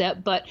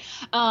concept. But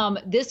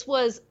this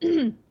was...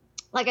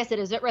 Like I said,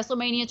 it was at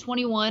WrestleMania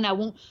 21. I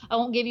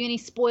won't give you any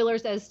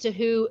spoilers as to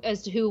who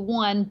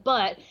won,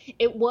 but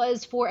it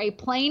was for a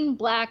plain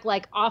black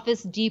like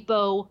Office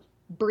Depot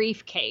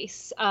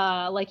briefcase.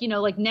 Like, you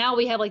know, like now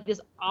we have like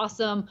this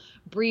awesome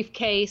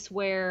briefcase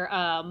where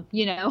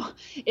you know,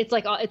 it's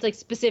like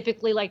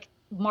specifically like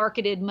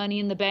marketed Money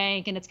in the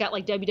Bank, and it's got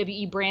like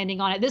WWE branding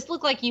on it. This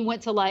looked like you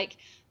went to like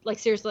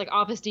seriously, like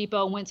Office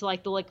Depot, went to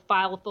like the like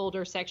file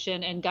folder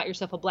section and got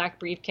yourself a black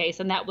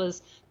briefcase, and that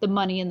was the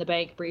Money in the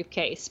Bank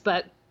briefcase.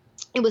 But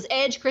it was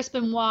Edge, Chris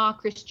Benoit,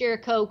 Chris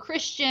Jericho,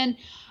 Christian,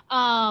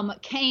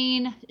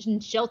 Kane,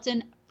 and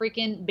Shelton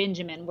freaking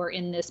Benjamin were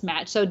in this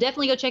match. So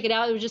definitely go check it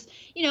out. It was just,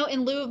 you know,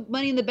 in lieu of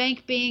Money in the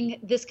Bank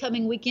being this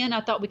coming weekend, I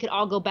thought we could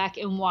all go back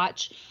and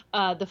watch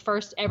the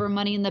first ever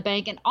Money in the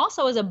Bank. And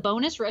also as a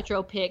bonus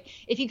retro pick,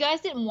 if you guys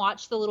didn't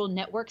watch the little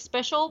network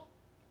special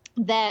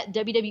that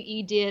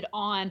WWE did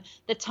on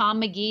the Tom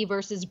McGee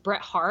versus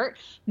Bret Hart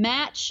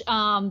match,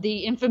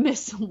 the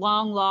infamous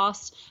long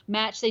lost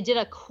match. They did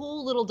a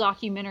cool little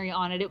documentary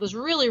on it. It was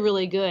really,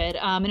 really good.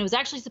 And it was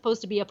actually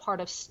supposed to be a part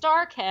of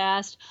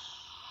StarCast,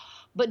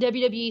 but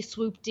WWE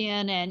swooped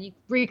in and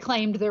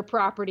reclaimed their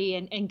property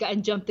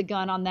and jumped the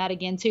gun on that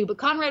again too. But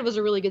Conrad was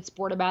a really good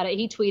sport about it.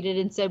 He tweeted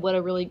and said what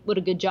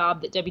a good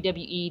job that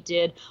WWE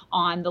did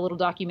on the little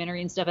documentary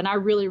and stuff. And I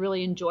really,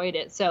 really enjoyed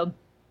it. So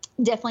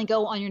definitely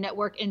go on your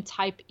network and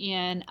type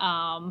in,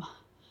 oh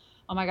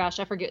my gosh,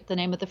 I forget the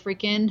name of the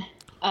freaking,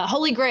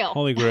 Holy Grail.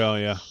 Holy Grail,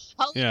 yeah.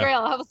 Holy Grail.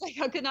 I was like,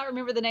 I could not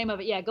remember the name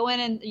of it. Yeah, go in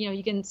and,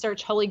 you can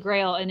search Holy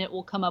Grail and it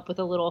will come up with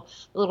a little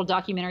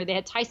documentary. They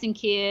had Tyson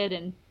Kidd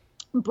and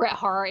Bret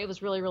Hart. It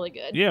was really, really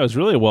good. Yeah, it was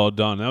really well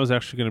done. That was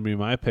actually going to be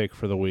my pick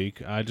for the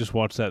week. I just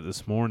watched that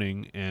this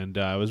morning, and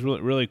it was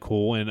really, really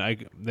cool.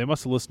 And they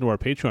must have listened to our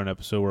Patreon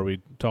episode where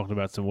we talked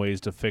about some ways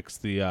to fix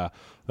the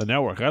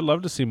network. I'd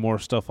love to see more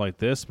stuff like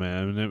this,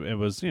 man. And it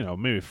was,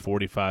 maybe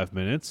 45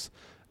 minutes.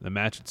 The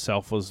match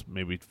itself was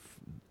maybe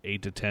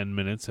 8 to 10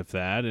 minutes, if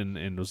that, and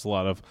there was a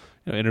lot of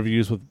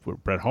interviews with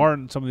Bret Hart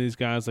and some of these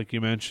guys, like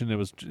you mentioned. It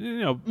was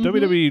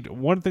WWE.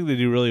 One thing they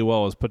do really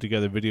well is put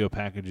together video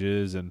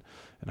packages and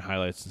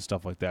highlights and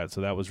stuff like that. So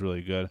that was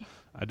really good.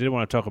 I did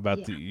want to talk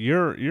about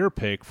your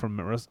pick from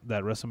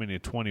that WrestleMania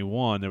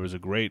 21. There was a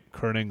great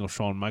Kurt Angle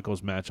Shawn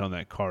Michaels match on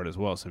that card as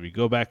well. So if you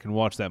go back and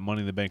watch that Money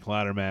in the Bank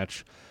ladder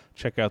match,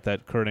 check out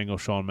that Kurt Angle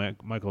Shawn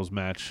Michaels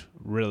match.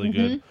 Really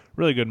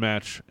good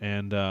match,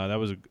 and that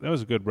was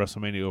a good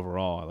WrestleMania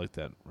overall. I like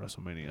that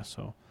WrestleMania.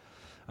 So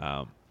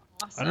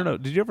Awesome. I don't know.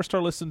 Did you ever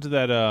start listening to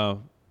that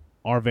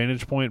Our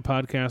Vantage Point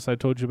podcast I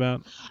told you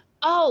about?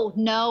 Oh,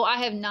 no, I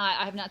have not.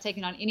 I have not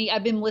taken on any.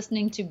 I've been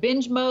listening to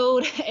Binge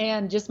Mode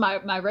and just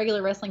my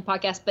regular wrestling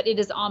podcast, but it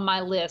is on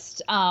my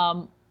list.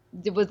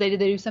 Did they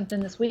do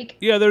something this week?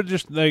 Yeah, they're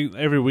just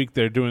every week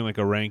they're doing like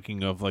a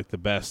ranking of like the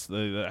best.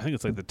 I think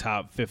it's like the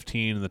top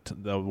 15 and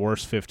the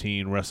worst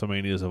 15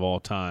 WrestleManias of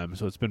all time.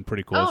 So it's been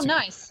pretty cool. Oh,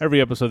 nice.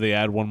 Every episode they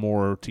add one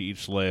more to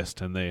each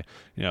list, and they,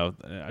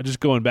 just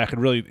going back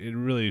and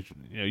really,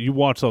 you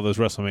watch all those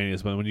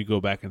WrestleManias, but when you go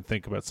back and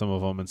think about some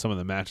of them and some of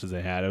the matches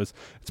they had, it's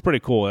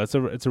pretty cool. It's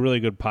a really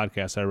good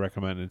podcast. I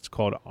recommend it. It's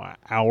called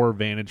Our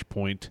Vantage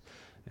Point.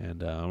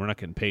 And we're not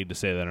getting paid to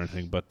say that or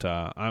anything, but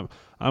my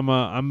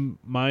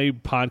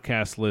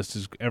podcast list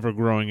is ever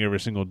growing every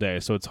single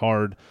day, so it's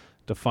hard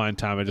to find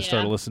time. I just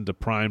started listening to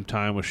Prime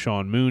Time with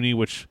Sean Mooney,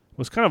 which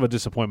was kind of a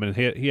disappointment.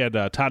 He had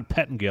Todd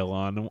Pettengill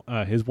on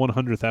his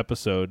 100th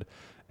episode,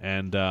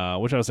 and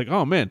which I was like,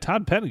 oh man,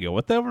 Todd Pettengill,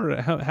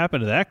 whatever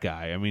happened to that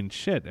guy? I mean,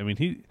 shit.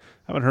 I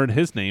haven't heard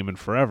his name in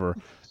forever.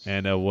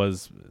 And it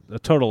was a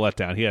total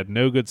letdown. He had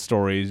no good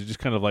stories. He just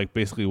kind of like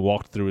basically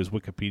walked through his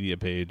Wikipedia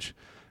page.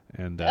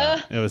 And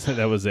that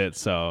was it.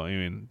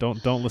 So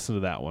don't listen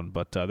to that one.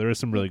 But there is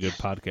some really good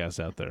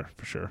podcasts out there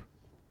for sure.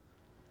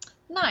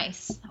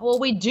 Nice. Well,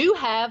 we do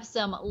have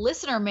some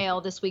listener mail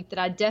this week that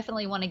I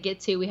definitely want to get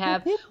to. We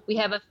have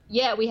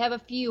a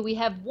few. We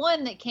have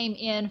one that came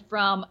in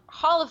from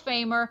Hall of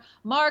Famer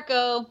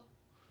Marco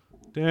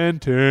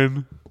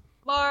Denton.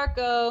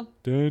 Marco.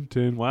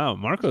 Wow,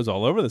 Marco's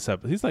all over this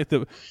episode. He's like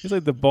him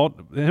and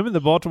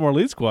the Baltimore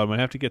Elite Squad might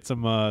have to get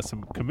some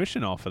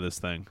commission off of this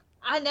thing.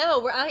 I know.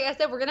 Like I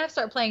said, we're gonna have to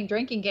start playing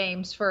drinking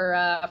games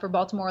for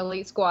Baltimore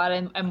Elite Squad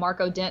and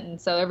Marco Denton.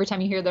 So every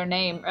time you hear their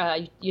name,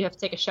 you have to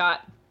take a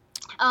shot.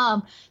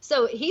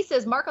 So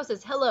Marco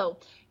says, hello.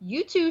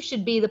 You two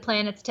should be the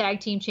planet's tag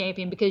team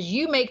champion because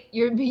you make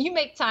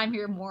time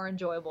here more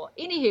enjoyable.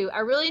 Anywho, I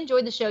really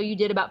enjoyed the show you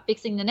did about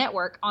fixing the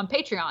network on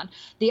Patreon.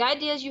 The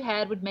ideas you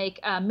had would make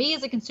me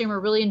as a consumer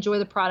really enjoy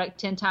the product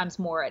 10 times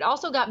more. It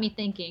also got me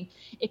thinking,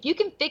 if you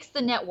can fix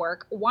the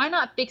network, why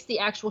not fix the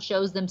actual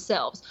shows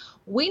themselves?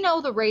 We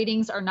know the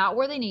ratings are not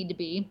where they need to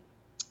be.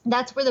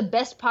 That's where the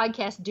best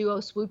podcast duo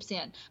swoops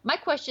in. My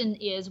question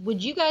is,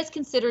 would you guys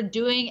consider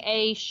doing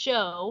a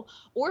show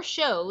or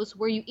shows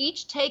where you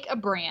each take a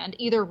brand,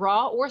 either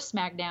Raw or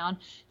SmackDown,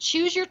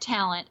 choose your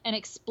talent, and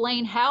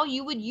explain how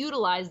you would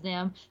utilize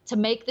them to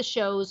make the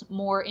shows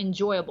more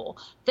enjoyable?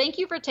 Thank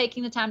you for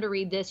taking the time to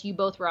read this. You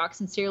both rock.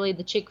 Sincerely,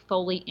 the Chick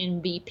Foley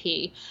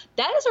MVP.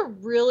 That is a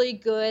really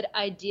good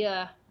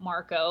idea,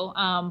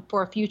 Marco,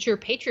 for a future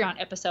Patreon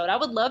episode. I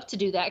would love to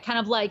do that, kind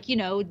of like,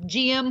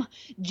 GM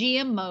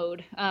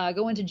mode,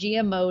 go into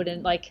GM mode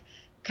and like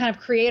kind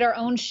of create our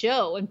own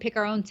show and pick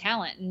our own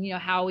talent and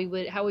how we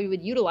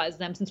would utilize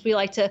them, since we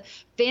like to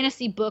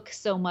fantasy book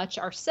so much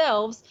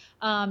ourselves,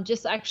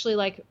 just actually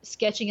like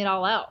sketching it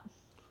all out.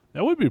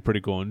 That would be pretty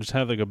cool, and just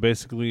have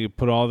basically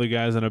put all the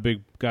guys and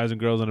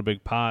girls in a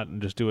big pot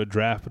and just do a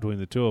draft between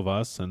the two of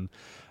us, and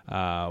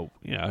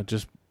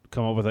just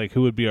come up with like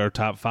who would be our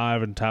top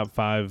 5 and top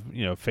 5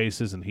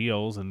 faces and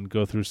heels, and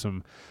go through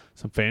some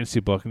fantasy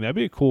booking. That'd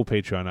be a cool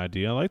Patreon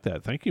idea. I like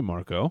that. Thank you,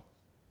 Marco.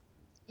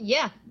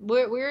 Yeah,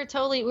 we're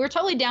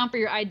totally down for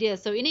your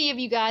ideas. So any of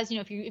you guys,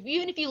 even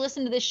if you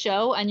listen to this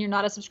show and you're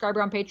not a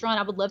subscriber on Patreon,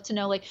 I would love to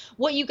know like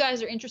what you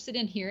guys are interested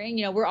in hearing.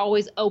 We're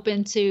always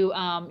open to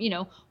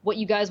what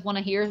you guys want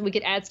to hear. We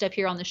could add stuff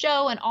here on the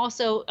show, and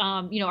also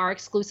our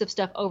exclusive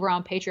stuff over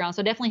on Patreon.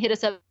 So definitely hit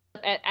us up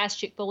at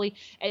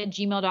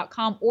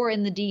askchickfoley@gmail.com or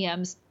in the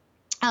DMs.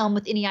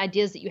 With any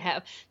ideas that you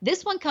have.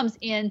 This one comes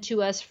in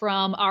to us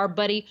from our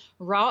buddy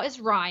Raw is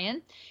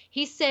Ryan.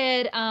 He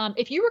said,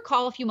 if you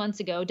recall a few months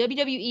ago,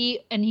 WWE,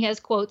 and he has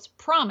quotes,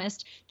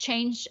 promised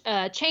change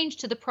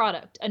to the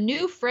product, a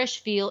new, fresh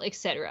feel,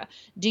 etc.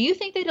 Do you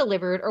think they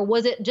delivered, or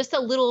was it just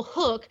a little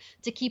hook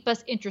to keep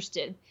us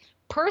interested?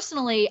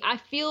 Personally, I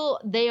feel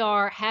they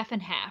are half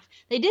and half.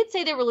 They did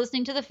say they were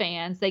listening to the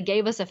fans. They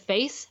gave us a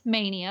face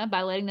mania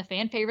by letting the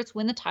fan favorites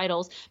win the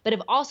titles, but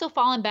have also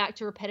fallen back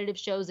to repetitive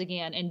shows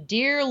again. And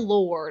dear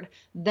Lord,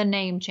 the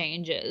name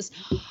changes.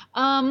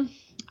 I'll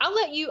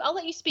let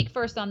you speak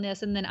first on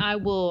this, and then I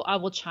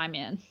will chime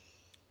in.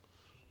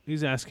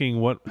 He's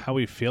asking how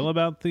we feel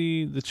about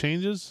the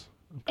changes.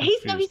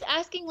 He's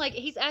asking like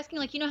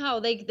you know how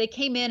they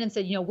came in and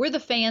said, you know, we're the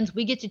fans,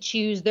 we get to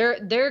choose.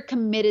 They're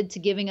committed to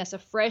giving us a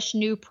fresh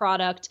new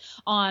product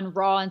on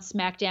Raw and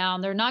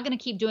SmackDown. They're not going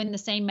to keep doing the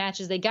same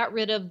matches. They got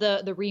rid of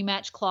the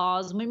rematch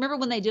clause. Remember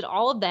when they did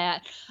all of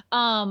that?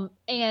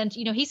 And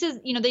you know, he says,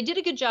 you know, they did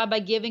a good job by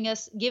giving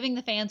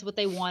the fans what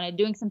they wanted,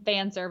 doing some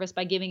fan service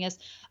by giving us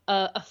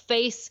a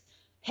face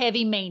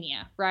heavy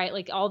Mania, right?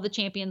 Like all the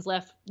champions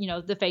left, you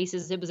know, the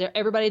faces. It was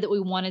everybody that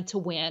we wanted to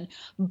win.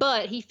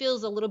 But he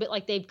feels a little bit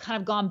like they've kind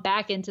of gone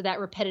back into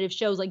that repetitive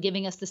shows, like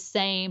giving us the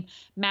same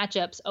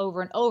matchups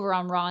over and over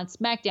on Raw and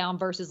SmackDown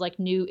versus like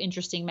new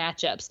interesting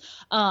matchups.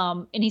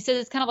 And he says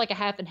it's kind of like a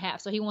half and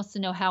half. So he wants to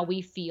know how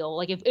we feel,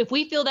 like if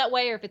we feel that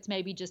way, or if it's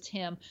maybe just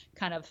him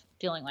kind of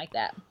feeling like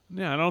that.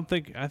 Yeah,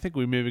 I think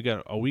we maybe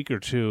got a week or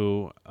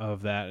two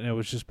of that, and it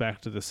was just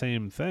back to the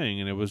same thing,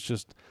 and it was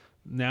just.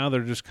 Now they're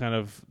just kind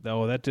of,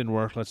 oh, that didn't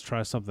work. Let's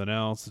try something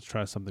else.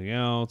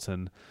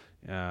 And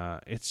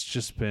it's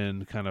just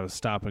been kind of a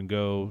stop and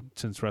go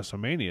since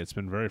WrestleMania. It's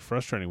been very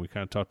frustrating. We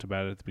kind of talked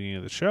about it at the beginning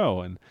of the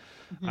show, and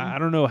I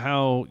don't know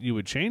how you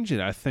would change it.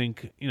 I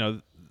think, you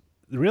know,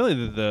 really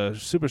the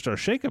Superstar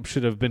Shakeup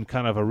should have been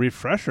kind of a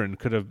refresher and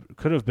could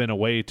have been a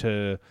way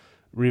to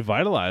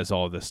revitalize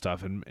all of this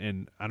stuff,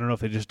 and I don't know if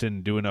they just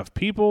didn't do enough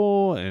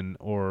people,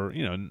 or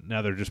you know,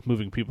 now they're just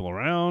moving people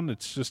around.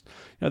 It's just,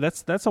 you know,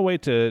 that's a way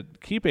to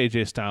keep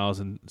AJ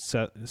Styles and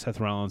Seth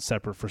Rollins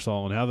separate for so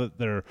long. Now that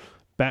they're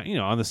back, you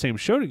know, on the same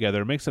show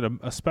together, it makes it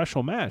a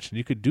special match, and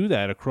you could do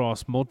that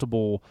across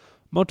multiple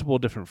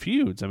different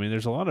feuds. I mean,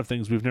 there's a lot of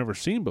things we've never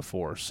seen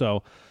before.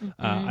 So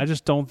I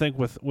just don't think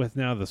with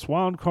now this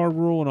wild card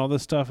rule and all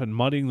this stuff and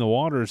muddying the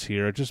waters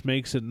here, it just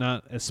makes it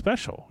not as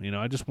special. You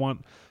know,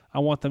 I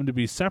want them to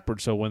be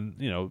separate, so when,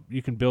 you know,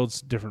 you can build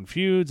different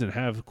feuds and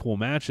have cool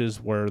matches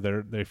where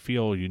they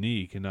feel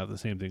unique and not the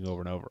same thing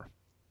over and over.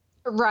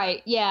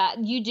 Right. Yeah.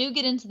 You do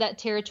get into that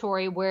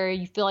territory where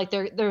you feel like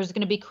there's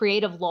going to be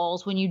creative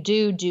lulls when you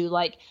do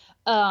like,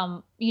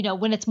 you know,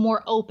 when it's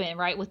more open,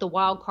 right, with the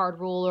wild card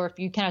rule, or if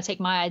you kind of take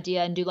my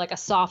idea and do like a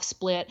soft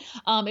split,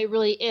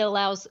 it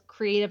allows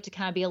creative to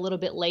kind of be a little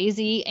bit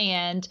lazy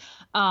and,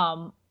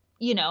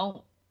 you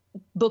know,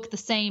 book the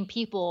same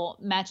people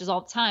matches all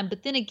the time.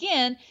 But then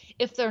again,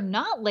 if they're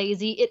not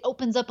lazy, it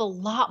opens up a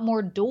lot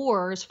more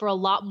doors for a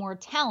lot more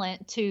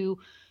talent to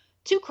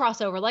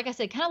crossover. Like I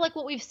said, kind of like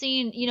what we've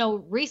seen, you know,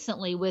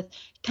 recently with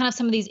kind of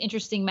some of these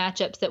interesting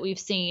matchups that we've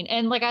seen.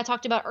 And like I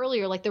talked about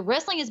earlier, like the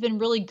wrestling has been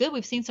really good.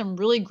 We've seen some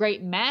really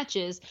great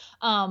matches.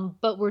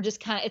 But we're just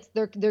kind of,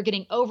 they're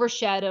getting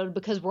overshadowed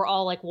because we're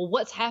all like, well,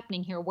 what's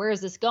happening here? Where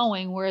is this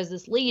going? Where is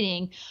this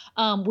leading?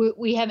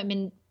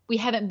 We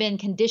haven't been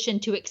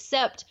conditioned to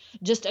accept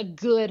just a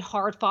good,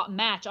 hard-fought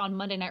match on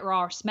Monday Night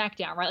Raw or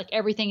SmackDown, right? Like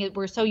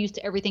we're so used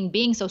to everything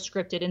being so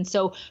scripted and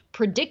so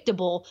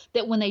predictable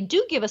that when they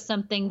do give us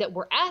something that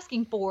we're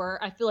asking for,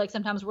 I feel like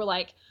sometimes we're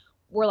like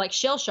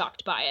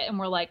shell-shocked by it, and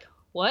we're like,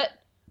 what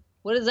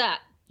is that?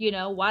 You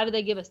know, why do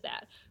they give us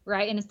that,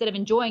 right? And instead of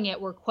enjoying it,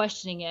 we're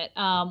questioning it,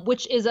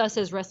 which is us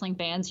as wrestling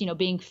fans, you know,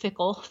 being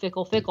fickle.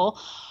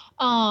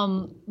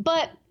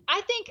 But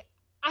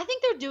I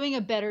think they're doing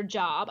a better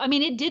job. I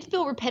mean, it did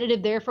feel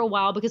repetitive there for a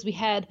while because we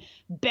had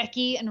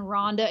Becky and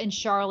Ronda and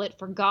Charlotte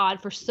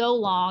for so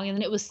long. And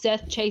then it was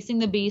Seth chasing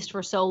the Beast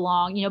for so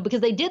long, you know,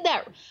 because they did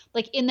that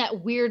like in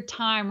that weird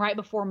time right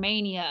before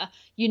Mania,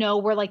 you know,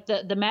 where like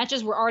the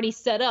matches were already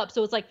set up.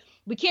 So it's like,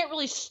 we can't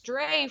really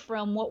stray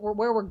from where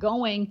we're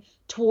going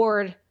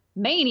toward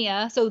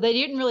Mania. So they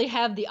didn't really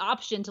have the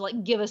option to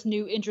like give us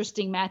new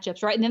interesting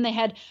matchups. Right. And then they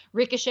had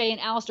Ricochet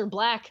and Aleister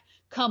Black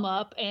come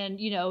up and,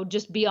 you know,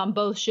 just be on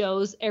both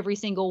shows every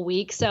single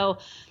week. So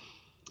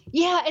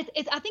yeah,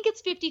 I think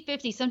it's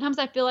 50-50. Sometimes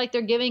I feel like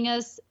they're giving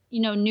us,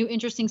 you know, new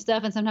interesting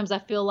stuff. And sometimes I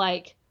feel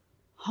like,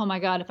 oh my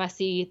God, if I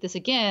see this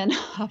again,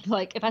 I'm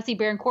like, if I see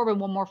Baron Corbin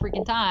one more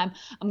freaking time,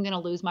 I'm going to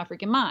lose my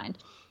freaking mind.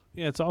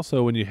 Yeah. It's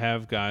also when you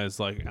have guys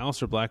like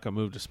Aleister Black got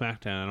moved to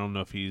SmackDown. I don't know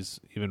if he's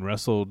even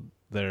wrestled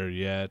there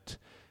yet.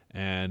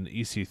 And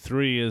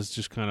EC3 is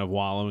just kind of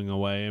wallowing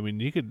away. I mean,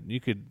 you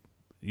could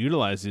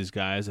utilize these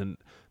guys, and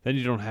then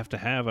you don't have to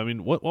have. I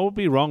mean, what would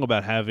be wrong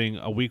about having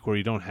a week where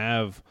you don't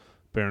have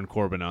Baron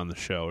Corbin on the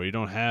show, or you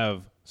don't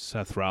have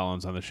Seth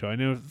Rollins on the show? I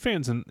know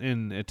fans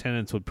in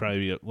attendance would probably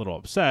be a little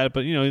upset,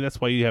 but you know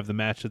that's why you have the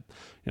match. That,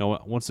 you know,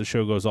 once the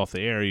show goes off the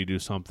air, you do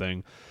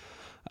something.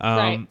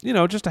 Right. You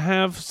know, just to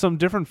have some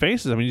different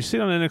faces. I mean, you see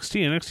it on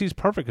NXT. NXT is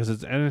perfect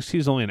because NXT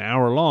is only an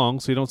hour long,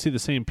 so you don't see the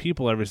same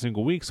people every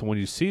single week. So when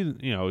you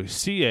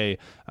see a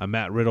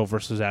Matt Riddle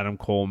versus Adam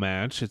Cole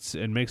match,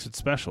 it makes it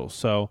special.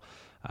 So,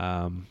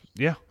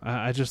 yeah,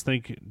 I just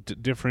think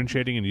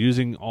differentiating and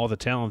using all the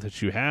talent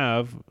that you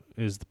have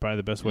is probably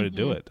the best way to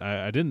do it.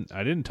 I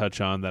didn't touch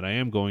on that. I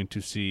am going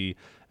to see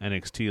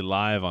NXT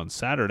live on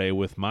Saturday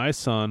with my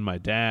son, my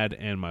dad,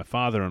 and my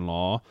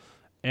father-in-law.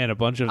 And a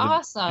bunch of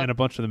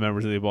the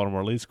members of the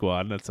Baltimore Elite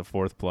Squad. That's a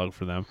fourth plug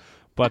for them.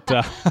 But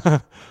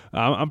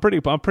I'm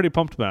pretty pumped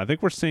about it. I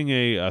think we're seeing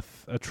a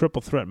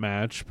triple threat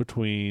match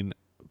between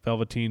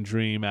Velveteen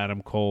Dream,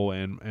 Adam Cole,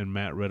 and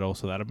Matt Riddle.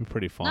 So that'll be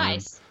pretty fun.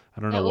 Nice.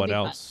 I don't know what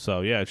else.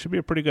 So yeah, it should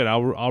be pretty good.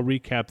 I'll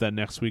recap that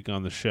next week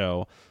on the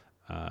show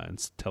and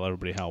tell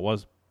everybody how it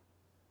was.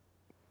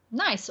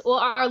 Nice. Well,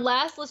 our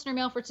last listener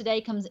mail for today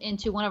comes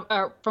into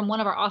from one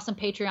of our awesome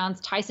Patreons,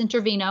 Tyson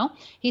Trevino.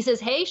 He says,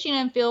 "Hey, Sheena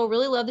and Phil,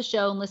 really love the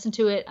show and listen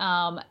to it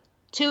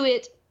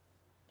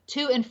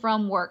to and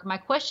from work. My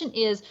question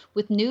is,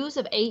 with news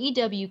of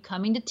AEW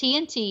coming to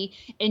TNT,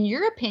 in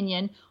your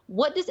opinion,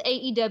 what does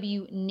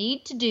AEW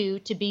need to do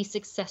to be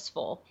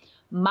successful?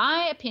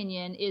 My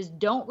opinion is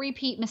don't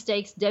repeat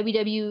mistakes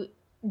WCW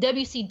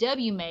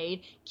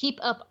made. Keep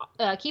up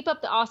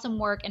the awesome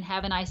work and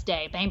have a nice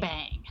day. Bang,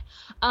 bang."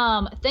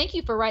 Thank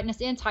you for writing us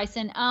in,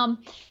 Tyson. I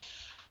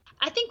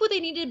think what they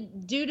need to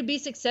do to be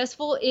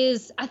successful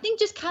is, I think,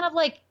 just kind of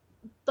like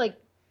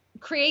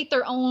create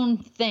their own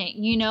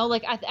thing, you know,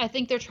 like I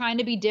think they're trying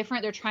to be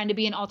different. They're trying to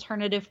be an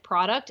alternative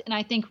product. And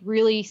I think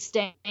really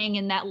staying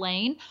in that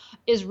lane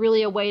is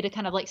really a way to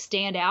kind of like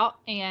stand out.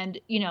 And,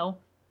 you know,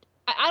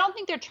 I don't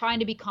think they're trying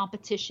to be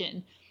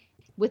competition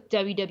with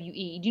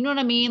WWE. Do you know what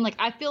I mean? Like,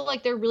 I feel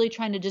like they're really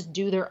trying to just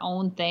do their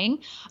own thing.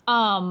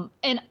 And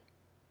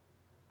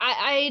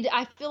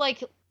I feel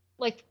like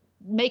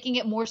making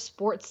it more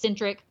sports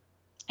centric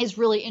is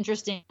really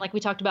interesting. Like we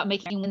talked about,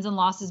 making wins and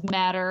losses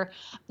matter,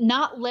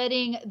 not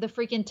letting the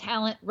freaking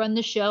talent run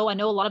the show. I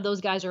know a lot of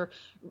those guys are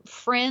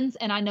friends,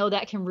 and I know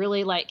that can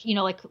really, like, you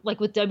know, like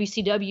with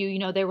WCW, you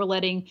know, they were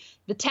letting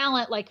the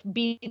talent like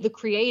be the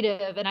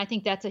creative, and I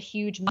think that's a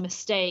huge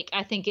mistake.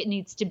 I think it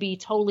needs to be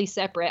totally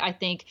separate. I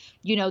think,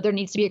 you know, there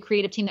needs to be a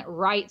creative team that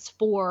writes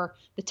for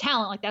the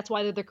talent. Like, that's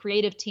why they're the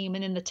creative team,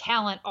 and then the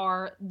talent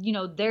are, you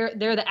know, they're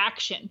the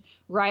action,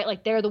 right?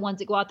 Like, they're the ones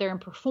that go out there and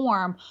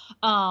perform.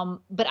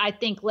 But I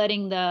think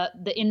letting the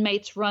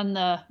inmates run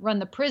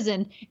the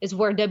prison is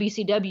where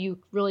WCW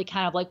really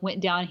kind of like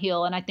went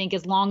downhill. And I think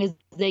as long as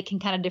they can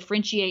kind of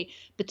differentiate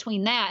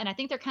between that, and I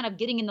think they're kind of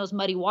getting in those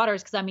muddy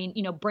waters, because I mean,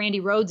 you know, Brandy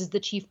Rhodes is the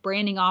chief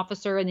branding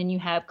officer, and then you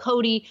have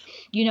Cody,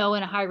 you know,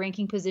 in a high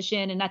ranking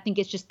position, and I think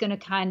it's just going to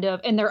kind of,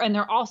 and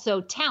they're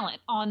also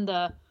talent on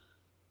the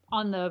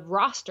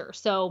roster,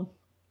 so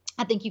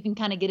I think you can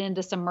kind of get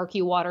into some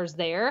murky waters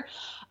there,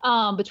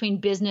 between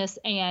business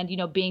and, you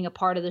know, being a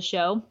part of the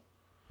show.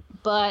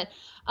 But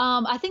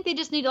I think they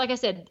just need, like I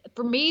said,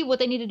 for me, what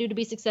they need to do to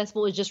be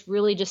successful is just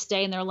really just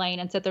stay in their lane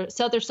and set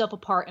themselves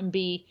apart and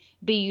be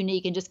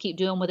unique, and just keep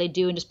doing what they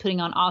do and just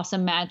putting on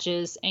awesome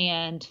matches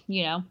and,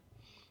 you know,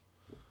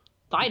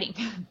 fighting.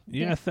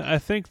 Yeah, I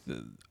think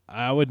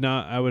I would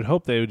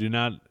hope they do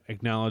not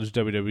acknowledge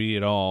WWE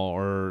at all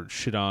or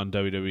shit on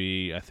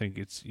WWE. I think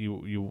it's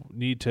you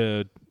need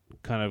to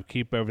kind of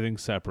keep everything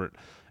separate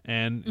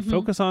and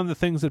focus on the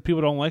things that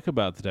people don't like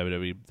about the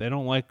WWE. They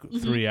don't like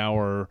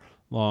 3-hour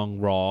long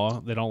Raw.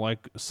 They don't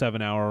like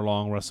 7-hour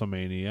long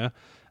WrestleMania.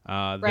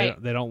 Right.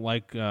 They don't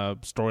like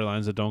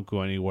storylines that don't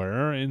go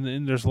anywhere.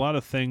 And there's a lot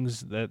of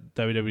things that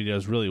WWE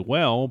does really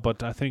well,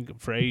 but I think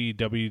for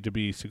AEW to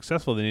be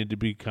successful, they need to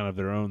be kind of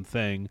their own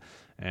thing.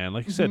 And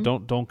like you said,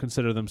 don't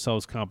consider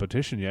themselves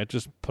competition yet.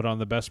 Just put on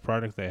the best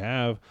product they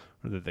have,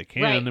 or that they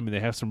can. Right. I mean, they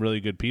have some really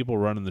good people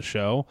running the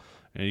show.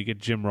 And you get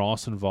Jim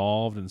Ross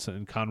involved,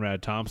 and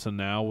Conrad Thompson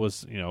now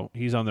was, you know,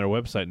 he's on their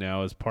website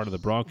now as part of the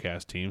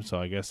broadcast team.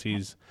 So I guess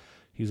he's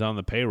on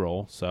the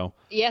payroll. So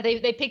yeah,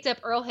 they picked up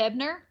Earl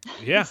Hebner.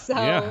 Yeah, so,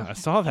 yeah, I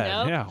saw that. You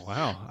know, yeah,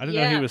 wow, I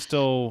didn't know he was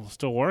still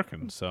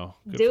working. So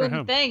good doing for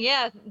him. the thing.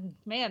 Yeah,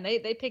 man,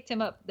 they picked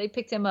him up. They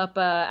picked him up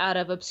out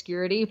of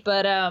obscurity,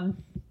 but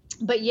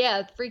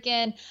yeah,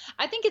 freaking,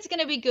 I think it's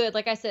going to be good.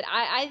 Like I said,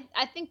 I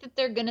think that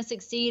they're going to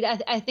succeed.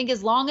 I think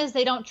as long as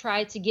they don't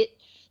try to get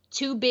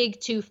too big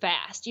too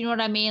fast, you know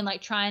what I mean?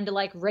 Like trying to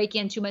like rake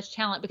in too much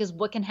talent, because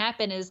what can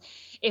happen is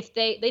if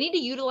they need to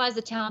utilize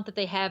the talent that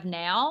they have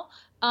now,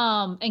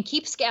 and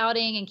keep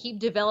scouting and keep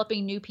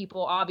developing new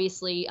people,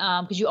 obviously,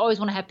 because you always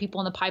want to have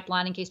people in the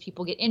pipeline in case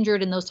people get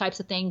injured and those types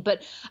of things.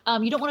 But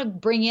you don't want to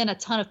bring in a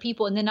ton of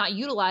people and then not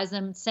utilize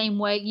them same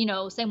way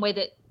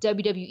that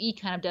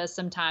WWE kind of does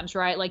sometimes,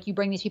 right? Like you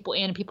bring these people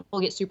in and people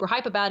get super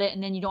hype about it,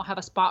 and then you don't have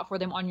a spot for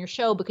them on your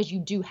show because you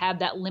do have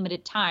that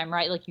limited time,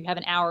 right? Like you have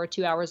an hour or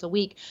 2 hours a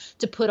week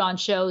to put on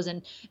shows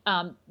and,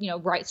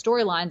 write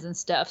storylines and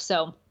stuff.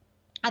 So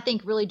I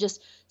think really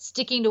just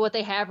sticking to what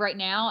they have right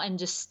now and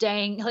just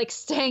sticking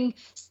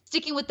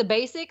with the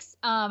basics,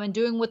 and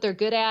doing what they're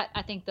good at.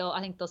 I think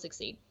they'll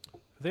succeed.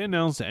 Have they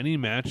announced any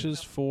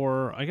matches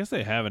for? I guess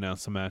they have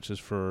announced some matches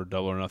for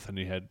Double or Nothing.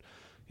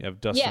 You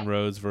have Dustin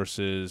Rhodes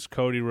versus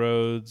Cody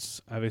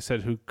Rhodes. Have they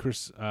said who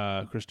Chris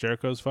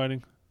Jericho's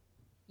fighting?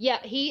 Yeah,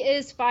 he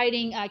is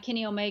fighting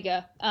Kenny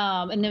Omega.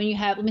 And then you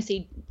have, let me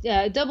see,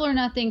 Double or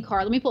Nothing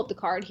card. Let me pull up the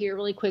card here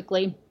really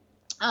quickly,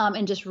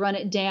 and just run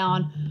it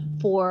down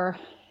for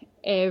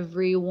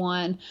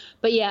everyone.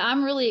 But yeah,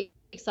 I'm really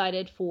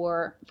excited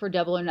for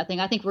Double or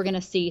Nothing. I think we're going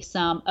to see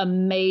some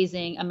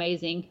amazing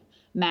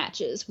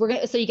matches.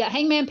 So you got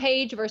Hangman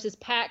Page versus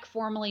Pac,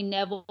 formerly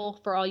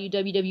Neville, for all you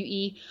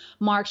WWE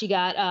marks. You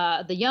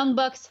got the Young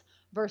Bucks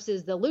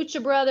versus the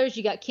Lucha Brothers.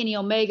 You got Kenny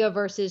Omega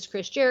versus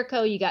Chris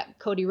Jericho. You got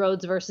Cody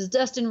Rhodes versus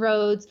Dustin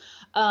Rhodes.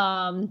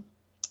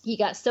 You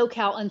got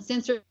SoCal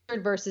Uncensored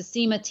versus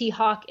Seema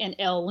T-Hawk and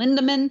Elle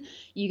Lindemann.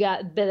 You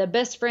got the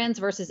Best Friends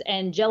versus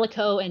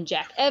Angelico and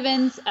Jack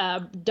Evans.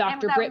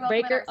 Dr. Britt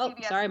Baker. Oh,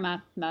 sorry, my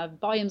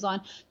volume's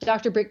on.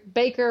 Dr. Britt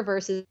Baker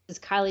versus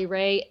Kylie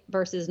Ray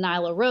versus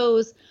Nyla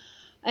Rose.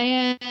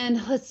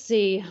 And let's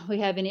see, we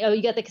have any. Oh,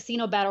 you got the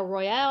Casino Battle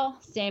Royale.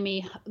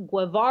 Sammy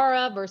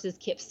Guevara versus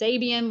Kip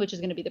Sabian, which is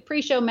going to be the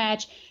pre-show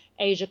match.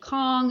 Asia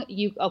Kong.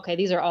 Okay,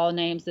 these are all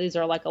names. These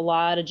are like a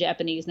lot of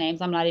Japanese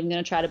names. I'm not even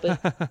going to try to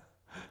butcher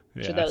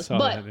those.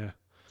 But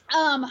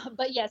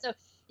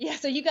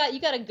so you got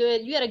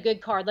a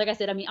good card. Like I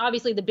said, I mean,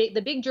 obviously the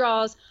big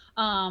draws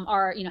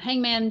are,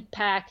 Hangman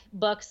Pac,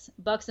 Bucks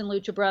and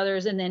Lucha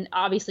Brothers, and then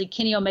obviously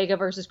Kenny Omega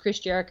versus Chris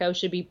Jericho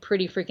should be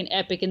pretty freaking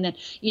epic, and then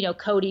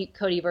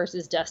Cody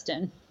versus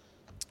Dustin.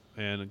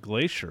 And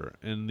Glacier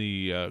in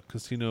the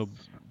Casino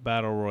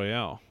Battle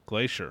Royale.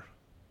 Glacier.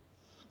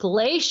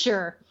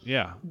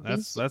 Yeah,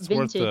 that's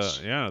worth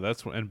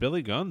and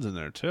Billy Gunn's in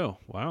there too.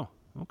 Wow.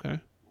 Okay.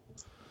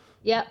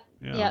 Yep.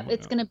 Yeah,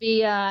 it's gonna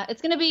be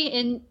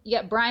in. You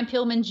got Brian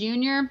Pillman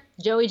Jr.,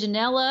 Joey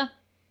Janela.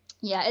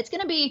 Yeah, it's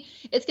gonna be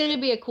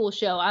a cool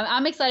show.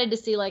 I'm excited to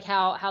see like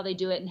how they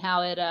do it and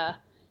how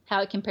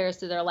it compares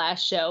to their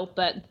last show.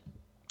 But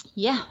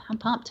yeah, I'm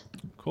pumped.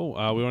 Cool.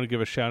 We want to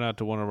give a shout out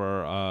to one of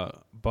our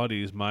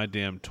buddies, My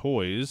Damn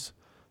Toys.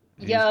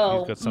 He's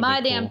got My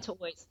Damn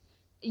Toys.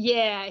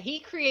 Yeah, he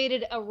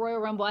created a Royal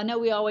Rumble. I know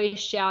we always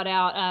shout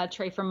out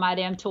Trey from My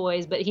Damn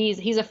Toys, but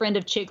he's a friend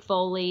of Chick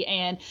Foley,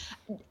 and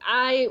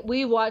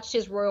we watched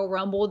his Royal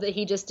Rumble that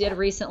he just did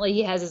recently.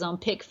 He has his own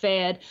pick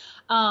fed,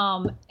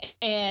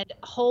 and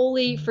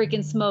holy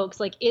freaking smokes,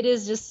 like it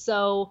is just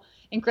so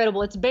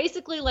incredible. It's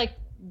basically like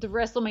the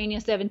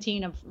WrestleMania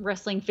 17 of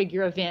wrestling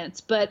figure events,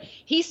 but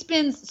he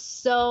spends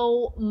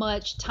so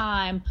much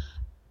time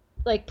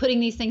like putting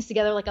these things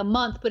together, like a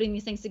month putting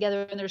these things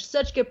together, and there's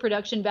such good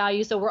production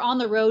value. So we're on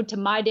the road to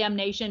My Damn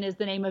Nation is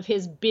the name of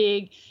his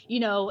big,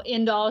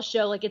 end all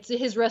show. Like it's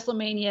his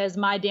WrestleMania is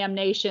My Damn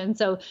Nation.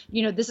 So,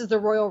 this is the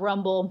Royal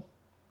Rumble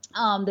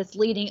that's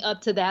leading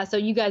up to that. So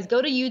you guys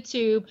go to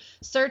YouTube,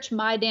 search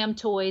My Damn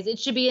Toys. It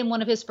should be in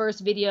one of his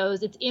first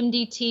videos. It's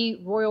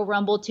MDT Royal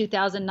Rumble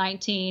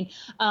 2019.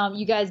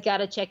 You guys got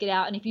to check it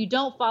out. And if you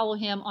don't follow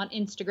him on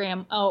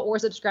Instagram or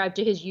subscribe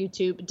to his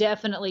YouTube,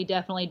 definitely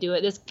do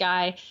it. This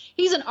guy,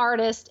 he's an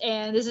artist,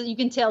 and you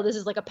can tell this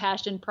is like a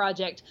passion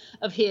project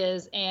of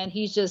his, and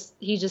he's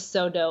just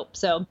so dope.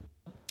 So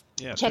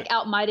check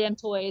out My Damn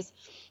Toys.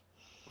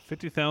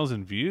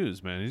 50,000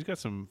 views, man. He's got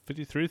some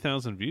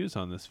 53,000 views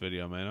on this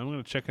video, man. I'm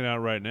going to check it out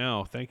right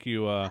now. Thank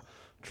you,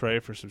 Trey,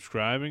 for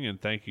subscribing,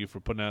 and thank you for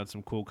putting out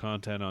some cool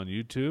content on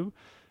YouTube.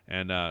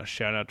 And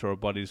shout out to our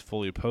buddies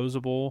Fully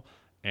Posable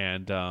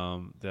and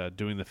the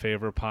Doing the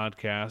Favor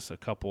podcast. A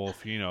couple,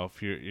 if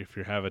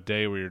you have a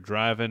day where you're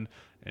driving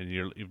and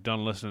you've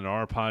done listening to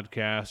our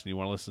podcast and you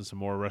want to listen to some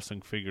more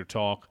wrestling figure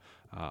talk,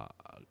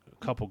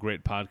 couple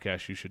great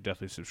podcasts you should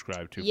definitely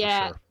subscribe to. For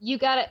sure. you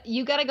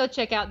gotta go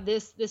check out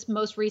this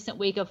most recent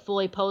week of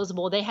Fully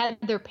Posable. They had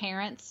their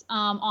parents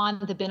on,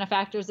 the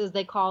benefactors as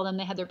they call them.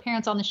 They had their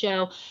parents on the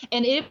show,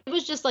 and it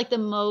was just like the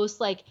most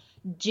like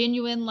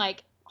genuine,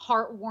 like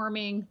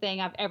heartwarming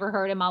thing I've ever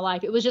heard in my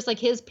life. It was just like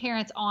his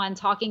parents on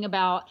talking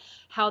about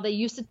how they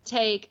used to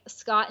take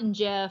Scott and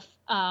Jeff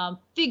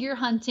figure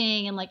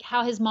hunting, and like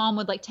how his mom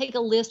would like take a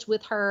list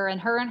with her,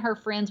 and her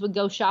friends would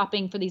go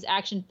shopping for these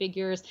action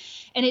figures.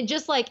 And it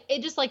just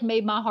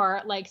made my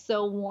heart like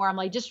so warm,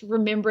 like just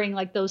remembering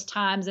like those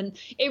times. And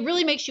it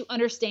really makes you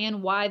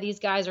understand why these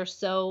guys are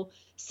so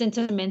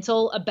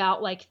sentimental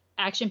about like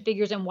action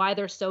figures, and why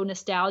they're so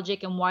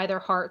nostalgic, and why their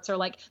hearts are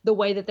like the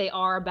way that they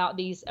are about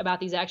these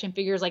action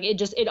figures. Like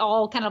it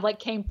all kind of like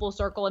came full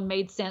circle and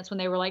made sense when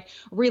they were like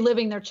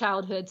reliving their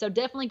childhood. So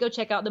definitely go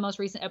check out the most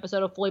recent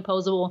episode of Fully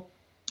Posable,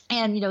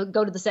 and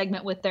go to the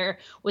segment with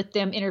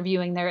them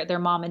interviewing their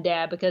mom and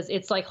dad, because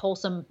it's like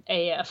wholesome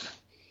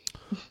AF.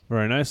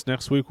 Very nice.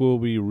 Next week we'll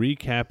be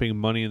recapping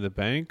Money in the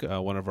Bank.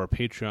 One of our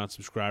Patreon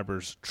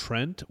subscribers,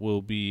 Trent,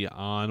 will be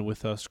on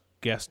with us,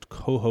 guest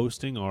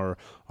co-hosting our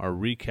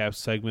recap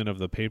segment of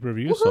the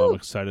pay-per-view. Woo-hoo! So I'm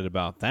excited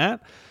about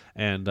that.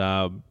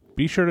 And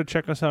be sure to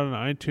check us out on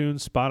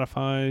iTunes,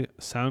 Spotify,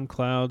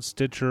 SoundCloud,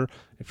 Stitcher.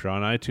 If you're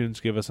on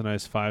iTunes, give us a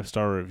nice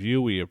 5-star review.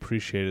 We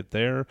appreciate it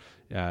there.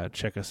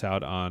 Check us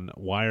out on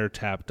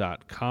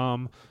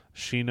wiretap.com.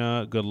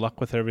 Sheena, good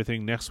luck with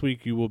everything. Next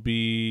week you will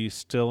be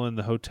still in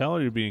the hotel,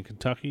 or you'll be in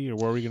Kentucky, or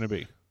where are we going to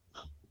be?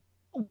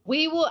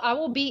 I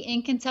will be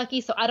in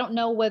Kentucky, so I don't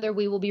know whether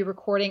we will be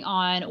recording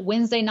on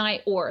Wednesday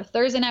night or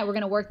Thursday night. We're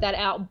going to work that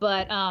out.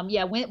 But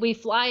when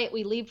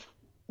we leave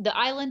the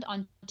island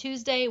on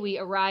Tuesday, we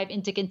arrive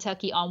into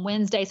Kentucky on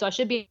Wednesday. So I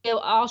should be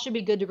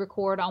good to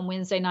record on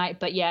Wednesday night.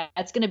 But yeah,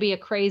 it's going to be a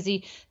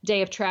crazy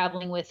day of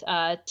traveling with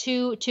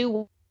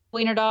two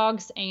wiener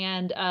dogs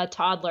and a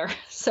toddler.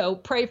 So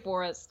pray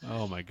for us.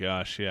 Oh my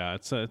gosh, yeah,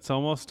 it's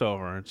almost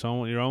over.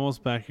 You're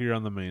almost back here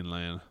on the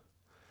mainland.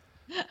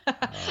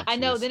 I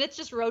know. Then it's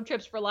just road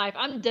trips for life.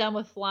 I'm done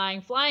with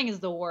flying. Flying is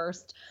the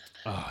worst,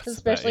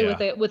 especially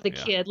with a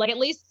kid. Like at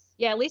least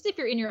if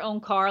you're in your own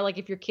car, like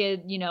if your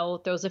kid,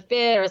 throws a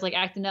fit or is like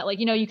acting up, like,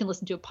 you can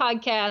listen to a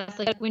podcast.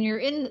 Like when you're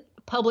in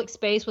public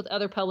space with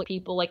other public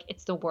people, like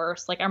it's the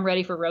worst. Like I'm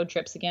ready for road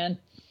trips again.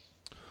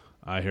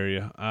 I hear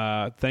you.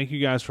 Thank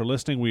you guys for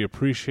listening. We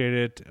appreciate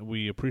it.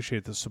 We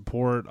appreciate the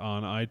support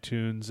on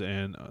iTunes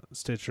and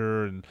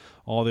Stitcher and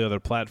all the other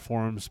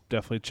platforms.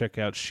 Definitely check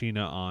out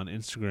Sheena on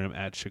Instagram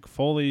at Chick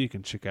Foley. You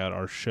can check out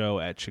our show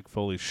at Chick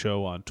Foley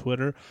Show on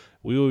Twitter.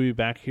 We will be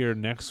back here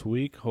next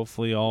week,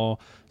 hopefully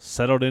all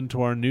settled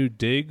into our new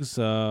digs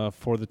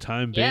for the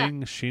time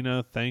being.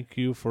 Sheena, thank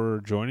you for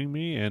joining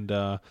me,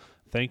 and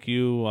thank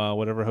you,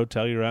 whatever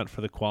hotel you're at,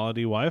 for the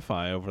quality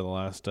Wi-Fi over the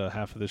last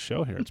half of this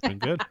show here. It's been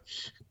good.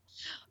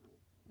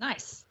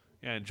 Nice.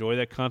 Yeah, enjoy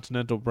that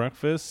continental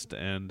breakfast,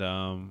 and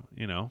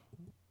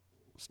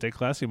stay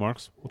classy,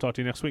 Marks. We'll talk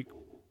to you next week.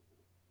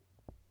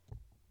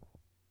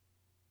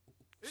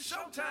 It's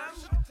showtime.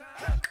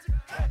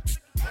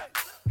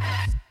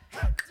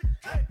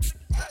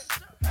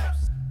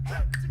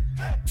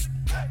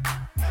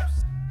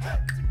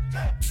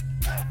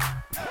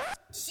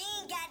 She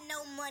ain't got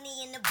no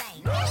money in the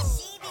bank.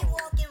 She be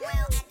walking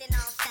around acting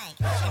all stank.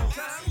 And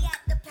now she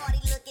at the party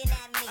looking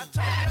at me.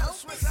 Hope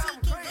that she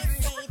can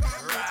get saved by me.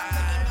 I'm looking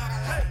at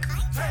her like,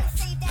 I ain't trying to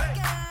save that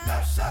girl.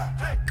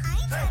 I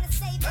ain't trying to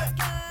save that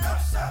girl.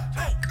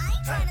 Hey, I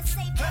ain't trying to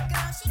save that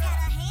girl. She got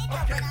her hand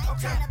up, but I ain't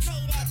trying to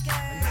pay that girl.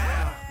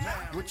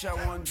 What y'all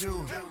wanna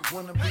do?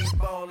 Wanna be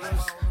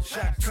ballers,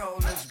 shot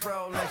callers,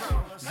 brawlers.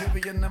 Give her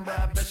your number,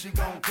 I bet she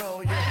gon'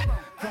 call you.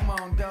 Come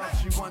on, dog,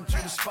 she want you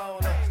to spoil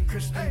her.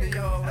 Christian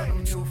Dior with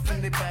them new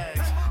Fendi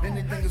bags.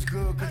 Anything is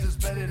good, cause it's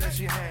better than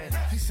she had.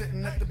 She's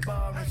sitting at the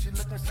bar and she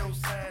looking so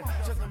sad.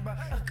 Talking about,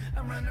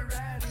 I wanna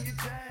ride in your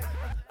jag.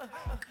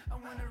 I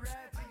wanna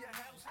ride.